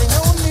pouring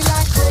on me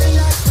like rain.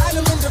 I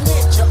don't mean to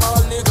make you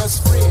all niggas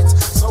afraid.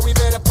 So we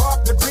better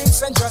pop the drinks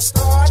and just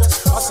start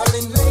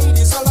hustling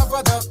ladies all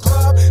over the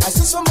club. I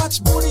see so much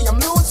booty, I'm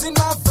losing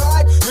my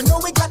vibe. You know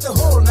we got the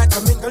whole night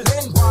to mingle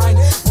and wine.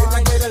 Then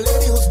I get a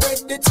lady who's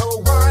ready to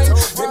wine.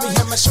 Let me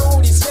hear my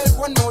shoulders yell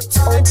one more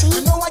time.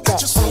 You know I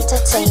got you sweet,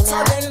 pizza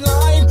and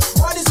lime.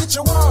 What is it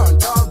you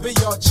want? I'll be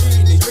your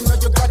genie. You know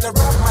you gotta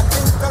rub my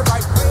thing the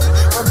right way.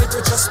 For me to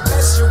just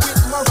bless you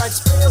with my right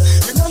skill.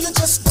 You know you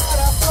just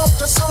gotta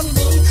focus on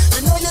me.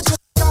 You know you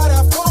just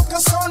gotta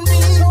focus on me.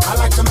 I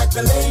like to make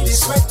the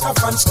ladies sweat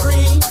up and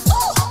scream.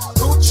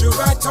 Put you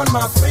right on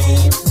my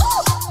feet.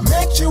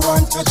 Make you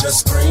want to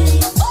just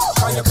scream.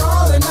 Are you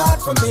calling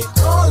out for me?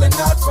 Calling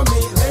out for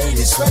me.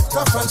 Ladies sweat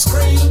up and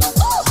scream.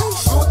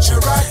 Put you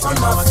right on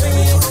my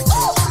feet.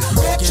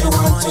 Make you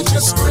want to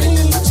just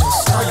scream.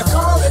 Are you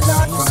calling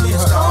out for me?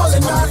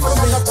 Calling out for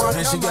me.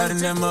 And she got in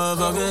that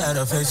motherfucker, had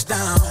her face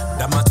down.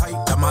 That my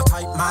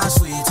type, my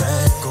sweetie.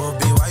 Go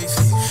be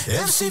wifey.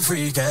 if she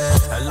freaky.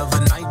 I love a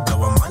night,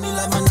 blowin' money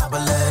like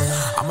Monopoly.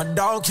 I'm a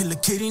dog, kill a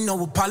kitty,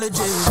 no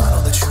apology. I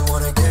know that you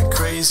wanna get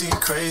crazy,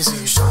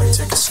 crazy. Shawty,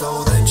 take it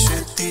slow, then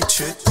chitty,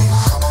 chitty.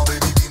 Come on,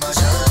 baby, be my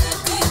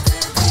jalebi, baby.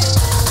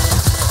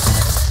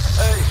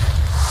 Hey,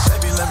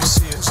 baby, let me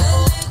see it.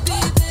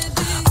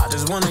 I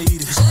just wanna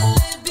eat it.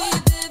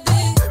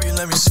 Baby,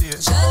 let me see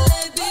it.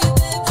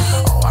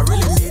 Oh, I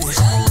really need it.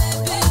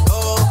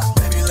 Oh,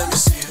 baby, let me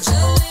see it.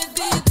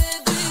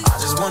 I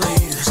just wanna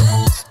eat it.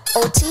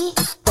 OT,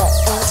 the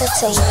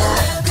entertainer.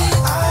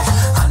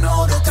 I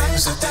know the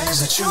things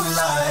that you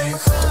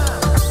like.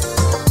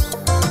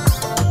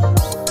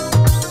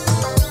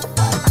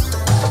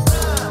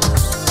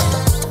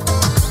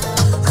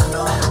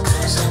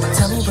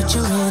 Tell me what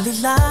you really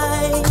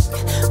like.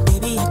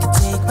 Baby, I can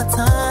take my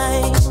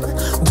time.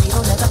 We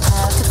don't ever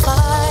have to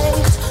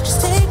fight.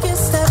 Just take it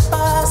step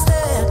by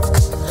step.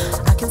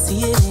 I can see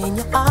it in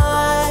your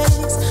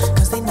eyes,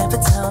 'cause they never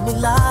tell me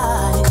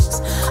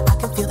lies. I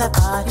can feel that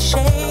body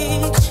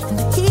shake and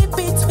the heat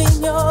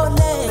between your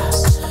legs.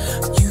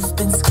 You've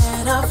been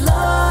scared of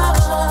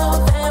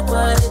love and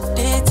what it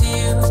did to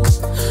you.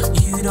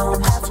 You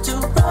don't have to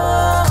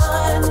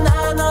run.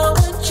 I know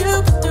what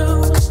you've been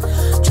through.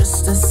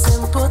 Just a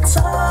simple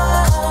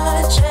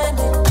touch and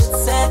it can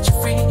set you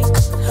free.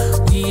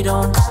 We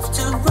don't have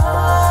to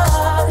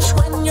rush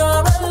when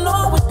you're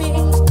alone with me.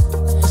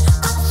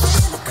 I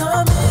feel it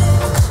coming.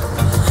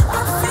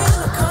 I feel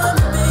it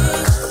coming,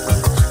 babe.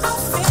 I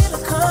feel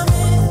it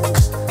coming.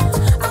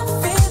 I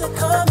feel it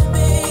coming,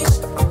 babe.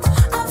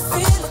 I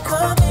feel it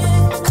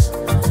coming.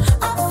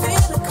 I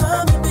feel it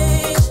coming,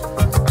 babe.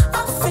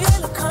 I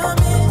feel it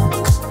coming.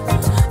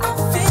 I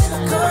feel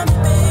it coming,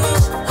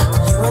 babe.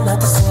 You are not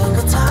the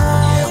single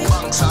type.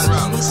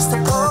 Maybe it's the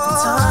perfect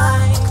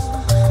time.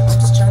 I'm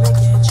just trying to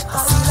get you. I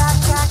feel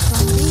like I can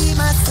be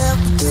myself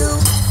with you.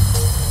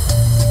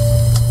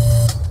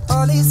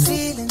 All these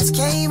feelings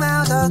came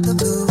out of the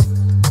blue.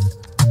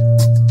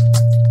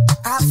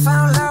 I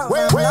found love,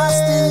 I'm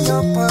lost in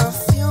your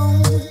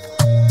perfume.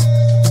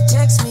 It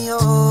takes me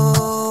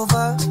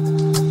over.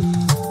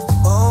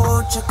 Oh,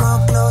 won't you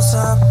come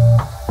closer?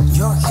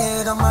 Your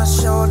head on my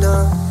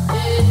shoulder.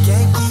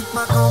 Can't keep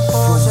my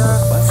composure.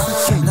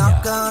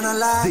 Not gonna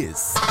lie. This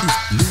is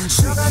Blue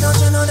Sugar, don't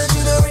you know that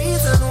you're the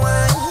reason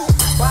why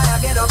I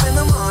get up in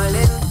the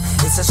morning?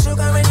 It's a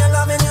sugar in your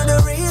love and you're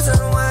the reason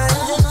why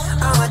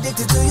I'm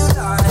addicted to you,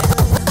 darling.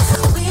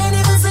 We ain't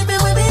even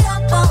sleeping, we be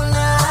up all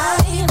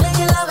night,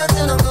 making love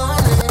until the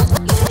morning.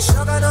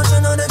 Sugar, don't you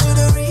know that you're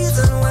the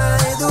reason why,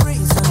 the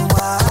reason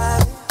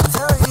why,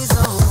 the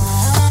reason why,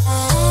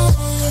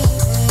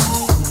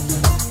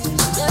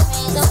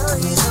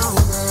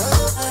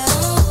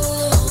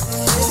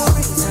 the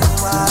reason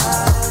why.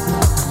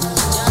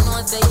 You know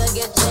say you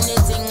get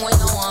anything when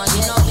you want.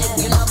 You know live,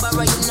 you know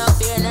borrow, you know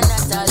fear, none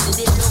at all. Did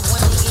it look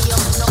when you give you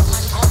no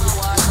man on my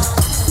wall.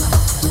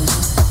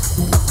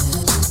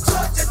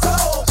 Touch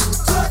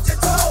your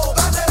toe,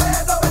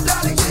 bandelezo and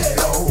dale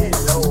quiero.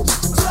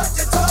 Touch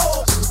your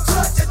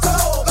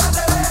toe,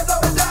 bandelezo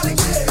and dale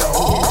quiero.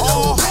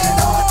 Bend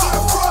over to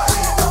the front,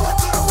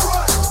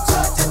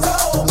 touch your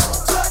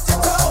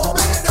toe,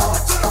 bend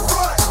over to the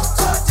front,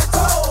 touch your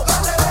toe,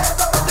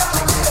 bandelezo and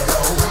dale quiero.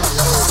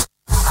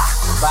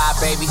 Bye,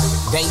 baby.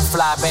 Then you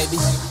fly, baby.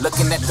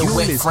 Looking at the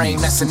whip frame,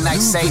 that's a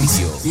nice 80s.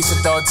 You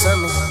should throw it to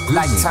me,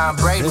 like Tom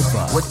Brady.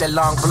 With that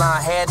long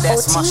blonde hair,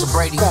 that's Marshall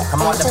Brady.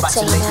 I'm all about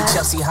your lady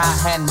Chelsea high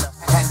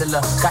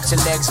handler. Got your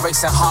legs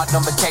racing hard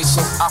on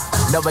vacation.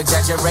 No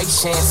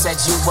exaggeration, said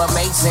you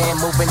amazing.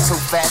 Moving too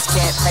fast,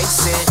 can't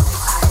pace it.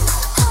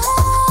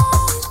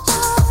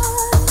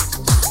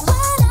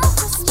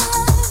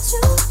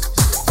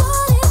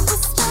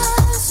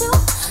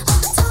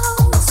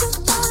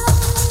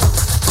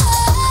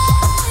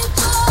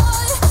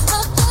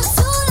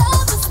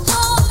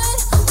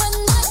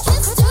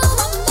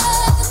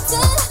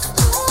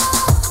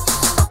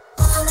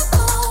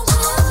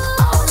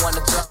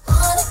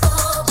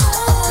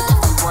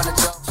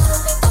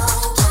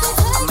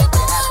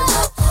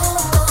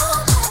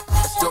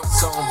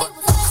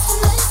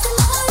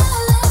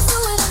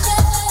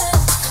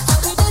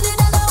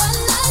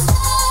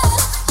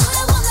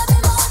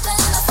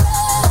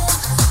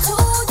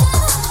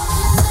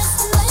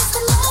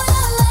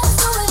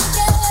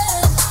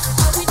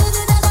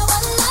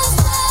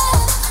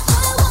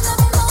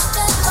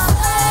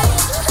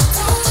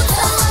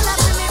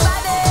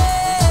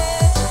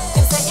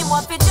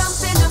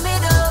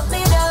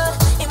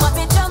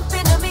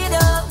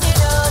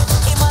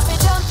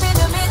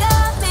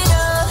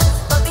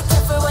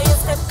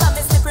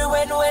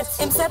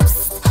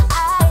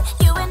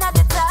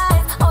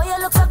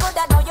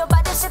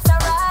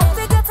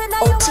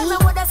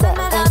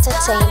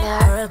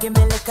 Girl, give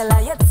me liquor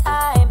like your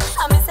time.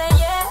 I me say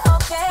yeah,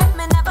 okay.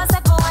 Me never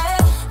step away.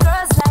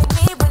 Girls like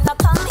me will not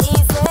come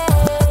easy.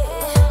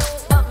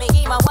 Help me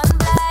give my one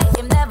blind.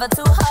 Him never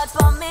too hard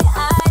for me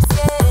eyes,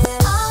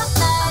 yeah. All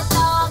night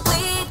long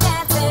we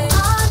dancing.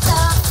 On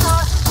the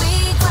floor we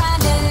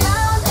grinding.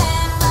 Round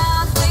and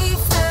round we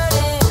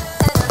flirting.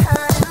 Let her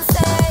heard him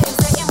say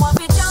him want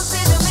me jump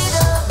in the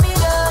middle.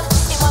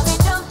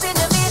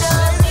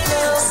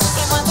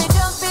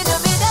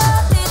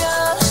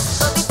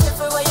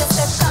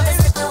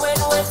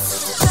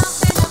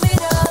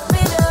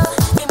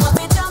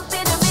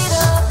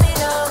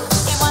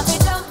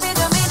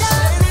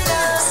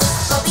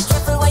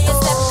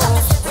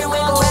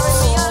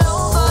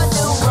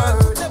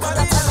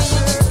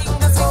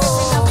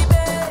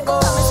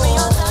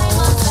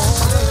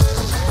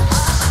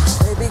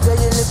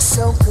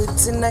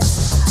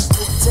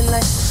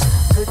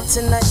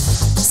 tonight.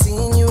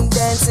 Seeing you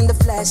dance in the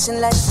flashing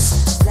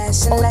lights,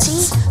 flashing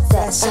lights,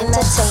 flashing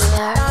lights.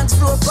 Dance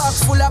floor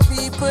packed full of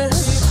people.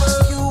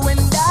 You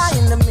and I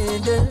in the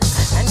middle,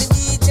 and the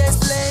DJ's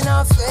playing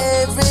our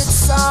favorite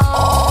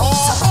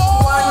songs.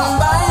 One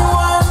by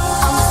one,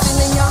 I'm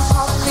feeling your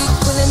heartbeat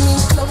pulling me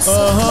closer,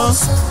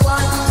 closer.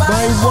 One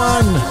by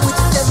one, with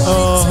every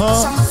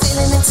touch, I'm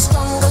feeling it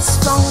stronger,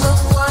 stronger.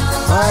 One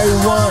by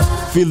one,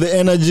 feel the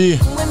energy.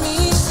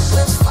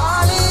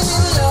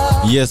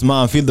 Yes,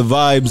 man, feel the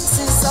vibes.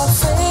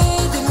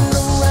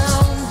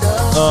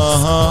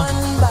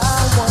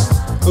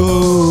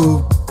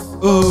 Ooh,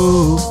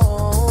 ooh.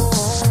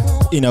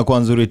 Inakuwa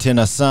nzuri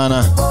tena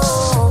sana.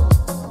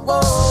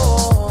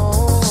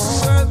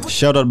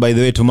 Shout out by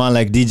the way to man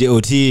like DJ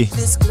OT.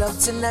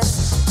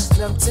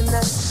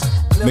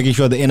 Making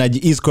sure the energy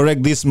is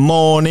correct this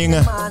morning.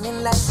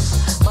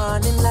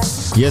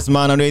 Yes,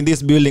 man, I'm in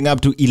this building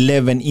up to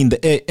 11 in the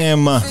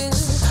AM.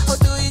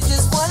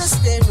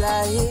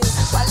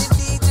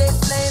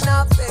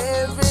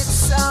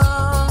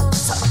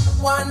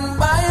 One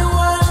by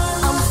one,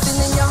 I'm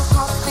feeling your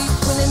heartbeat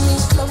pulling me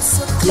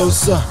closer,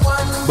 closer.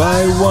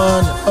 By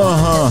one,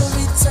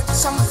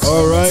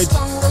 all right.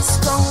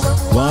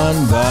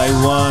 One by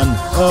one,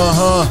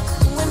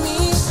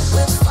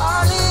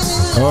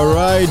 all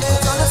right.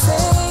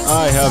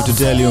 I have to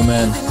tell you,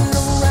 man.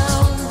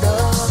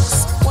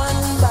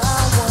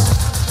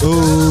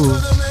 Ooh,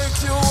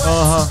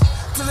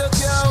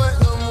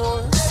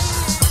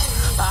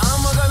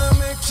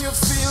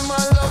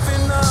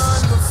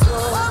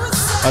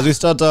 As we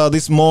start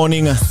this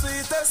morning,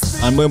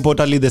 and more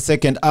importantly the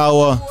second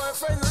hour,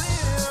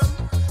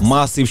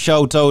 massive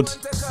shout out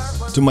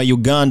to my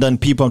Ugandan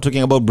people. I'm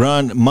talking about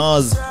Brian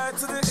Mars.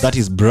 That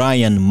is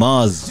Brian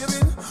Mars.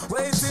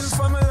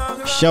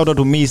 Shout out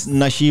to Miss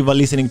Nashiva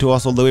listening to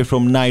us all the way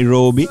from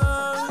Nairobi.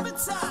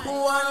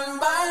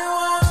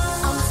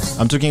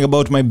 I'm talking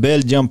about my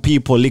Belgian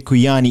people,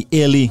 Likuyani,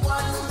 Eli.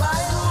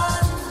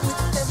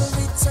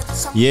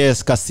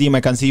 Yes, Kasim,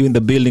 I can see you in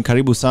the building.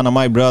 Karibu sana,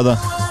 my brother.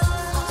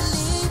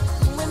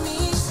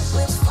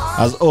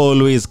 As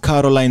always,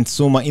 Caroline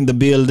Suma in the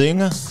building.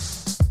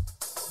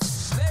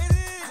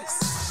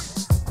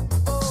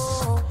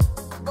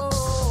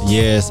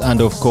 Yes,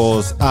 and of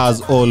course,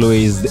 as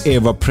always, the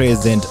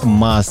ever-present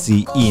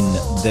Mercy in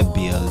the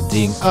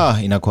building.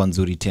 Inakuwa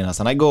nzuri tena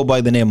sana. I go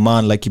by the name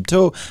Man Like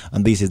Kipto,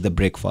 and this is the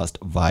Breakfast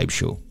Vibe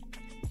Show.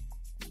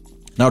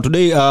 Now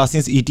today,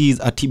 since it is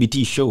a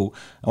TBT show,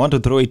 I want to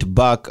throw it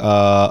back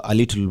a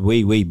little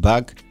way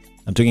back.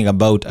 I'm talking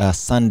about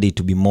Sunday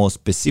to be more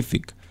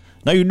specific.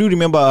 Now you do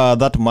remember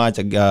that match,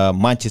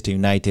 Manchester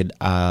United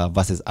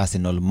versus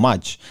Arsenal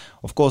match.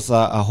 Of course,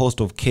 a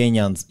host of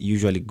Kenyans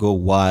usually go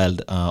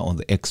wild on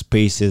the X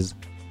Spaces.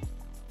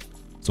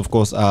 So of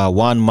course,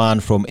 one man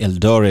from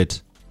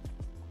Eldoret,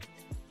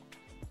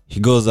 he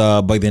goes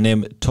by the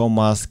name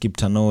Thomas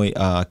Kiptanoi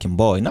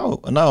Kemboi.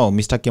 Now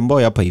Mr.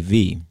 Kemboi hapa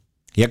hivi,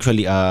 he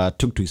actually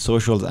took to his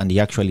socials and he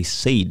actually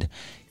said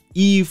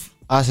if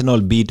Arsenal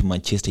beat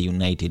Manchester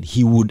United,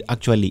 he would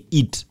actually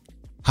eat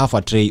half a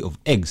tray of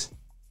eggs.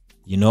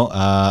 You know,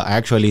 I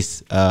actually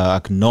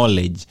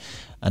acknowledge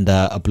and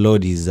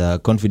applaud his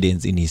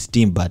confidence in his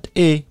team. But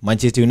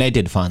Manchester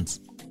United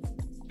fans,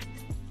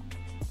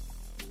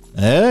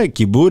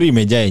 Kiburi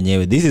imejaa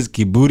yenyewe. This is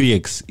Kiburi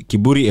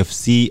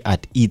FC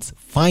at its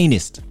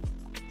finest.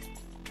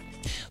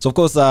 So of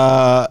course,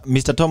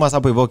 Mr. Thomas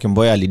hapo hivyo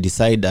Kimboya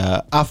alidecide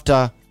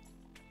after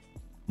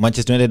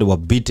Manchester United were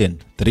beaten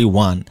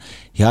 3-1,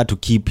 he had to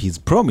keep his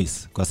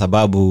promise. Kwa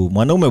sababu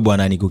mwanaume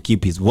bwana ni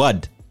keep his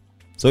word.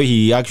 So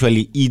he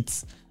actually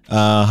eats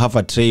half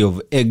a tray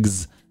of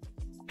eggs.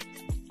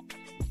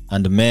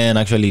 And man,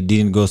 actually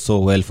didn't go so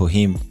well for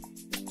him.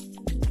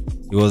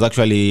 He was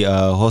actually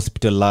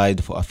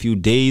hospitalized for a few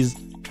days.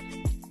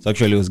 So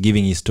actually he was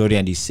giving his story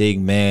and he's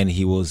saying, man,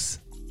 he was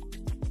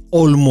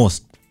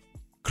almost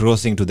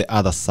crossing to the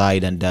other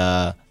side and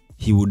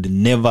he would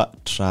never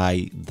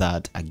try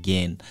that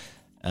again.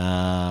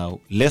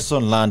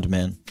 Lesson learned,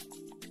 man.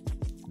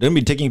 Don't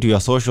be taking to your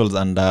socials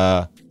and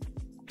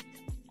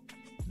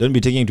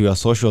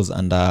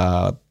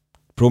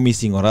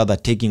promising or rather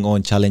taking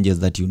on challenges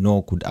that you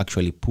know could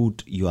actually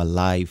put your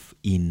life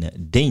in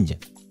danger.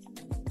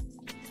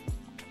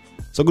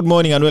 So good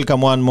morning and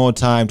welcome one more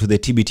time to the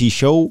TBT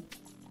show.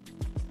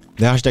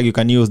 The hashtag you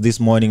can use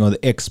this morning on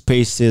the X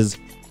Spaces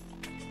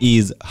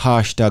is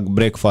hashtag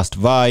Breakfast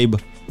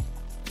Vibe.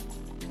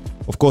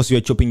 Of course, you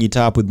are chopping it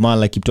up with man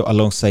like Kipto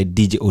alongside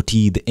DJ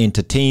OT, the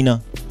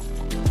entertainer.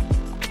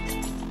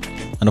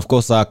 And of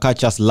course,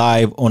 catch us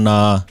live on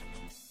our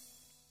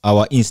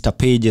Insta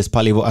pages,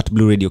 palivo at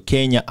Blue Radio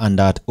Kenya and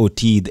at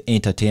OT, the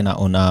entertainer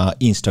on our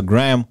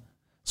Instagram,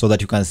 so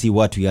that you can see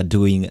what we are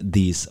doing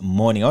this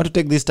morning. I want to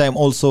take this time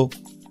also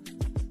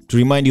to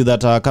remind you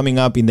that coming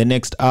up in the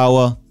next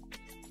hour,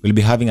 we'll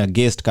be having a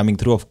guest coming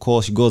through. Of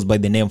course, she goes by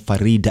the name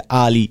Farida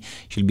Ali.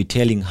 She'll be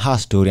telling her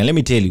story. And let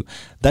me tell you,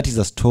 that is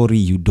a story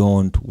you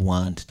don't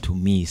want to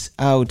miss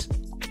out.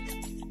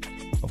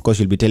 Of course,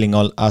 she'll be telling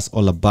us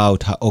all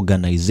about her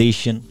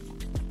organization.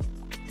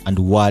 and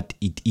what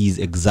it is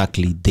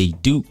exactly they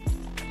do.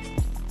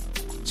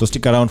 So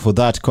stick around for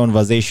that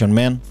conversation,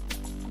 man.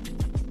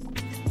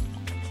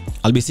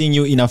 I'll be seeing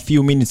you in a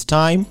few minutes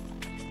time.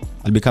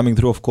 I'll be coming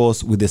through, of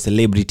course, with the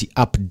celebrity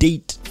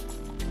update.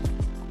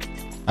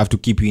 I have to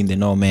keep you in the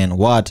know, man.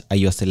 What are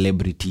your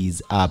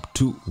celebrities up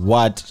to?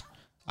 What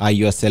are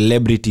your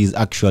celebrities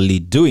actually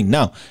doing?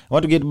 Now, I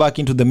want to get back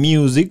into the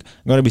music.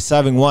 I'm going to be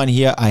serving one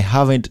here I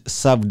haven't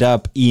served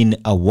up in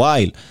a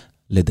while.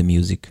 Let the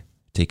music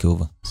take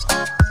over.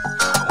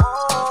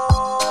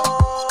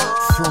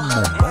 From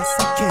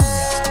Mombasa,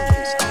 Kenya,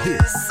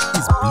 this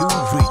is Blue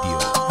Radio.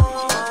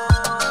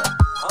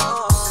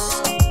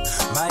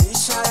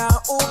 Maisha ya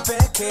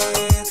upeke,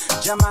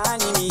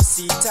 jamani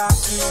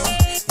nisitaki.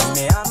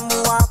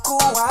 Nimeamua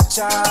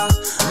kuacha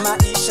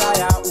maisha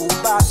ya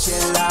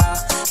ubachela.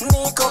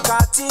 Niko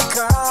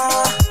katika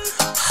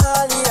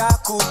hali ya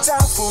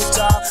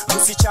kutafuta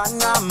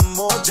msichana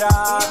mmoja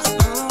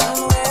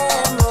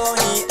mrembo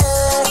ni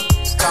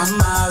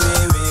kama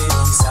wewe,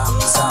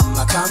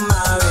 zamzama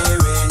kama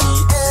wewe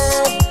ni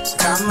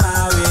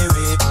kama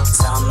wewe,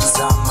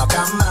 zamzama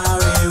kama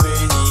wewe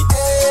ni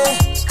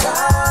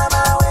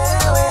kama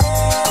wewe,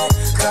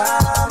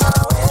 kama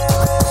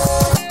wewe,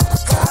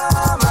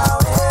 kama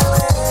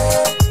wewe,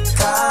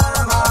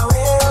 kama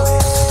wewe.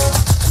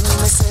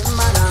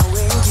 Nimesema na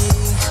wengi,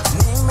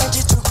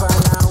 nimejitupa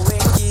na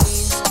wengi,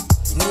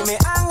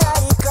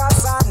 nimehangaika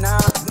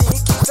sana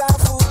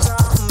nikitafuta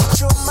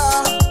mchumba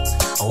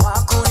wa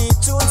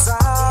kunitunza,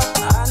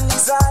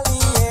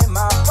 anizalie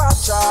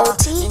mapacha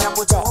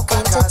ninapotoka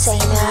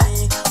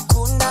kazini.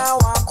 Kuna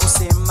wa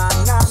kusema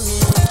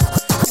nami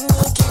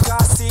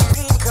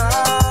nikikasirika,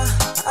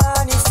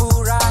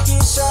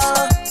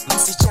 anifurahisha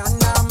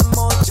msichana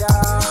mmoja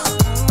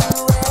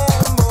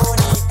mrembo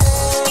ni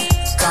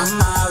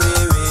kama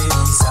wewe,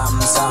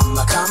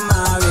 zamzama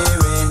kama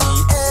wewe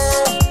ni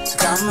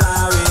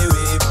kama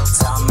wewe,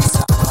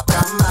 zamzama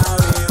kama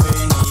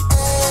wewe ni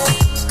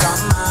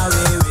kama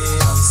wewe,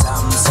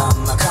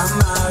 zamzama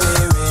kama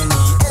wewe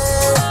ni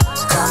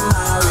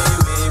kama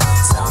wewe,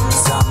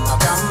 zamzama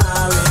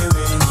kama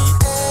wewe ni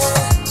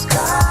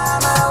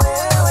kama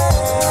wewe,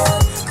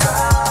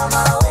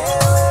 kama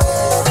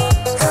wewe,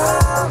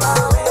 kama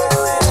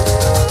wewe.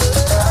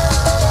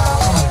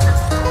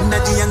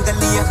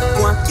 Najiangalia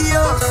kwa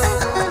kioo,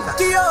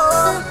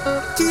 kioo,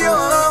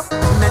 kioo.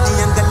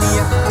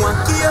 Najiangalia kwa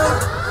kioo,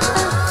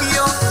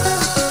 kioo,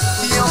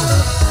 kioo.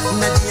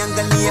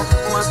 Najiangalia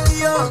kwa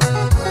kioo,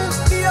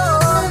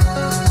 kioo,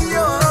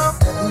 kioo.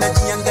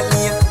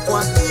 Najiangalia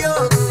kwa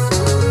kioo,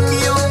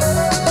 kioo,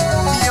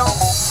 kioo.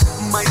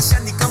 Maisha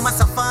ni kama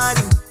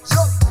safari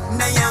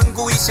na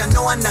yangu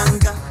ishanoa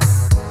nanga.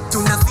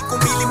 Tuna siku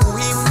mbili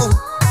muhimu,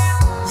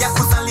 ya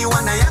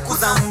kuzaliwa na ya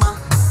kuzama.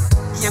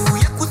 Yangu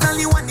ya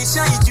kuzaliwa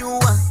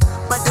nishaijua,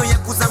 bado ya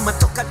kuzama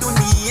toka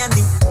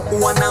duniani.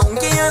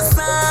 Wanaongea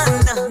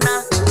sana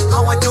na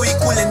hawajui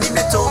kule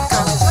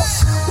nimetoka,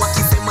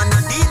 wakisema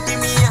na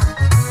didimia,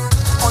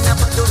 ona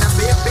bado na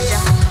bebea.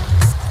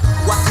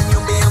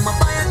 Wakiniombea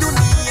mabaya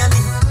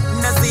duniani,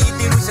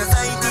 nazidi rusha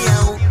zaidi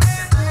yao.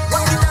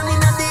 Wakidhani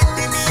na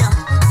didimia,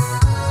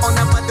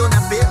 ona bado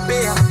na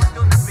bebea.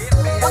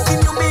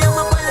 Wakiniombea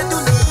mabaya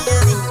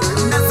duniani,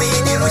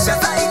 nazidi rusha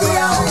zaidi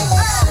yao.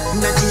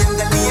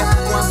 Najiangalia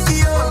kwa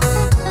kioo,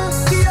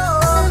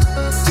 kioo,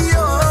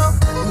 kioo.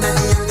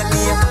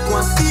 Najiangalia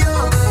kwa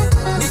kioo,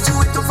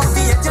 nijue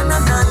tofauti ya jana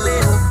na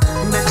leo.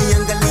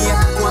 Najiangalia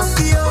kwa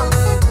kioo,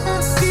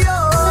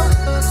 kioo,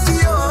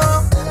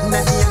 kioo.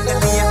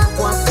 Najiangalia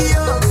kwa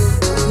kioo,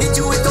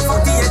 nijue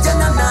tofauti ya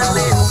jana na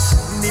leo.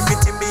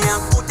 Nimetembea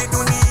kote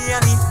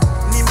duniani,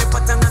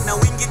 nimepatana na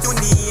wengi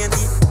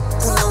duniani.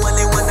 Kuna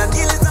wale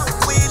wananieleza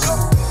ukweli,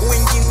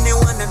 wengine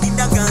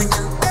wananidanganya,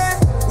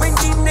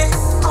 wengine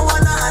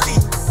hawalali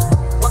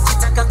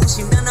wakitaka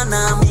kushindana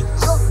nami.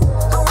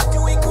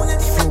 Hawajui kule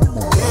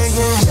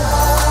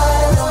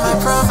You're my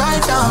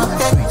provider,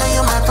 yeah,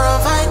 you're my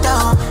provider.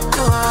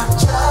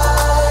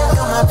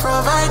 You're my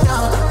provider,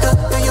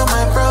 you're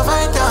my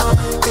provider.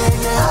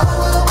 Yeah, yeah. I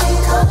will be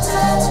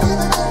content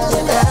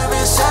in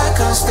every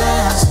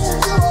circumstance.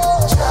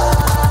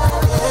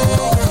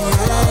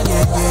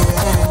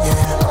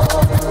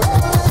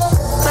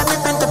 Let me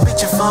paint the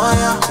picture for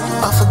ya.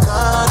 But for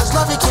God, His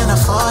love He can't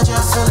afford ya.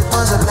 Feel it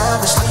was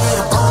lavishly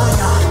upon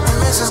ya. It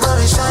makes His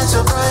love shine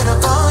so bright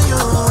upon you.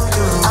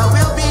 I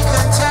will be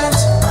content,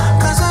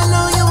 'cause I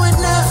know you would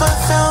never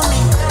fail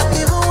me.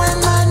 Even when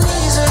my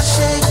knees are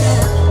shaking,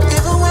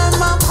 even when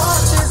my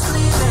heart is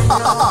bleeding.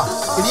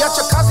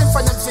 Iliacha kazi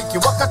mfanya mziki,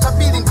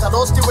 wakatabiri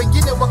ntarosti,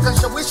 wengine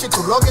wakanshawishi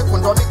turoge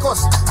kuondoa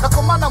mikosi. Na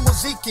kwa maana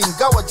muziki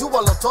ingawa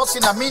jua lotosi,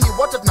 na mini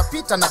wote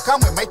tunapita na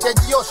kamwe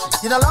mahitaji yoshi.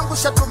 Jina langu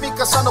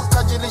shatumika sana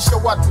kutajirisha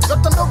watu,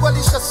 nyota ndogo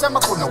alishasema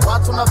kuna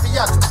watu na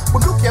viatu.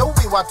 Bunduki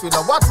hauwi watu ila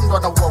watu ndo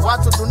wanaua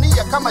watu.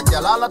 Dunia kama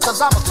jalala,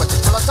 tazama kwa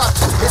jicho la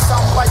tatu. Pesa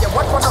mbaya,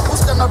 watu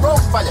wanahusta na roho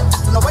mbaya.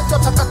 Tunawaita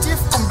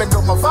watakatifu kumbe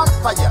ndo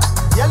mavampaya.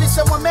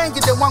 Yalisemwa mengi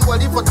de mwangu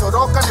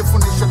alivyotoroka, ni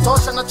fundisho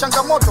tosha na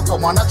changamoto kwa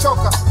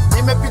mwanachoka.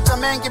 Nimepita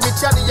mengi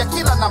mitihani ya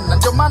kila namna,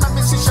 ndio maana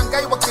mimi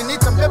sishangai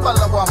wakiniita mbeba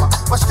lawama.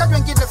 Washikaji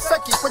wengine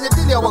feki kwenye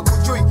dili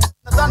hawakujui,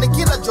 nadhani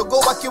kila jogoo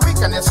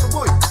wakiwika ni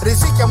asubuhi.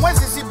 Riziki ya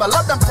mwezi ziba,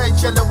 labda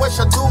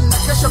mtaichelewesha tu,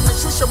 mnakesha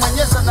mnishusha,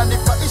 Mwenyezi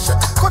ananipaisha.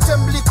 Kote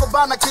mliko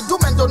bana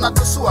kidume ndo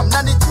natusua,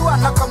 mnanijua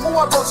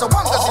nakamua roza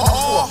wanga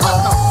zinafua.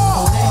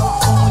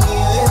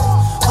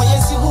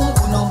 Mwenyezi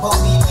Mungu naomba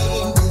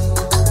unilinde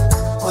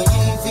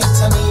kwenye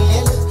vita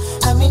milele,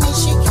 nami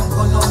nishike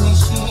mkono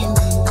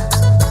nishinde.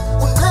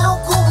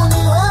 Unahukumu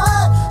ni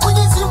wewe,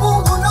 Mwenyezi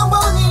Mungu naomba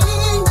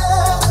unilinde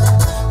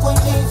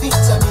kwenye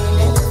vita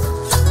milele,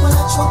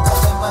 wanachoka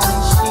kama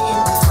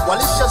nishinde.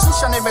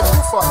 Walishazusha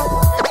nimekufa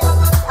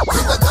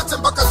Kindagate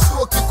mpaka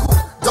chuo kikuu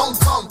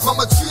downtown kwa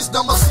machiz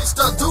na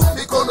masista tu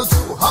mikono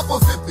juu. Hapo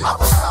vipi?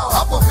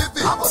 Hapo vipi?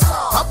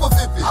 Hapo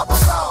vipi?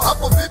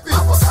 Hapo vipi?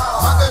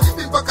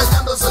 Magharibi mpaka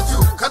nyanda za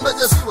juu, kanda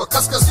ya ziwa,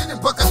 kaskazini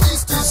mpaka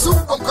east zoo,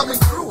 I'm coming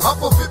through.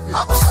 Hapo vipi?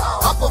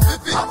 Hapo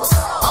vipi?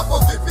 Hapo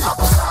vipi?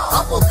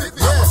 Hapo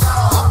vipi?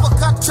 Hapo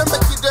kat chembe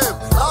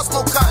kidevu, lazima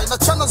ukae na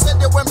chana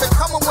zende wembe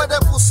kama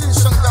mwerevu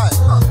usishangae.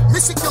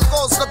 Misi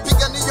kiongozi na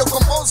pigania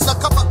kombozi na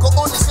kama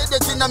kooni zaidi ya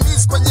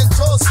jinamizi kwenye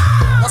njozi.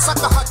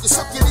 Nasaka haki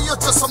sio kilio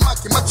cha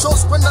samaki,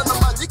 machozi kwenda na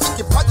maji,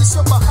 kipaji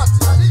sio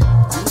bahati.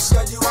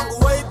 Mshaji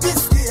wangu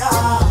waipisikia,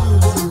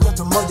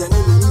 mtoto mmoja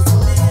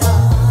nilimfunia,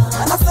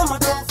 anasema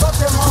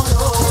tumfuate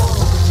moyo,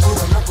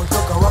 ndio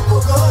napotoka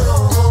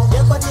wapogoro.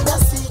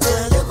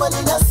 Yekwa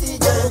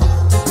ninasije,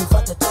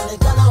 tukifuata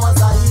tuonekana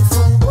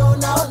wadhaifu. Wewe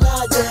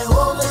unaonaje,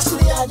 wewe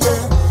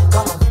umechukuliaje,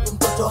 kama vipi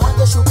mtoto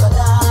hangeshuka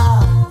da.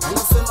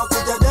 Anasema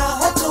kuja da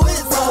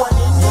hatuweza, kwa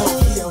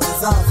nini? Pia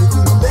unazazi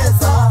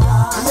kumbeza,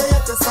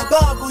 yeyote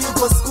sababu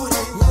yuko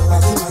skuli,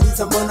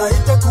 akimaliza mbona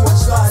itakuwa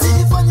shwari.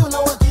 Sifanye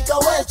una uhakika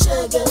we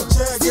chege,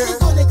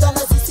 sikionekana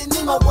sisi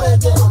ni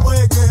mabwege,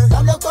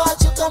 labda kwa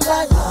chuka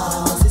mbaya,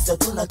 sisi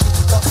tuna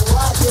kitu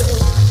kakuaje.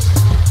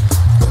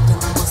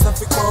 Mambo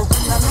safi kwa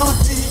ukina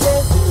noti,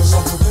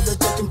 shafukedo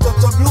cheki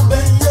mtoto blube,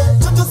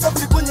 toto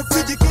safi kwenye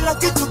friji kila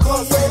kitu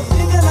kosi,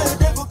 inge na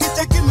yudevu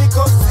kicheki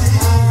mikosi,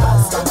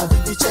 sana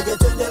vipi chege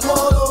tende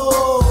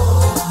moro.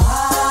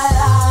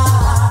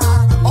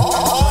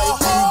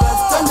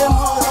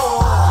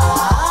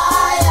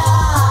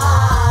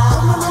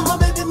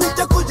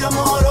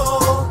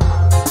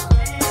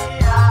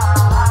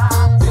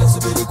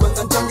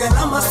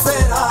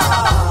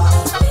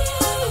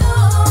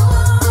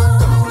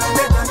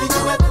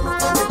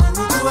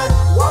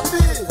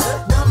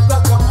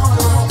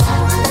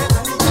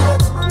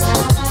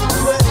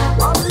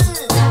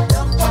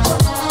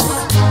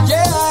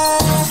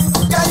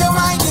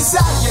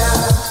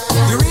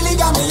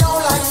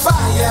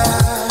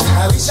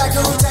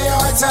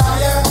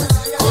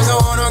 Cause I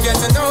wanna get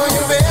to know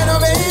you better,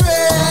 baby.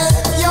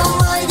 You're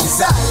my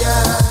desire.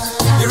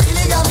 You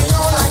really got me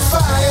on like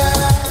fire.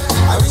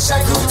 I wish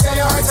I could tell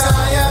you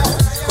retire.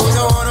 Cause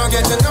I wanna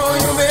get to know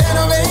you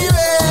better, baby.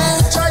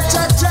 Check.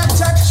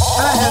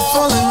 I had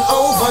fallen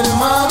over the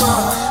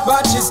mama,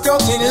 but she's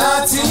talking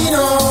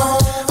Latino.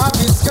 I've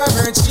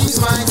discovered she's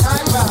my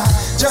type,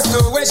 just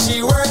the way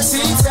she works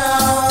it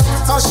out.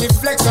 How she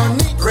flex on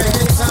neat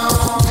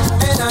reggaeton.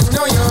 And I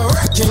know you're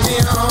working me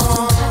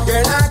on.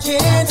 Girl, I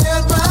can't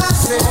help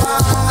myself.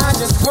 I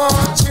just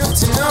want you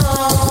to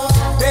know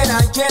that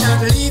I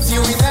cannot leave you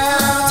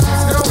without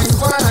knowing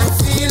what I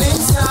feel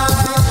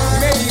inside.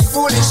 Maybe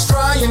foolish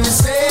trying to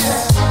say,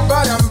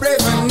 but I'm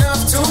brave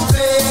enough to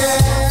play.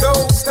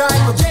 Those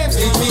type of games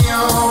leave me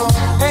on,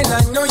 and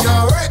I know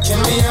you're working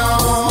me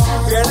on.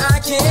 Girl, I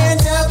can't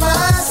help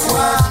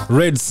myself.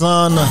 Red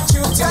Sun.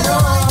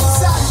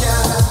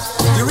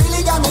 You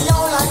really got me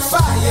on like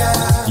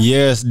fire.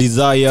 Yes,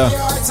 Desire.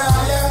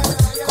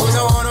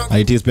 And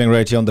it is playing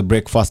right here on the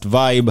Breakfast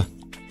Vibe.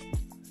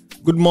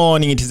 Good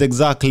morning. It is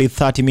exactly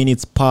 30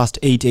 minutes past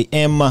 8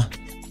 a.m.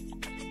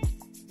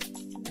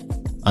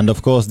 And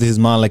of course, this is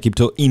Mala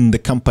Kipto in the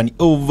company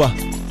of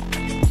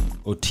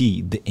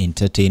OT, the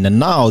entertainer.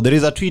 Now, there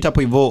is a tweet up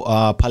with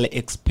Pale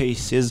X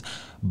Spaces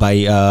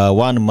by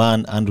one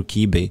man, Andrew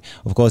Kibe.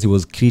 Of course, he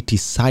was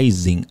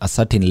criticizing a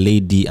certain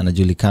lady,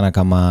 anajulikana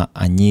kama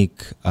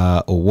Anyik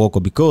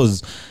Owoko,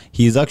 because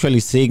he is actually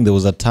saying there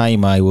was a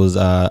time I was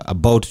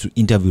about to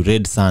interview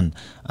Red Sun,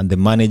 and the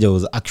manager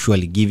was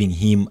actually giving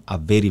him a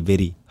very,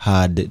 very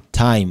hard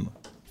time.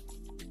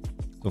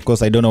 Of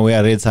course, I don't know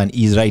where Red Sun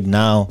is right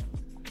now,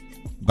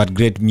 but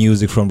great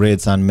music from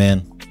Red Sun,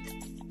 man.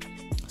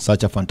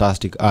 Such a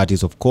fantastic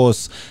artist, of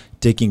course,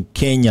 taking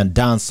Kenyan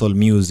dancehall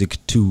music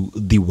to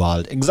the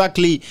world.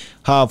 Exactly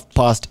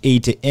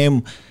 8:30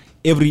 a.m.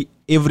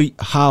 Every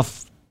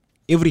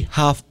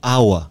half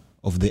hour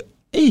of the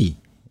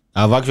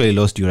I've actually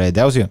lost you right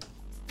there. Was here.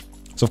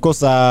 So of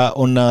course,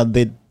 on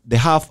the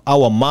half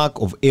hour mark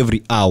of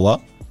every hour,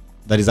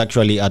 that is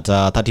actually at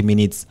 30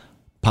 minutes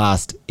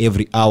past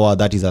every hour.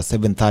 That is at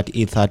 7:30,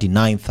 8:30,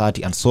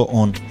 9:30, and so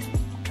on.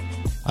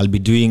 I'll be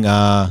doing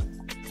a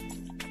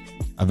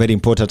very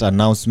important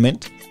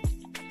announcement.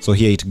 So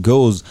here it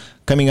goes.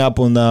 Coming up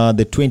on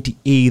the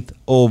 28th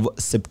of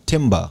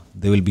September,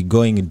 they will be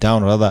going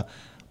down, rather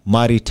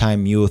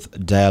Maritime Youth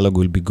Dialogue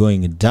will be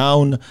going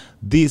down.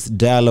 This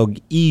dialogue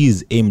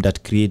is aimed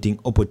at creating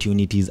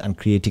opportunities and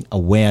creating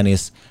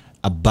awareness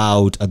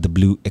about the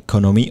blue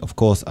economy, of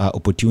course,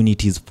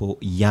 opportunities for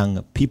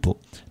young people.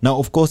 Now,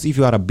 of course, if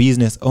you are a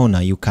business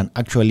owner, you can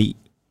actually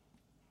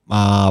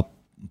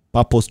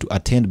purpose to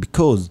attend,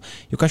 because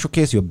you can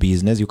showcase your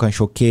business, you can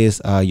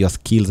showcase your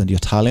skills and your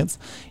talents.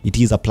 It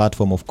is a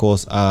platform, of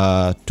course,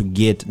 to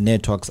get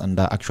networks and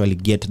actually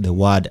get the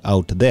word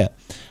out there.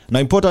 Now,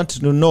 important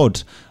to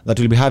note that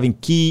we'll be having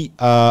key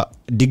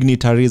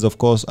dignitaries, of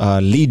course,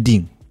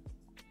 leading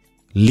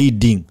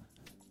the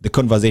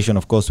conversation.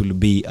 Of course, will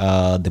be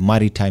the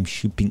Maritime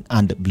Shipping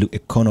and Blue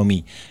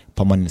Economy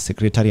Permanent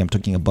Secretary. I'm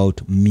talking about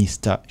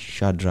Mr.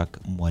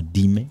 Shadrach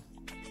Mwadime.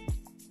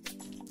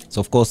 So,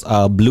 of course,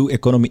 blue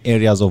economy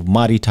areas of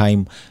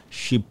maritime,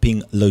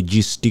 shipping,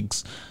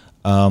 logistics,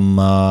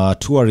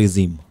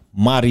 tourism,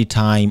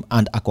 maritime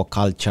and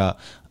aquaculture,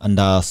 and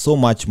so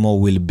much more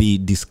will be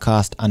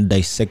discussed and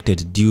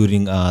dissected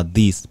during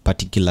this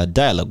particular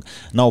dialogue.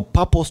 Now,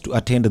 purpose to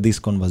attend this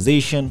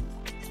conversation,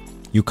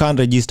 you can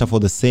register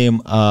for the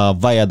same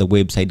via the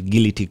website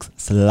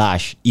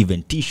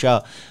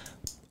gilitix/eventisha.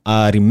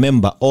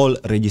 Remember, all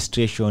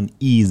registration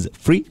is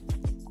free.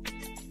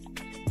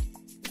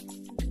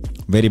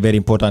 Very, very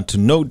important to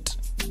note.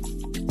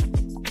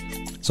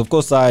 So, of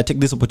course, I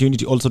take this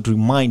opportunity also to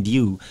remind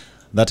you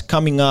that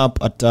coming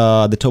up at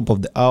the top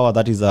of the hour,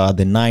 that is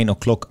the 9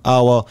 o'clock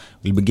hour,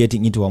 we'll be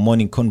getting into a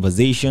morning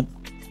conversation.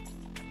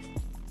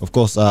 Of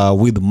course,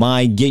 with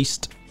my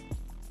guest.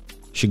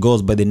 She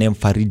goes by the name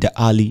Farida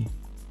Ali.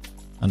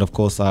 And, of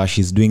course,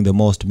 she's doing the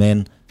most,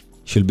 man.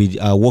 She'll be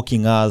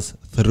walking us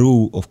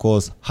through, of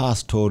course, her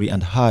story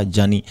and her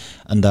journey,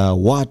 and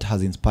what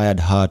has inspired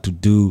her to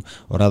do,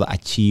 or rather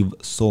achieve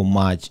so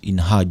much in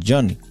her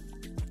journey.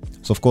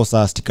 So, of course,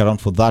 stick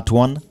around for that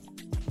one.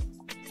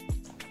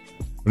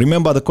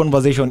 Remember, the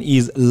conversation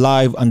is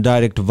live and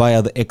direct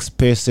via the X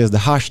Spaces. The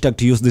hashtag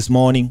to use this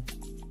morning,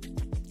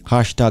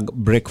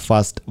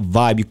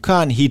 #breakfastvibe. You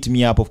can hit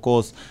me up, of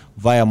course,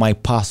 via my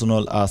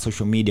personal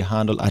social media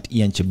handle at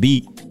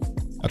IanChabi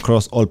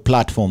across all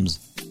platforms.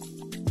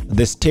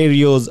 The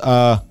Stereo's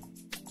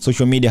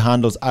social media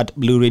handles at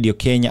Blue Radio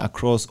Kenya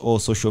across all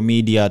social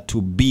media,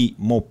 to be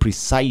more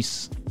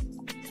precise.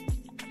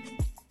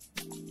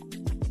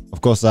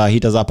 Of course,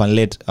 hit us up and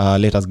let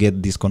us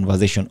get this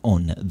conversation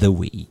on the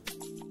way.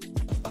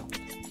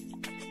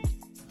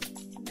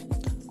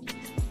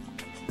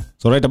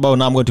 So right about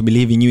now, I'm going to be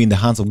leaving you in the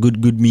hands of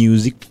good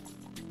music,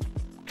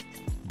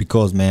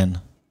 because, man,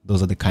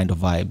 those are the kind of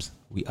vibes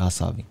we are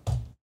serving.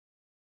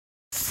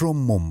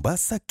 From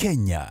Mombasa,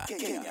 Kenya,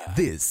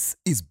 this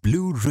is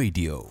Blue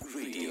Radio.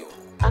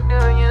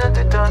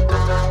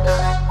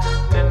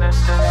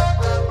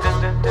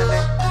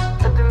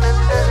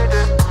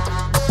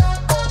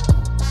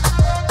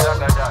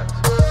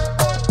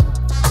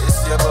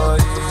 It's your boy.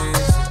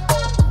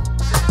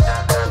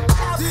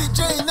 DJ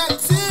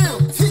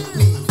Naxim, hit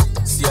me.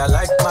 See, I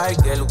like my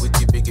girl with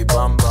the biggie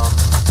bum bum.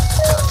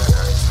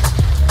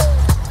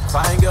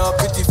 Find your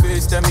pretty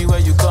face, tell me where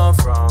you come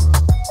from.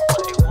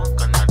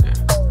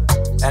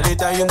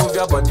 Anytime you move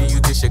your body, you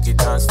just shake it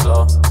dance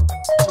floor.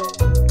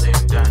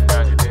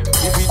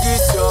 If it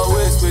is your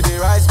waist, will they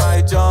rise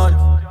my John?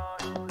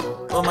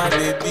 Oh my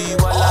baby,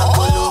 while I'm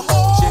golo,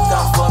 shake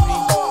am for me,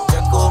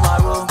 Jacko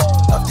Maro.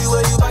 Love the way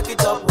you back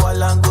it up,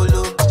 while I'm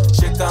golo,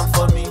 shake am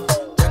for me,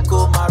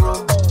 Jacko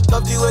Maro.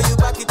 Love the way you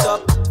back it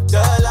up,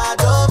 girl, I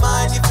don't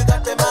mind if you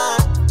got the man.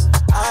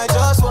 I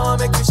just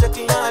wanna make you shake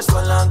your ass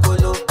while I'm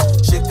golo,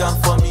 shake am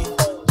for me,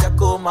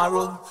 Jacko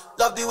Maro.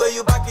 Love the way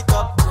you back it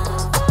up.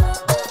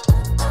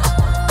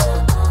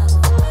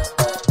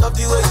 Love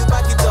the way you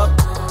back it up.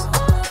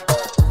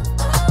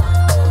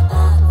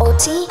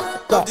 OT,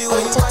 the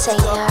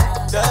entertainer.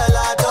 Girl,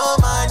 I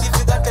don't mind if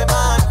you got the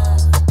man.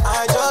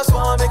 I just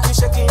wanna make you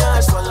shake your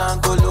ass while I'm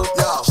golo.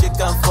 Shake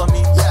am for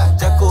me,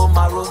 Jacko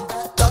Maro.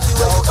 Love the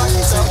way you back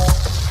it up.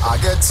 I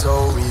get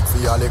so weak for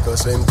your little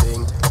slim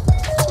thing.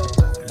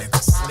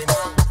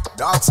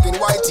 Dark skin,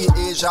 whitey,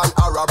 Asian,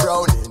 Arab,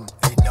 browning.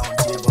 It don't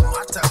even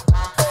matter.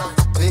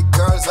 Big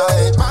girls I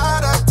ain't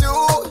mad at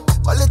you.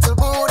 My little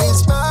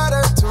booty's mad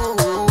at too.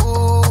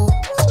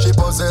 She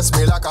possess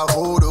me like a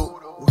voodoo.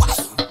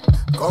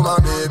 Come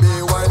on,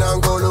 baby, wine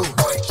and go low.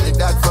 Shake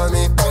that for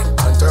me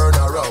and turn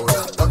around.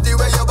 Love the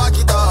way you back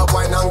it up,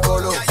 wine and go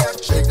low.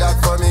 Shake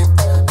that for me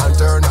and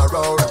turn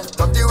around.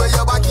 Love the way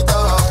you back it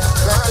up.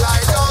 Girl, I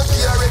don't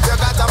care if you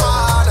got a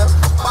man.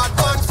 Bad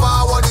man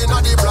forward in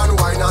the plan,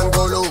 wine and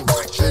go low.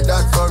 Shake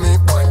that for me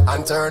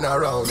and turn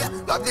around.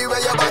 Love the way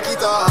you back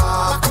it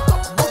up. Back it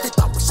up, move it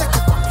up, shake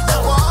it for me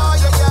now.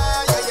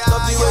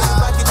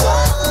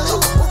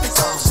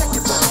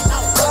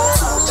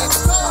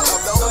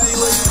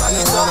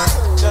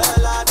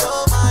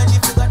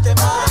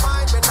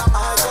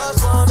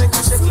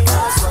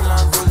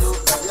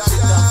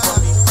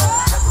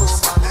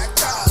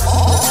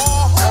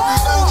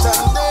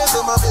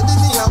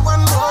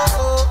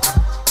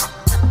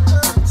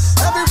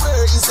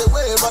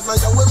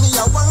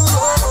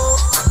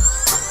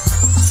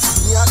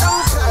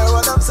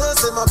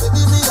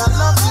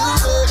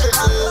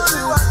 want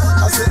you,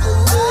 I say,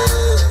 baby,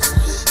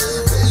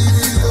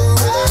 oh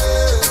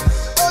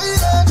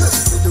yeah.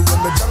 The way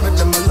me jam it,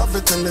 them I love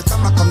it.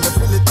 Anytime I come to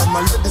feel it, all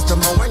my ladies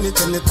them I whine it.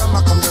 Anytime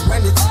I come to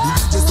grind it, the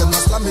DJs them I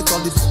slam it. All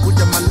the people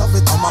them I love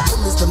it. All my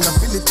homies them I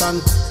feel it.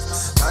 And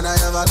can I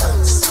ever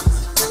dance?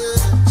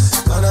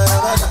 Can I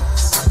ever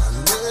dance?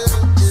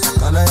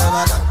 Can I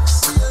ever dance?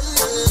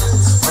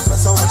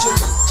 Professor, what you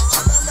do?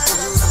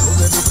 Oh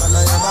baby, can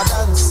I ever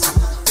dance?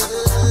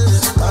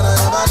 Can I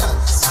ever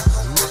dance?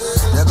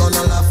 They're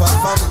gonna laugh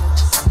at me.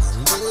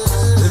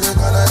 Baby,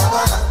 can I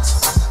ever dance?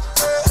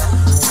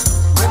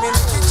 When me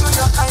look into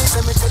your eyes,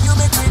 let me tell you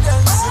make me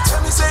dance. You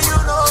tell me say you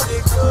know they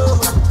go.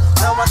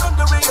 Now I don't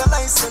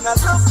realize and I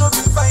love no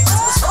be fight.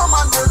 Some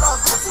on the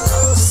rock the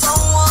floor.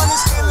 Someone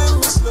is killing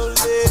me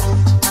slowly.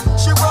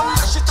 She won't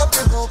mash it up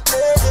the whole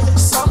place.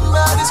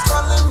 Somebody's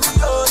calling me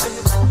holy.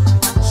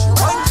 She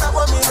won't tap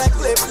on me like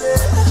play.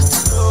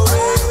 No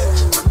way.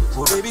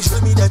 Oh baby,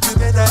 show me that you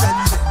better than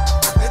them.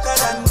 Better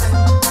than them.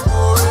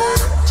 Oh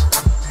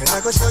yeah. And I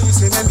go show you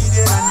say me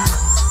there and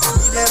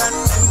me there and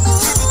them.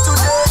 Give it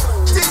today,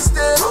 this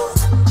day,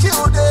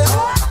 kill them.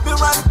 We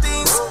run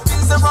things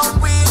the wrong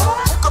way.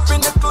 Hook up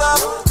in the club,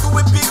 do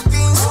it big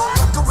things.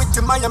 Do it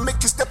to Maya, make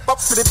you step up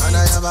to the beat. Can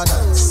I ever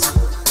dance?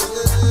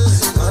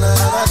 Can I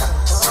ever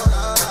dance?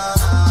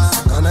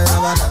 Can I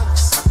ever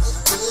dance?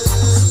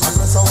 My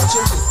friends are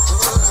watching me.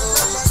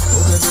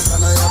 Oh baby,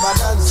 can I ever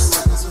dance?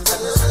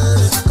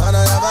 Can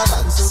I ever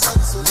dance?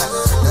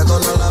 They're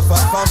gonna laugh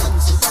at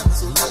me.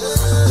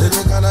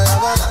 Baby, can I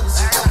ever dance?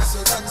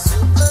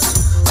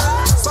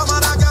 Some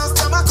other girls,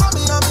 them are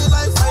coming on me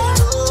like I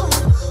know,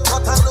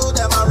 but I know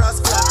them are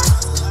rascal.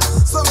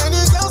 So many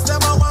girls,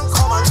 them are one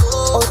come and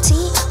go. OT,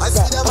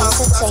 the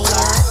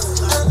entertainer.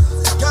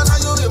 Can I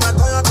you be my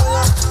toya?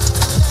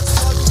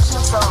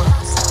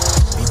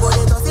 People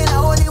they talk say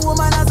na only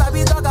woman as I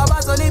be talk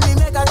about, only me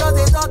make I just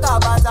they talk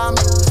about them.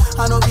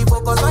 I know people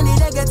focus on the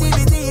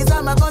negativity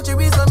inside my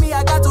country, so me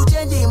I got to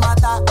change the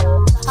matter.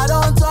 I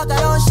don't talk, I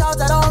don't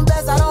shout, I don't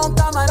bless, I don't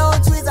come, I don't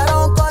tweet, I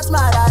don't cut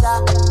my dada.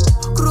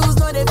 Cruise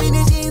no they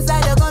finish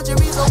inside the country,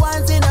 so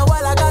once in a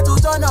while I got to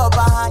turn up.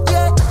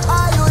 Yeah,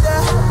 are you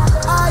there?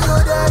 Are you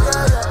there?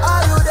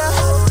 Are you there?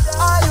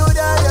 Are you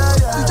there?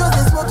 You just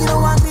been smoking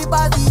on one creep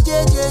as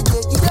DJ.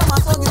 You get my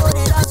song, you know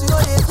they dance, you know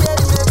they play.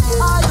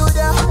 Are you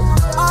there?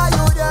 Are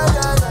you there?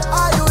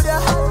 Are you there?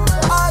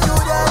 Are you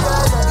there?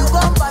 You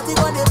come party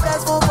when they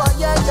press phone for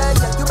yeah.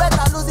 You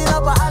better lose it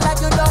up, but I like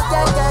you don't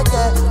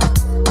get.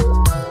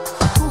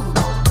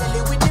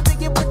 With the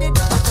biggie, put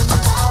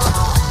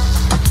it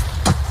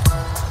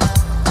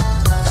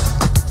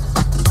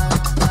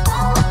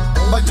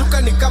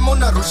Bajuka ni kama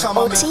unarusha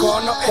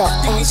mamikono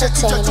tingisha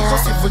kichwa chuko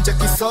sivunje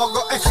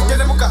kisogo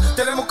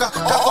Teremuka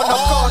kako na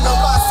kono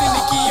basi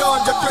ni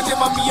kionjo twende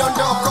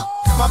mamiondoko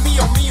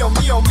Mamio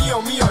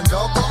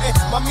ndoko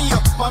Mamio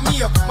ndoko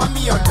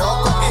Mamio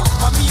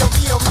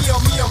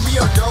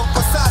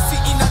ndoko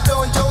Sasi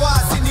inadonjo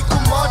wasi ni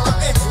kumoto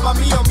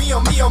Mamio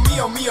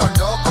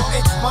ndoko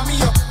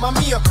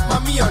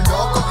Mamio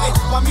ndoko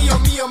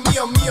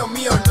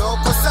Mamio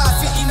ndoko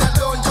Sasi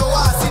inadonjo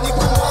wasi ni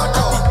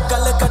kumoto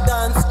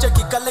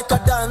Kaleka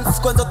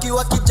dance kwanza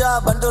kiwa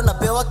kijaba ndo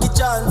napewa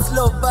kichance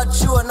low but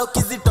sure no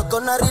kizitoko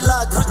na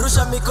relax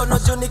rusha mikono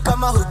juni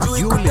kama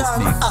hujui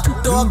kudance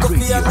toa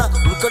kofia na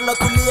mkono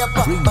kulia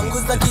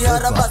panguza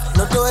kiharaba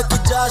notoe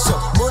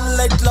kijasho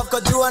moonlight love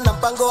kwa jua na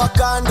mpango wa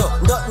kando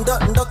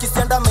ndo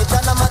kisianda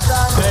mezana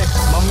matano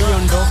mami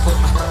ondoko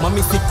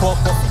mami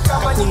sipoko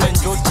hakuna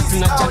njoti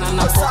tunachana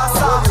na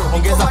popo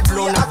ongeza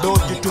flow na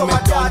doji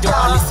tumedonjo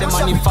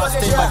alisema ni fast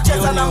but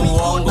hiyo ni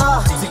uongo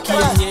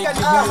sikia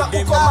nyeki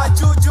uko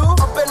majuju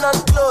open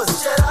and close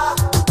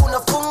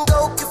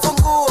unafunga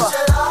ukifungua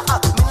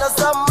mina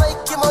zama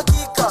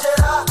ikimwagika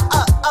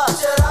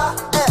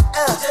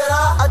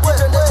ati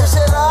twende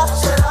sheshera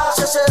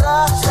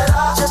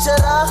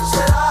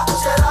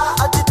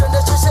ati twende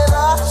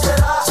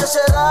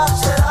sheshera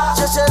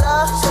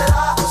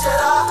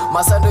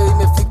masando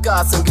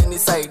imefika songeni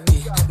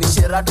saidi ni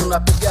shera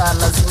tunapiga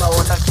lazima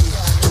wataki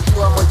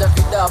tukiwa moja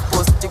vida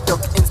post TikTok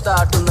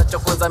Insta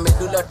tunachokoza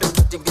medula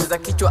tukitingeza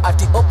kichwa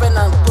ati open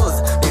and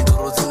close ni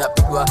nduru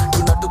zinapigwa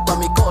tunatupa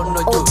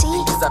mikono juu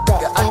ingiza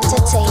piga ati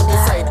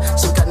side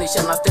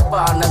shikanisha na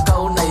stepa na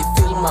kauna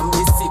ifilm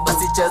misi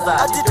basi cheza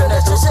ati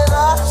twende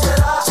sheshera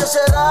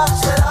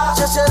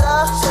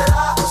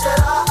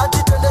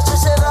ati twende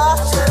sheshera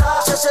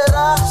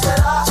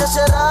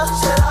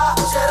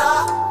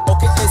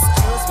okay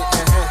excuse me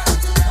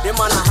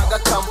dem anahaga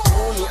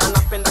kampuni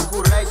anapenda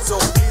kuride so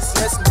please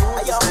let's move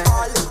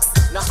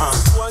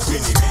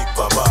When you big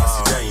baba,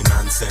 sidai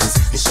nonsense.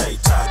 Nishai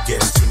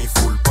target, tuni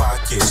full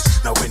package.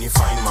 Now when you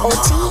find my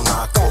mama,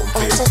 na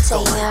kompe.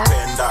 Kau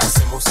naipenda,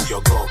 sema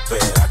usiogope.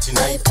 Ati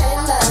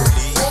naipenda,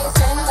 tulia,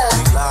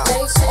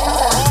 relax,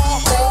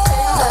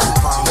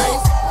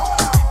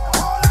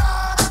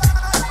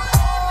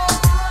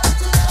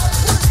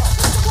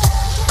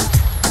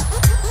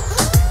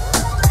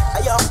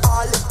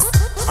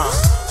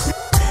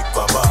 Big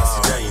baba,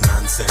 sidai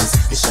nonsense.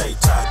 Nishai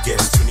target,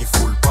 tuni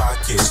full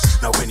package.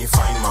 Now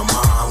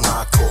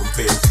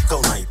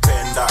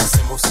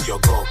sema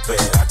usiogope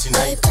ati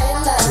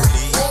naipenda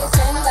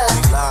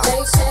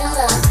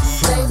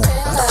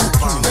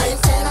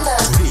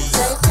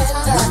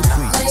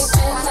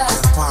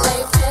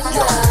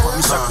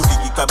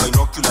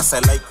binoculars I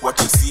like what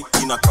I see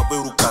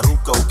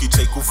inakaberukaruka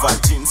ukitrai kuvaa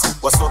jeans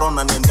wasoro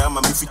na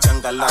nendama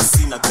mifichanga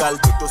lasi na gal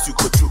totos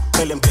yuko juu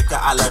pele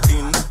mkeka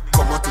Aladdin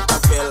komo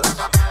tutapel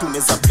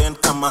tuneza blend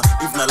kama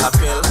Yves na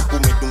Lapel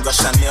umedunga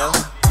Chanel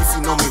if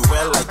you know me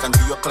well I can be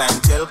your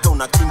clientele ka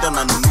unakinda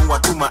na nunua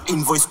tuma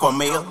invoice kwa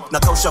mail na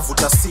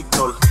kaushavuta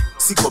signal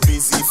siko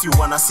busy if you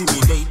wanna see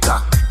me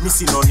later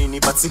misi no nini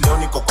but sileo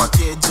niko kwa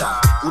keja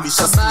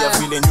ulishasikia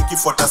vile nyuki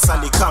fuata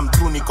sali come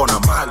through niko na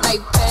mali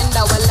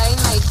naipenda walai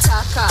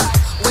naitaka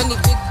weni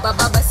big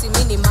baba basi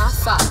mini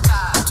mafa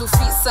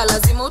tufisa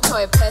lazima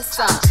utoe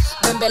pesa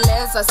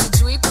bembeleza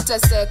sijui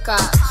kuteseka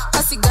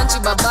kasi ganji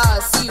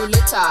baba see you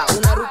later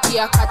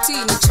unarukia kati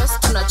ni chess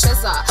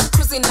tunacheza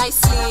cruising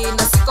nicely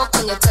na siko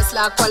kwenye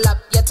Tesla kwa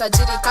lap ya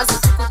tajiri kazi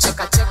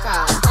tukucheka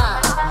cheka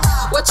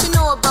what you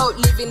know about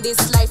living this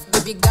life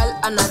baby girl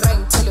ana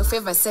rhyme tell your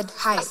favor said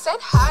hi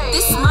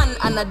this man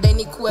ana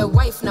deni kuwe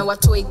wife na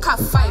watu ika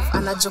 5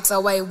 ana jokes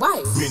why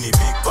mini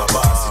big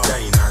baba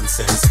sidai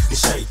nonsense ni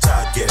shy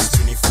target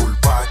ni full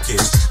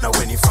package na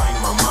when you find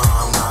mama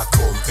una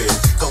kompe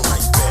ka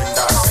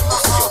unaipenda sema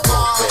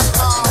usiogope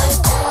ati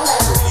naipenda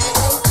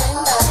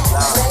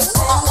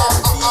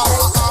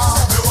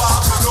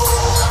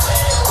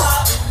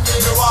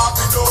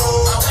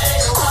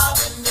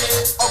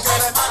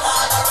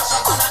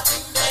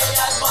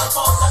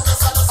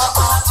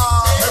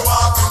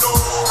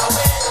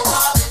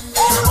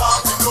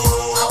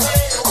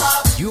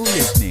You're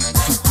listening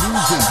to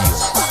Blue Radio.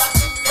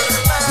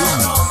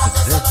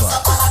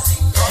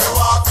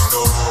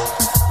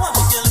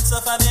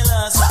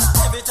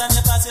 Every time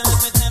you pass, you look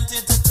me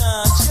tempted to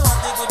touch. You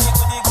want the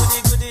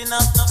goody,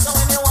 knock. So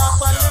when you walk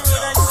on the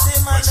road and you see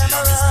man, them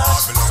a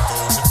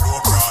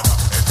rush.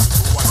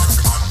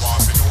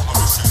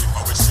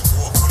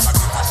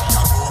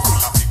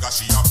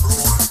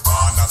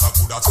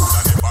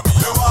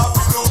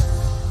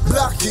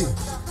 Blackie,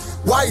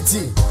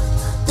 whitey,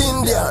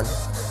 Indian,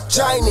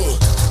 Chinese,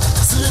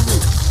 slimmy,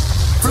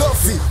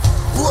 fluffy,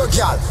 poor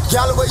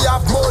girl where you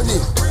have money.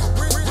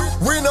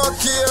 We not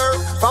care,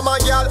 from a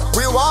girl,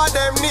 we want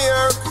them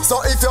near.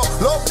 So if you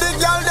love the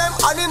girl, them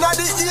and inna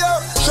the ear,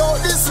 show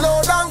this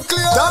loud and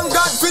clear. Thank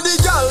God for the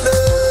girl,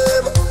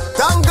 them.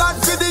 Thank God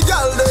for the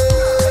girl,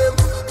 them.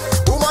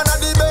 Woman are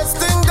the best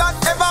thing God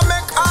ever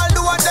make. All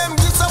do what them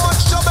give so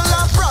much trouble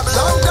and problem.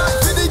 Thank God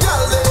for the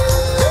girl, them.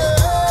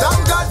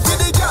 Thank God for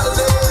the girl,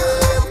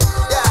 them.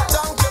 Yeah,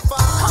 thank you for.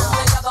 Come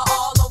together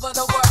all over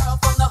the world,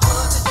 from the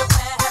hood to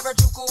Japan,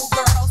 Harajuku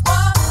girls.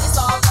 What? It's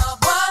all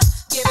love. What?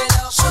 Give it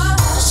up.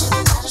 What?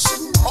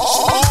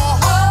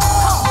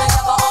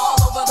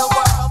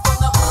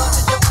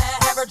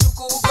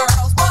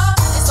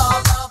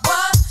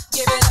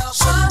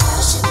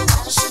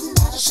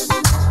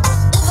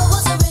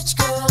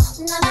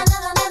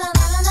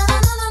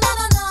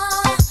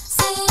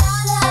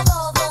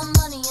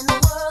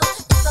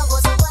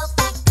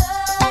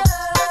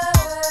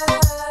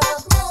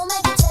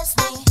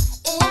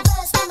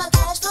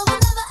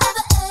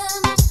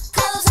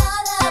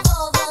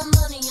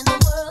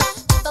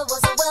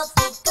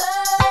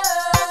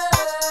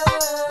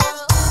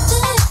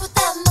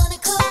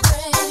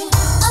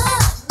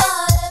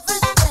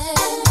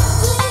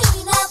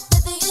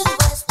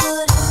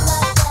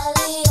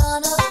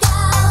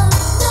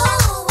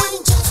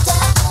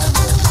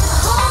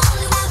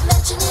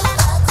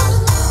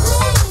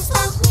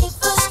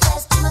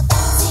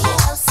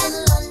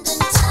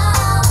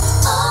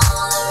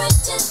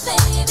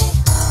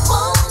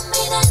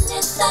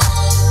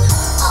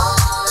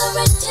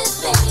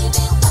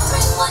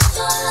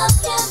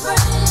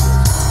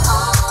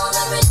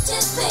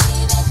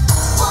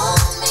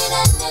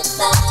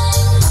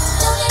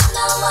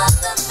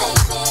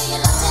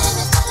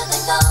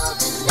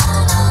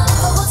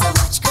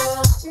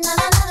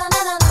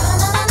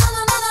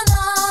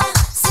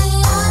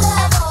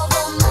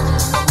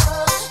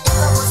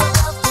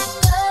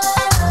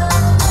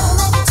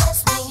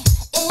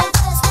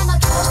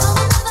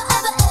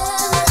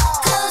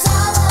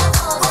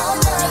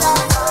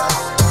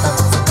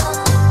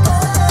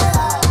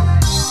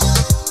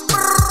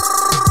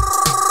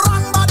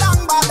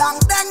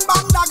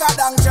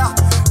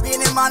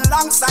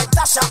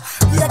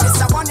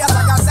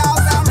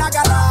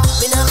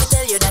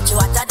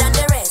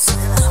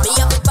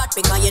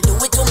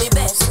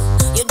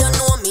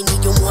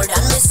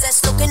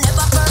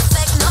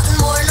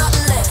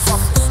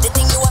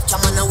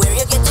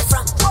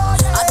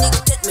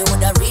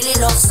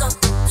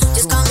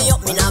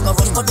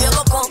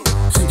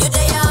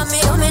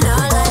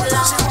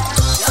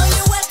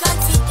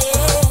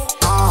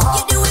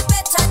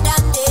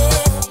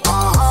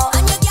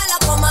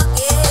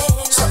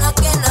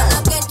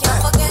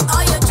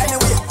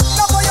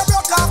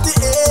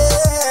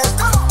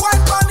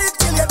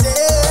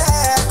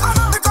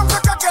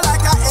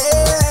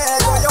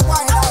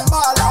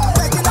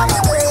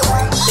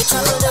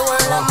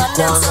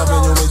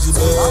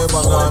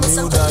 banga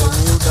miudai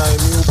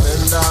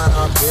miupenda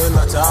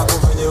napenda chako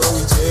venye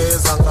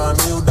uicheza nga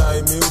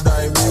miudai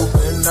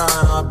miupenda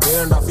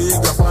napenda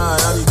figa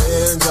fanya yani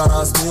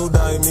dangerous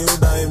miudai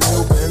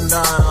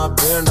miupenda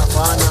napenda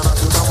fanya na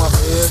tuna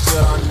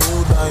maveteran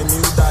miudai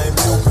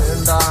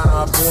miupenda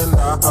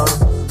napenda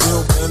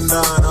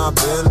miupenda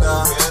napenda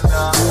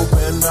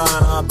miupenda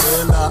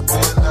napenda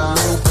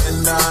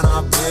miupenda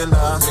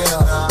napenda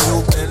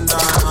miupenda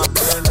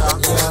napenda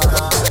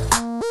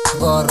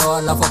Goro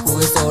alafu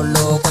kuwe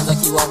solo kwanza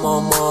kiwa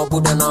momo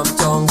buda na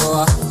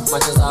mchongo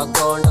macho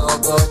zako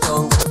ndogo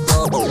chongo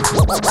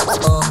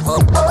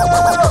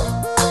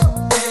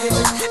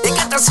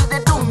Ikata see they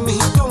do me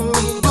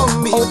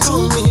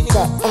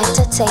the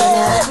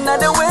entertainer. Now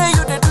the way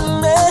you do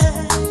me,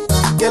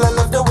 girl, I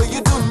love the way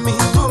you do me.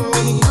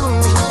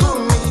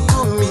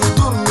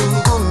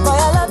 Boy,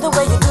 I love the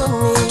way you do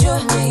me.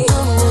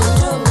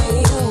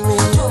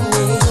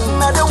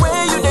 Now the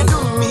way you do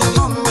me,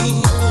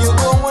 you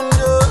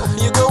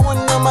go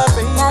wonder, my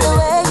baby. Now the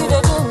way you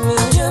do me,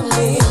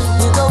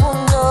 you go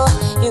wonder.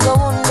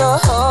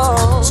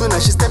 So now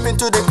she step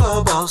into the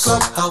clubhouse.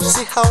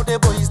 See how the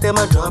boys them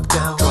a drop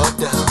down.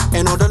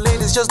 And all the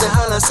ladies just the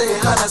holla say.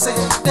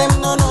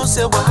 Them no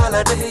say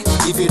wahala day.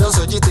 If you don't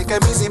so you take a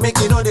easy, make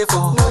it no dey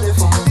fall.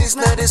 This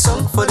night is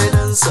song for the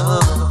dancer.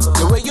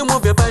 The way you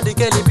move your body,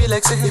 girl, it be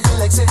like say.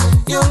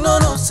 You no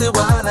say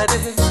wahala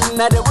day.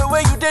 Now the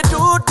way you dey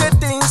do the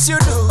things you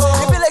do,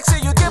 it be like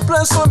say you get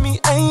plans for me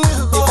and you.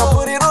 If I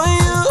put it on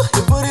you,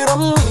 you put it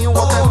on me.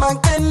 What a man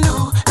can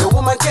do, a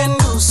woman can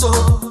do. So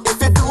if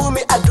you do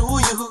me, I do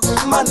you.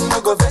 Man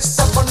no go vex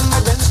up on my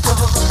bench door.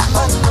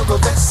 Man no go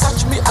vex,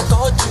 touch me, I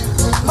told you.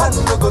 Man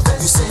no go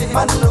vex, you say.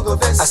 Man no go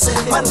vex, I say.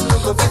 Man no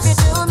go vex. If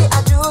you do me,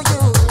 I do you.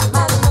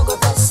 Man no go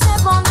vex,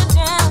 step on the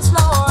dance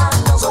floor.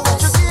 No so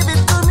won't you give it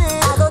to me?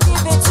 I go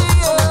give it to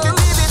you. So make you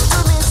give it to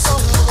me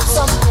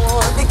some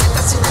more. They get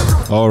to see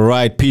the All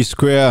right, P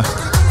Square.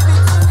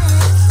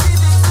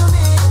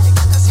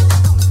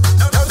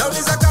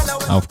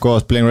 Of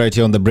course, playing right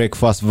here on the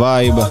Breakfast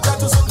Vibe.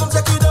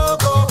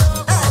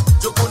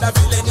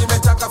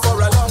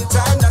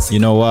 You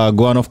know,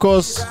 go on, of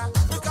course.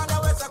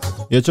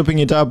 You're chopping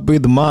it up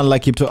with man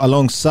like it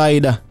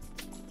alongside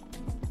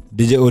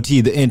DJ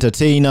OT, the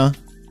entertainer.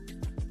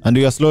 And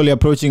we are slowly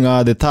approaching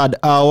the third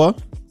hour,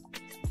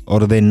 or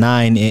the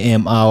 9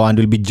 a.m. hour, and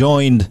we'll be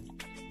joined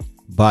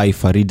by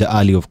Farida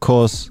Ali, of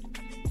course,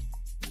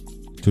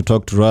 to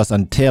talk to us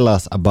and tell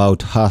us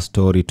about her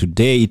story.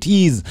 Today it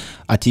is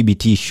a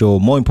TBT show,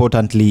 more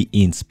importantly,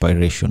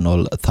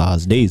 Inspirational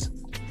Thursdays.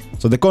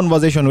 So the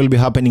conversation will be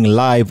happening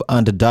live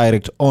and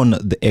direct on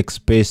the X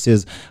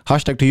Spaces.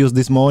 Hashtag to use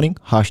this morning,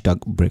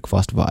 hashtag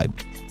Breakfast Vibe.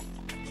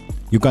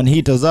 You can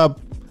hit us up,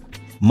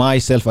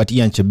 myself at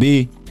Ian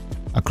Chabi,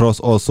 across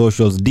all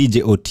socials,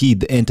 DJ OT,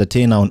 the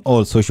entertainer, on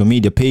all social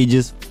media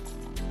pages.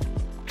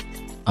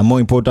 And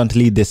more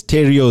importantly, the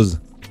stereos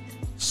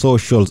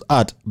socials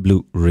at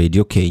Blue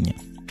Radio Kenya.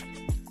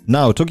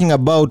 Now, talking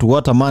about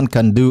what a man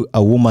can do,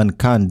 a woman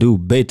can do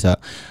better.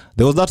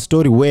 There was that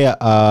story where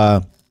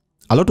a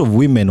lot of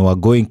women were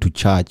going to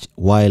church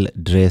while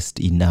dressed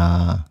in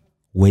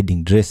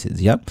wedding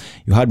dresses. Yeah,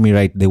 you heard me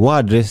right. They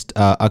were dressed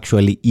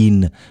actually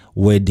in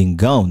wedding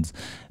gowns.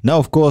 Now,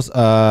 of course,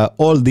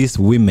 all these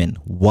women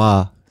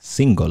were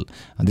single,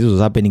 and this was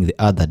happening the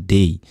other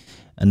day.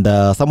 And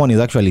someone is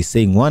actually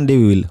saying one day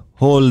we will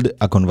hold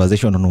a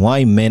conversation on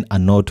why men are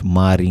not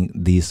marrying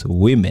these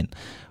women.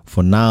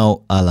 For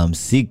now,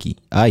 alamsiki.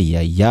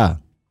 Ayaya.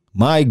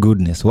 My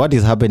goodness, what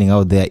is happening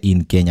out there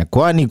in Kenya?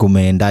 Kwani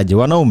kumeendaje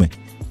wanaume?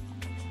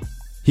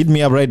 Hit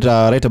me up right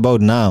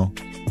about now.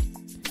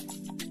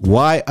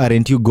 Why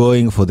aren't you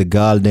going for the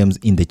girl names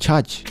in the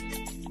church?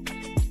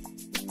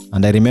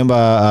 And I remember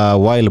a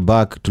while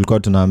back tulikuwa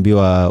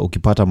tunaambiwa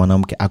ukipata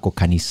mwanamke ako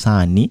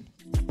kanisani,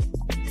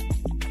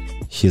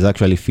 she's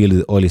actually filled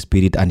with the Holy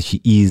Spirit and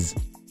she is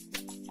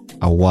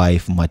a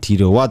wife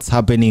material. What's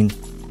happening?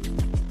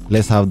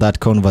 Let's have that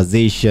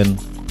conversation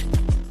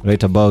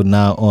right about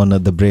now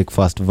on the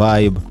Breakfast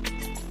Vibe.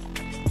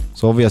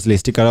 So obviously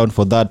stick around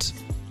for that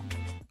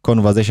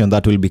conversation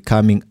that will be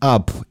coming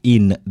up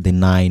in the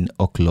 9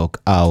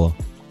 o'clock hour.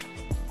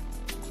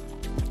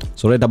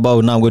 So right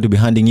about now I'm going to be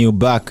handing you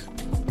back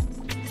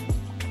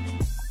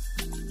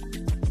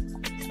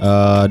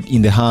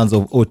in the hands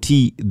of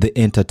OT, the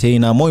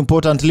entertainer. More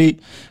importantly,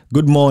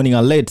 good morning,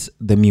 and let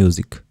the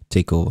music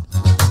take over.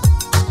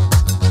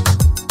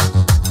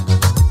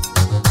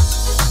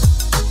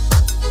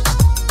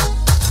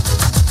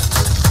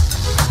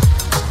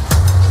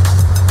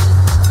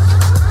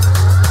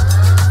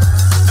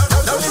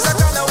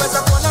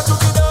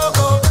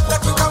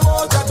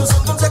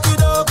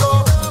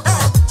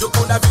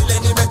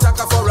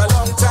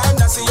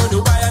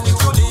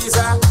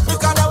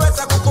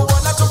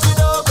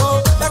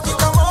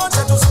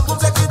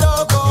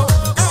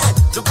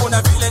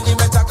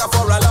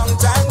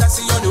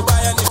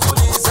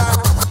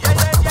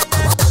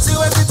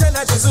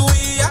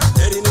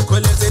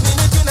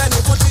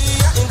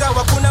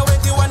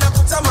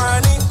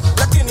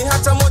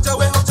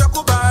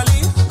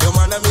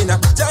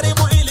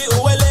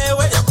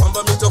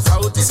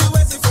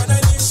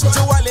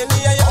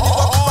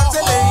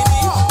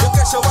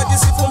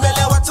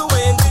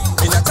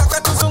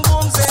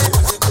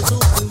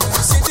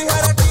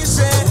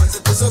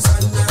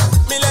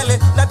 milele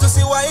na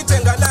tusiwahi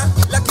tengana,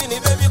 lakini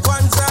baby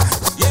kwanza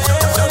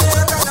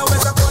yeah,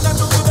 naweza kuona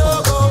tu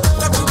kidogo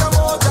dakika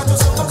moja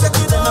tuzungumze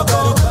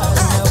kidogo,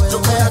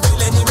 tukia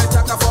vile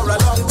nimetaka for a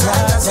long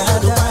time, na si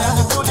Dubai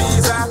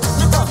nikuuliza.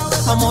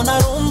 I'm on a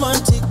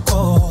romantic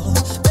call,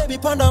 baby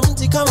panda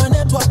mti kama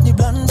network ni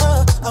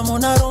blanda. I'm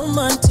on a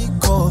romantic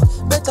call,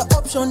 better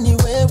option ni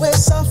wewe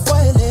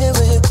safa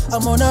elewe.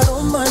 I'm on a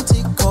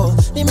romantic call,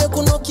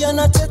 nimekunokia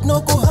na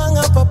techno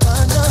kuhanga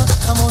papana.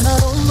 I'm on a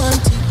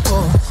romantic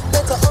call,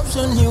 better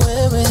option ni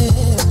wewe.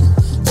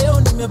 Leo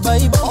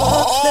nimebaiba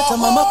leta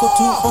mamako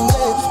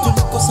tuongee,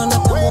 tulikosana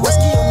tangu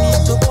masikio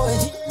ni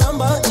toboe.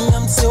 Namba ni ya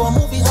mse wa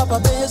movie hapa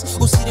base,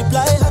 usireply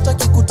hata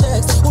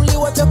kikutext.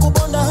 Uliwacha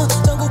kubonda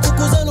tangu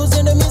kuku zenu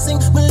ziende missing,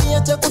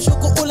 mliacha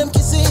kushuku ule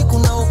mkisi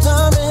kuna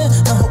ukame.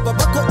 Na hopa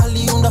bako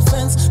aliunda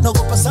fence,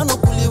 naogopa sana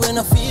kuliwe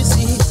na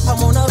fisi.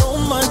 I'm on a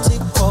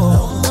romantic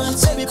call,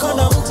 baby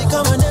panda mti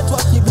kama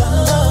network ni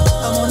blanda.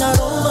 I'm on a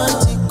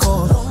romantic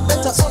call,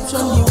 better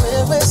option ni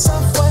wewe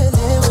safa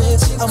elewe.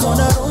 I'm on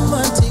a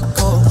romantic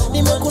call,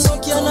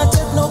 nimekunokia na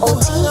techno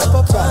kuhanga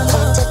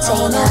papana.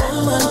 I'm on a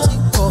romantic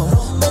call,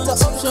 better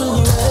option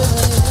ni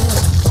wewe.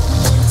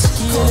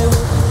 Kielewe,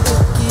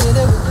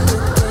 kielewe,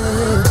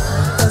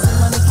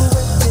 lazima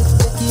nikuweke,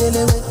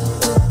 kielewe,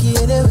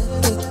 kielewe,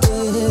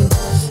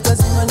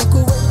 lazima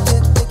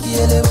nikuweke,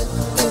 kielewe,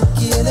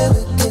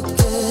 kielewe,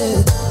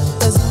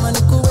 lazima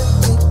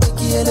nikuweke,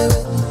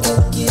 kielewe,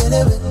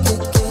 kielewe,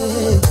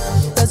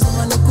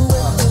 lazima nikuweke.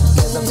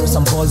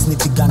 Some balls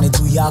nipigane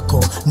juu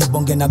yako,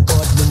 nibonge na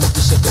God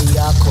nimutishe bei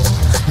yako,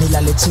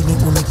 nilale chini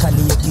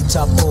unikalie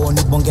kichapo,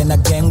 nibonge na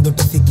gang ndo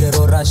tufike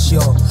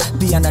Rorasho.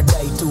 Pia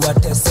nadai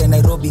tuwatese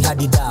Nairobi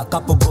hadi Dar,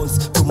 couple goals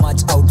too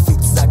much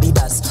outfits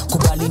Adidas.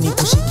 Kubali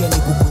nikushike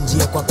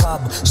nikukunjie kwa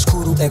club,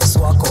 shukuru ex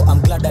wako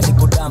I'm glad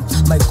alikudump.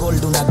 My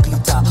gold una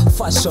glitter,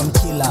 fashion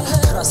killer,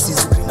 grass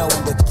is greener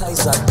when the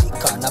thighs are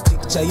thicker. Na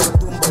picture yo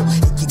dumbo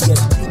ikiget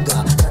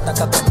bigger,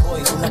 nataka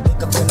kaboy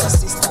unateka penda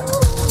sister.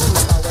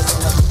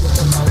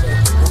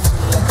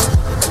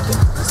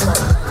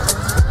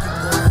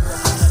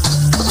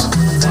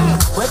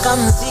 Weka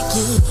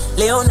mziki,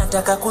 leo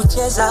nataka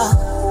kucheza.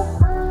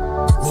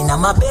 Nina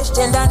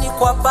mabeshte ndani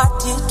kwa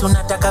party,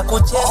 tunataka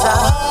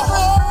kucheza.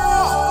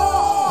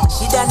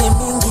 Shida ni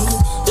mingi,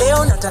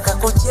 leo nataka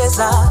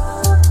kucheza.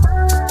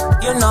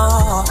 You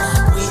know,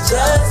 we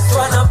just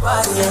wanna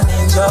party and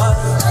enjoy.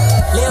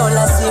 Leo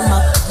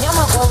lazima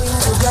nyama kwa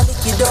wingi, ugali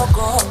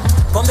kidogo,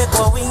 pombe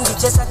kwa wingi,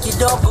 chesa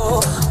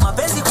kidogo,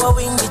 mapenzi kwa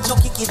wingi,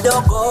 chuki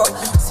kidogo,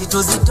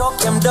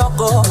 situzitoke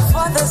mdogo.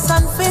 For the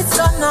sun fits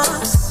on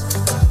us,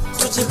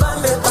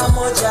 tujibambe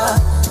pamoja.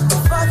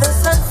 For the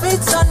sun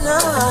fits on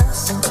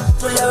us,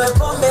 tulewe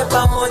pombe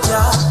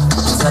pamoja.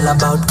 It's all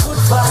about good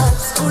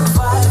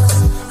vibes,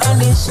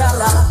 and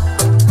inshallah.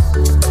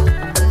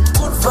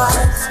 Good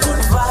vibes,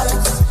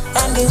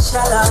 and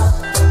inshallah.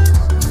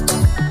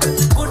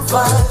 Good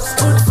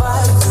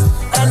vibes,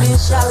 and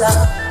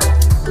inshallah.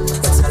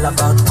 It's all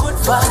about good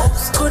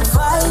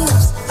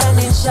vibes, and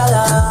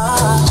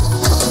inshallah.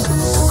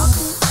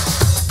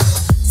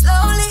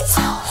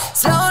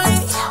 Slowly,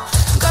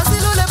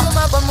 Gasilule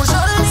puma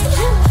bamujoli.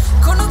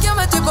 Kono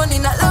kiame tipo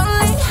nina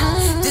lonely.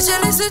 DJ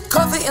Lizard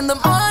coffee in the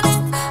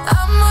morning.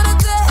 I'm on a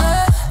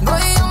day,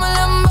 boy I'm a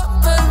lambo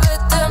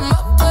pervete,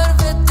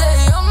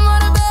 I'm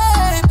on a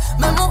babe,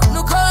 me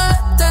munu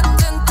kolete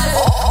tente.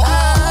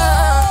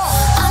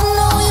 I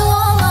know you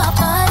want my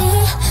body,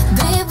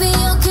 baby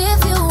I'll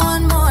give you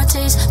one more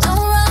taste. Don't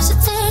rush to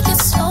take it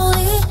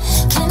slowly,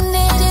 can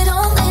eat it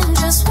all in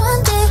just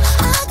one day.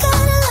 I got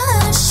a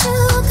lot of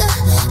sugar,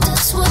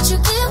 that's what you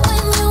get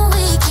when you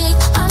weak it.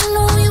 I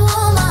know you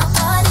want my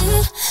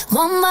body,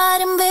 one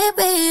bite and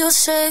baby you'll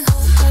say.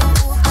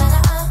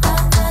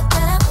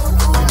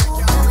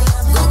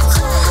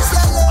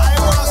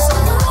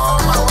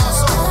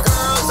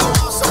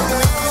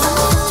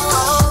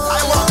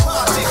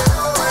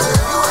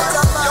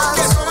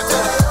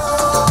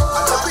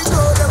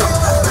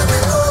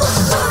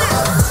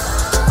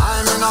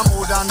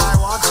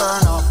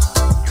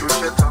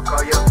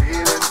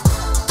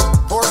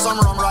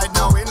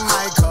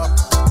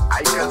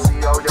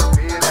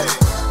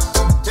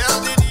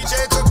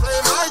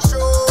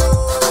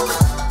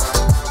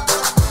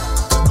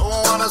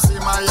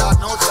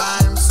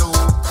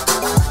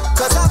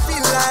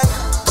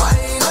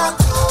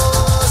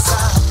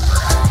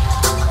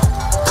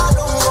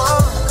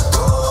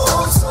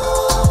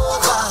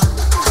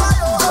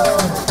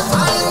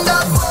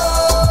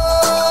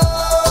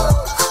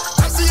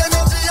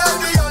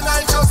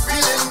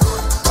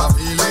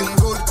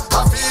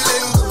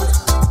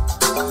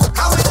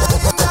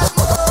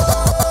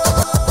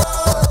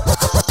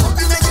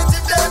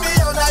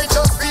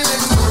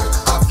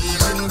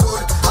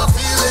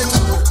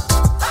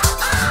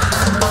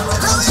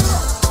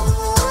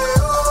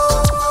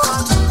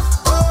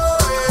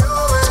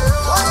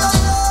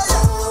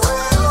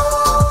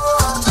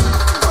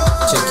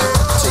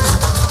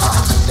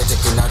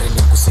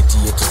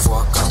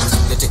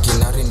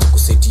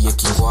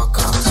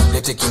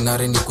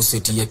 kinare ni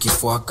kusetie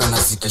kifuaka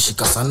na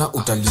zikishika sana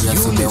utalia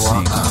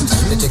zimewaka.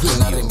 Lete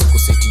kinare ni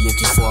kusetie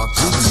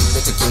kifuaka.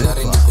 Lete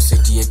kinare ni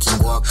kusetie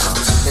kingwaka.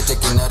 Lete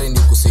kinare ni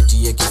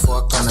kusetie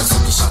kifuaka na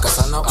zikishika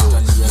sana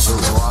utalia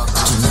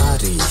zimewaka.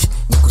 Kinare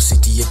ni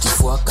kusetie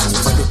kifuaka ni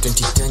bado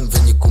 2010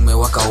 venye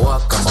kumewaka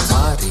waka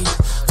mabari.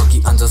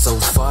 Wakianza za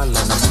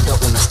ufala na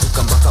muda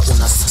unashtuka mpaka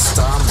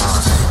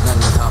unasistama.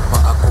 Nani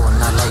hapa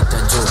akona laita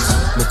jo.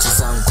 Mechi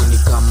zangu ni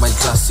kama El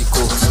Clasico.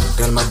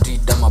 Real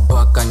Madrid ama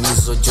Barca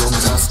nizo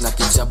Jonas na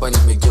kijaba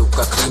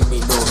nimegeuka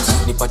krimino.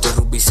 Nipate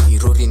rubisi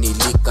irori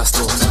nilika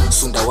sto.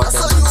 Sunda wada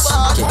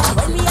nishike.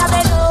 When me a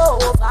bend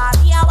over,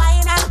 me a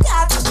wine and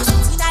cut.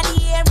 Inna the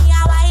air, me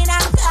a wine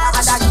and cut.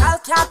 And a girl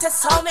can't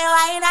test how me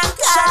wine and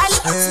cut.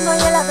 You know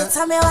you love it,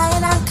 how me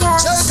wine and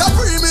cut. Shake a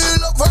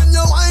premium love when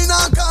you wine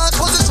and cut.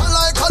 Position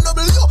like a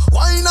W,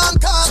 wine and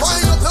cut.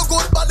 Wine up your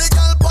good body,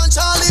 girl, punch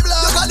Charlie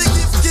Black. You got the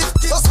gift.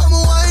 So some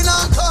wine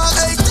and cut.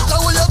 Hey,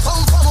 now where you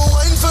come from,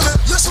 wine for me.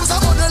 Your shoes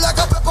are running like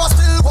a pepper,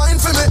 still wine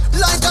for me.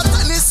 Like a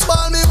tennis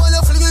ball, me when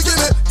you fling it, give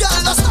me.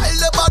 Girl, the style,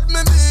 the bad,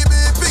 me baby,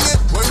 ping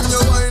it. When you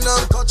wine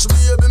and touch me,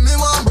 baby, me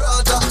want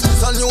brother.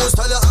 It's a new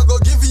style, I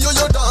go give you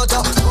your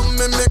daughter. Come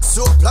me mix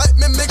you up like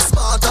me mix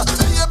smarter.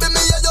 Baby,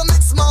 me yeah, you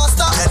mix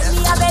master. When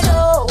me a bend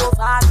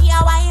over, me a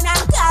wine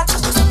and cut.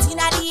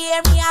 Inna the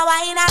air, me a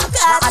wine and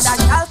cut. And a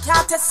girl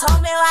can't test how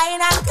me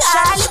wine and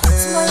cut.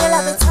 You know you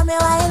love it, how me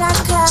wine and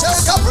cut.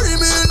 Shake a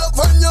premium love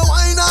when you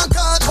wine and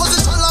cut.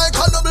 Position like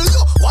a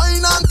W,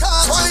 wine and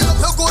cut. Wine up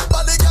your good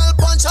body, girl,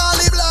 punch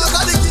Charlie Black. You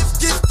got the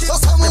gift. So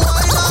some wine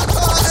and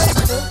cut. Hey,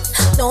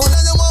 no.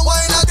 Then you want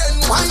wine again.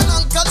 Wine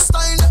and cut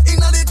style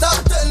inna the top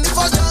 10. If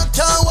I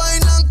can't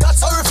wine and cut,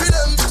 sorry for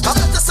them. I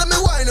better say me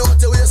wine out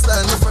the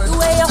waistline, my friend. The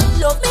way you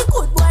love me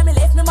good, boy, me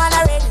left me man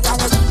already.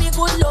 And you give me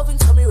good loving,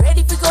 so me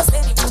ready for go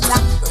steady. Put a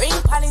ring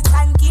on it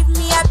and give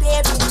me a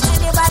baby.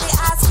 Anybody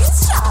ask,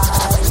 it's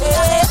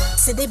Charlie.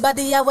 See the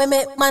body I we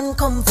make man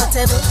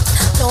comfortable.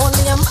 The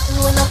only a man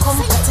when I'm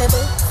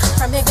compatible.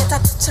 From you get a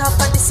touch up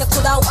body, say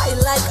coulda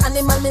wild like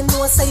animal. Me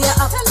know say you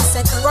have to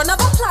second run of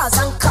applause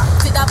and cock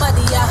with the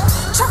body, yeah.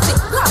 Traffic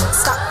block,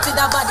 stop with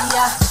the body,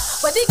 yeah.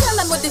 But the girl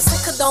I'm with the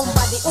second down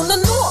body, no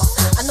know.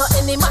 I know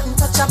any man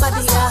touch a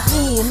body, yeah.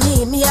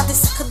 Me have the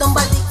second down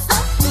body.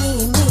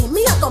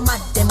 Me I go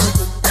mad them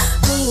with it.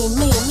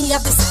 Me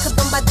have the second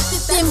down body.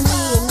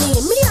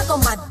 Me I go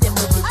mad them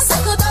with it.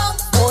 Second down,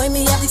 boy,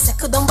 me have the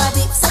second down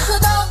body.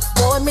 Second down,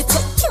 boy, me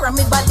take care of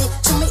me body.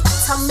 To me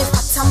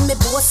pat me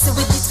bossy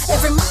with it.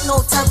 Every man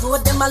out a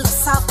road, them a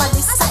lost off body.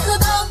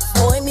 Second down,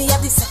 boy, me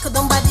have the second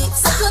down body.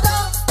 Second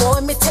down,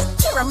 boy, me take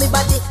care of me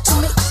body. To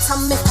me pat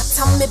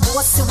me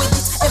bossy with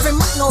it. Every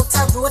man out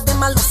a road,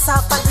 them a lost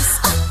off body.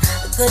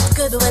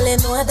 Good, well,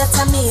 you know that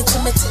I mean. To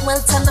make it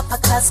well turn up a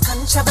cause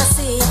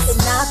controversy. It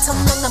not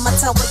no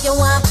matter what you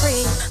want,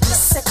 pray. Me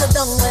second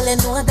down, well, you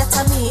know that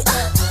I mean.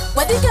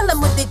 Why the girl I'm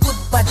with the good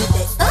body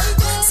day?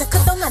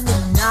 Second down and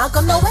them not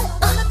go nowhere.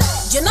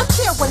 You not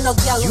care when no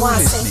girl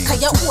want say. Cause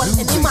you hold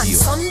any man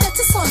Sunday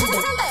to Sunday.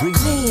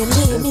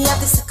 Me have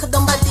the second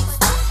down body.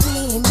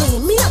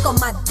 Me I go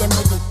mad them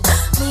with it.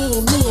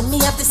 Me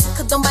have the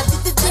second down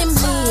body.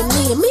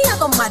 Me I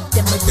go mad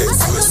them with it.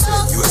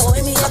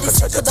 Boy, me have the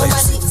second down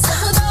body.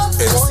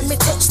 Boy, me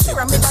take care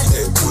of me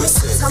body.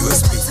 Tell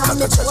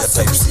me what's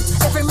the reason.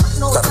 Every man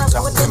knows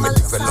what them a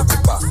develop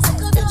it back.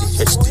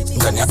 ADHD,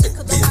 ndani ya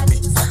ABNB.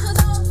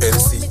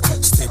 NC,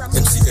 Steve,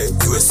 NCA,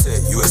 USA,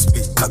 USB,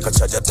 naka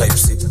charger type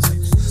C.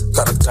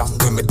 Character,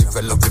 we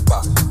develop it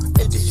back.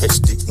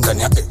 ADHD,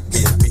 ndani ya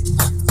ABNB.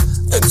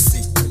 NC,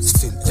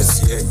 still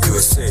NCA,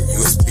 USA,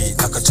 USB,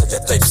 naka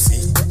charger type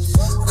C.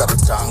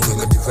 Character,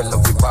 we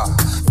develop it back.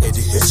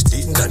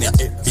 ADHD, ndani ya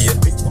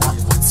ABNB.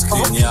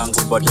 Screen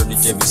yangu bado ni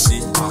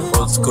JVC.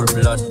 Old school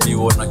blood,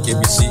 niwo na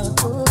KBC.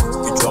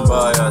 Kitu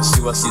mbaya,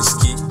 siwa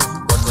siski.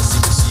 Watu wa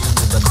CBC,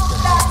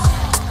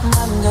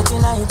 I'm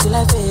getting high till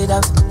I fade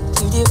out.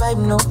 See the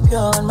vibe no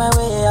pure on my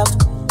way out.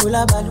 Pull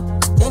a balu,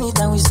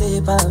 anytime we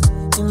step out.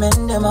 The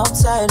men them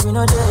outside, we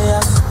know they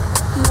out.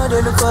 No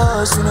they look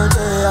us, we know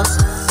they out.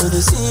 So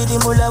they see the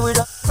mullah with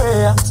a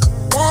prayer.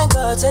 Thank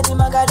God, said the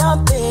maga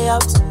don't pay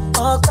out.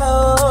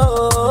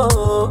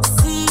 Okay,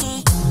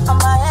 see,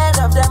 I'm ahead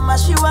of them,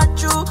 as she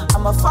want you.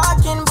 I'm a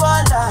fucking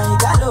baller, you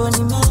got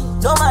only me.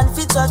 No man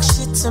fit talk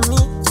shit to me.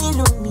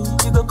 Me,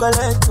 you go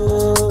collect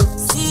oh.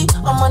 See,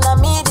 I'm on a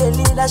me, the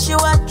leader, she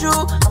want you.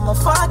 I'm a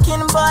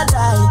fucking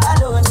baller, you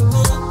got only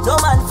me. No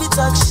man fit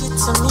talk shit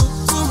to me.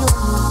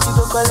 You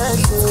go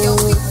collect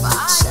oh.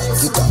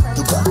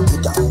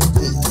 Get down,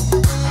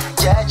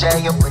 Jaja,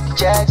 your booty,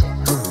 Jaja.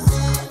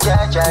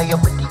 Jaja, your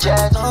booty,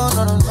 Jaja. No.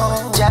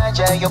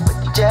 Jaja, your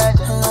booty,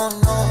 Jaja.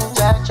 No.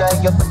 Jaja,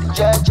 your booty,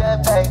 Jaja,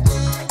 baby.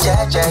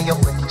 Jaja, your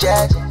booty,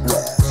 Jaja.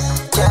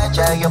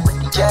 Jaja, your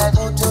booty,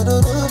 Jaja.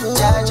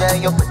 Jaja,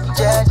 your booty,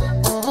 Jaja.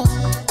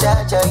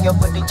 Jaja, your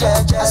booty,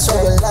 Jaja. I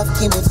saw your love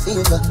give me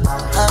fever.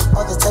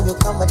 All the time you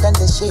come and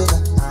the shiver.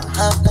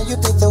 Now you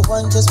be the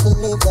one, just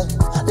believe it.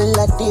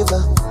 La diva,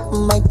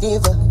 my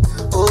diva.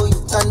 Oh, you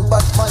turn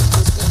bad man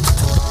to sing.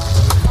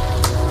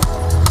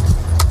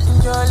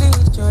 Jolly,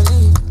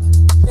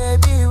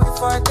 baby with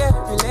for the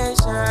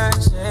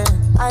relationship.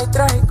 I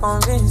try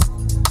convince,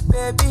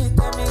 baby,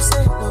 tell me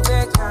say no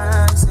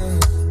vacancy.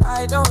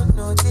 I don't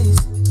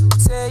notice,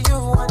 say you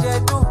want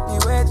to do me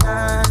wait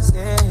and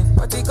say,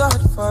 but the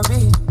God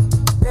forbid,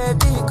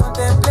 baby,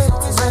 contemplate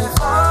is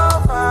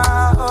over.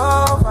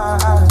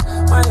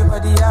 My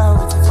body out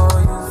waiting for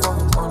you for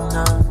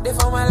honor. They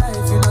for my life,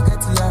 you know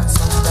get the ass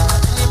under.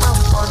 Minimum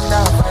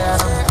under fire.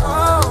 Say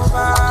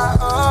over.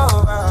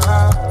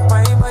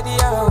 My body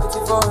out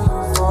waiting for you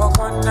for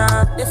honor.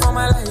 They for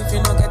my life, you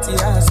know get the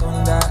ass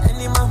under.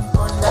 Any man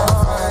under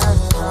fire.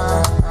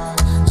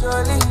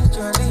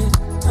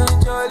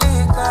 Jolie,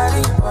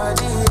 carry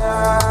body.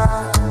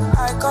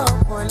 I call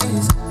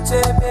police,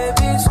 say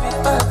baby, sweet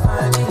but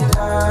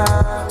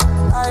vanilla.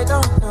 I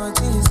don't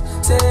notice,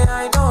 say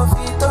I don't.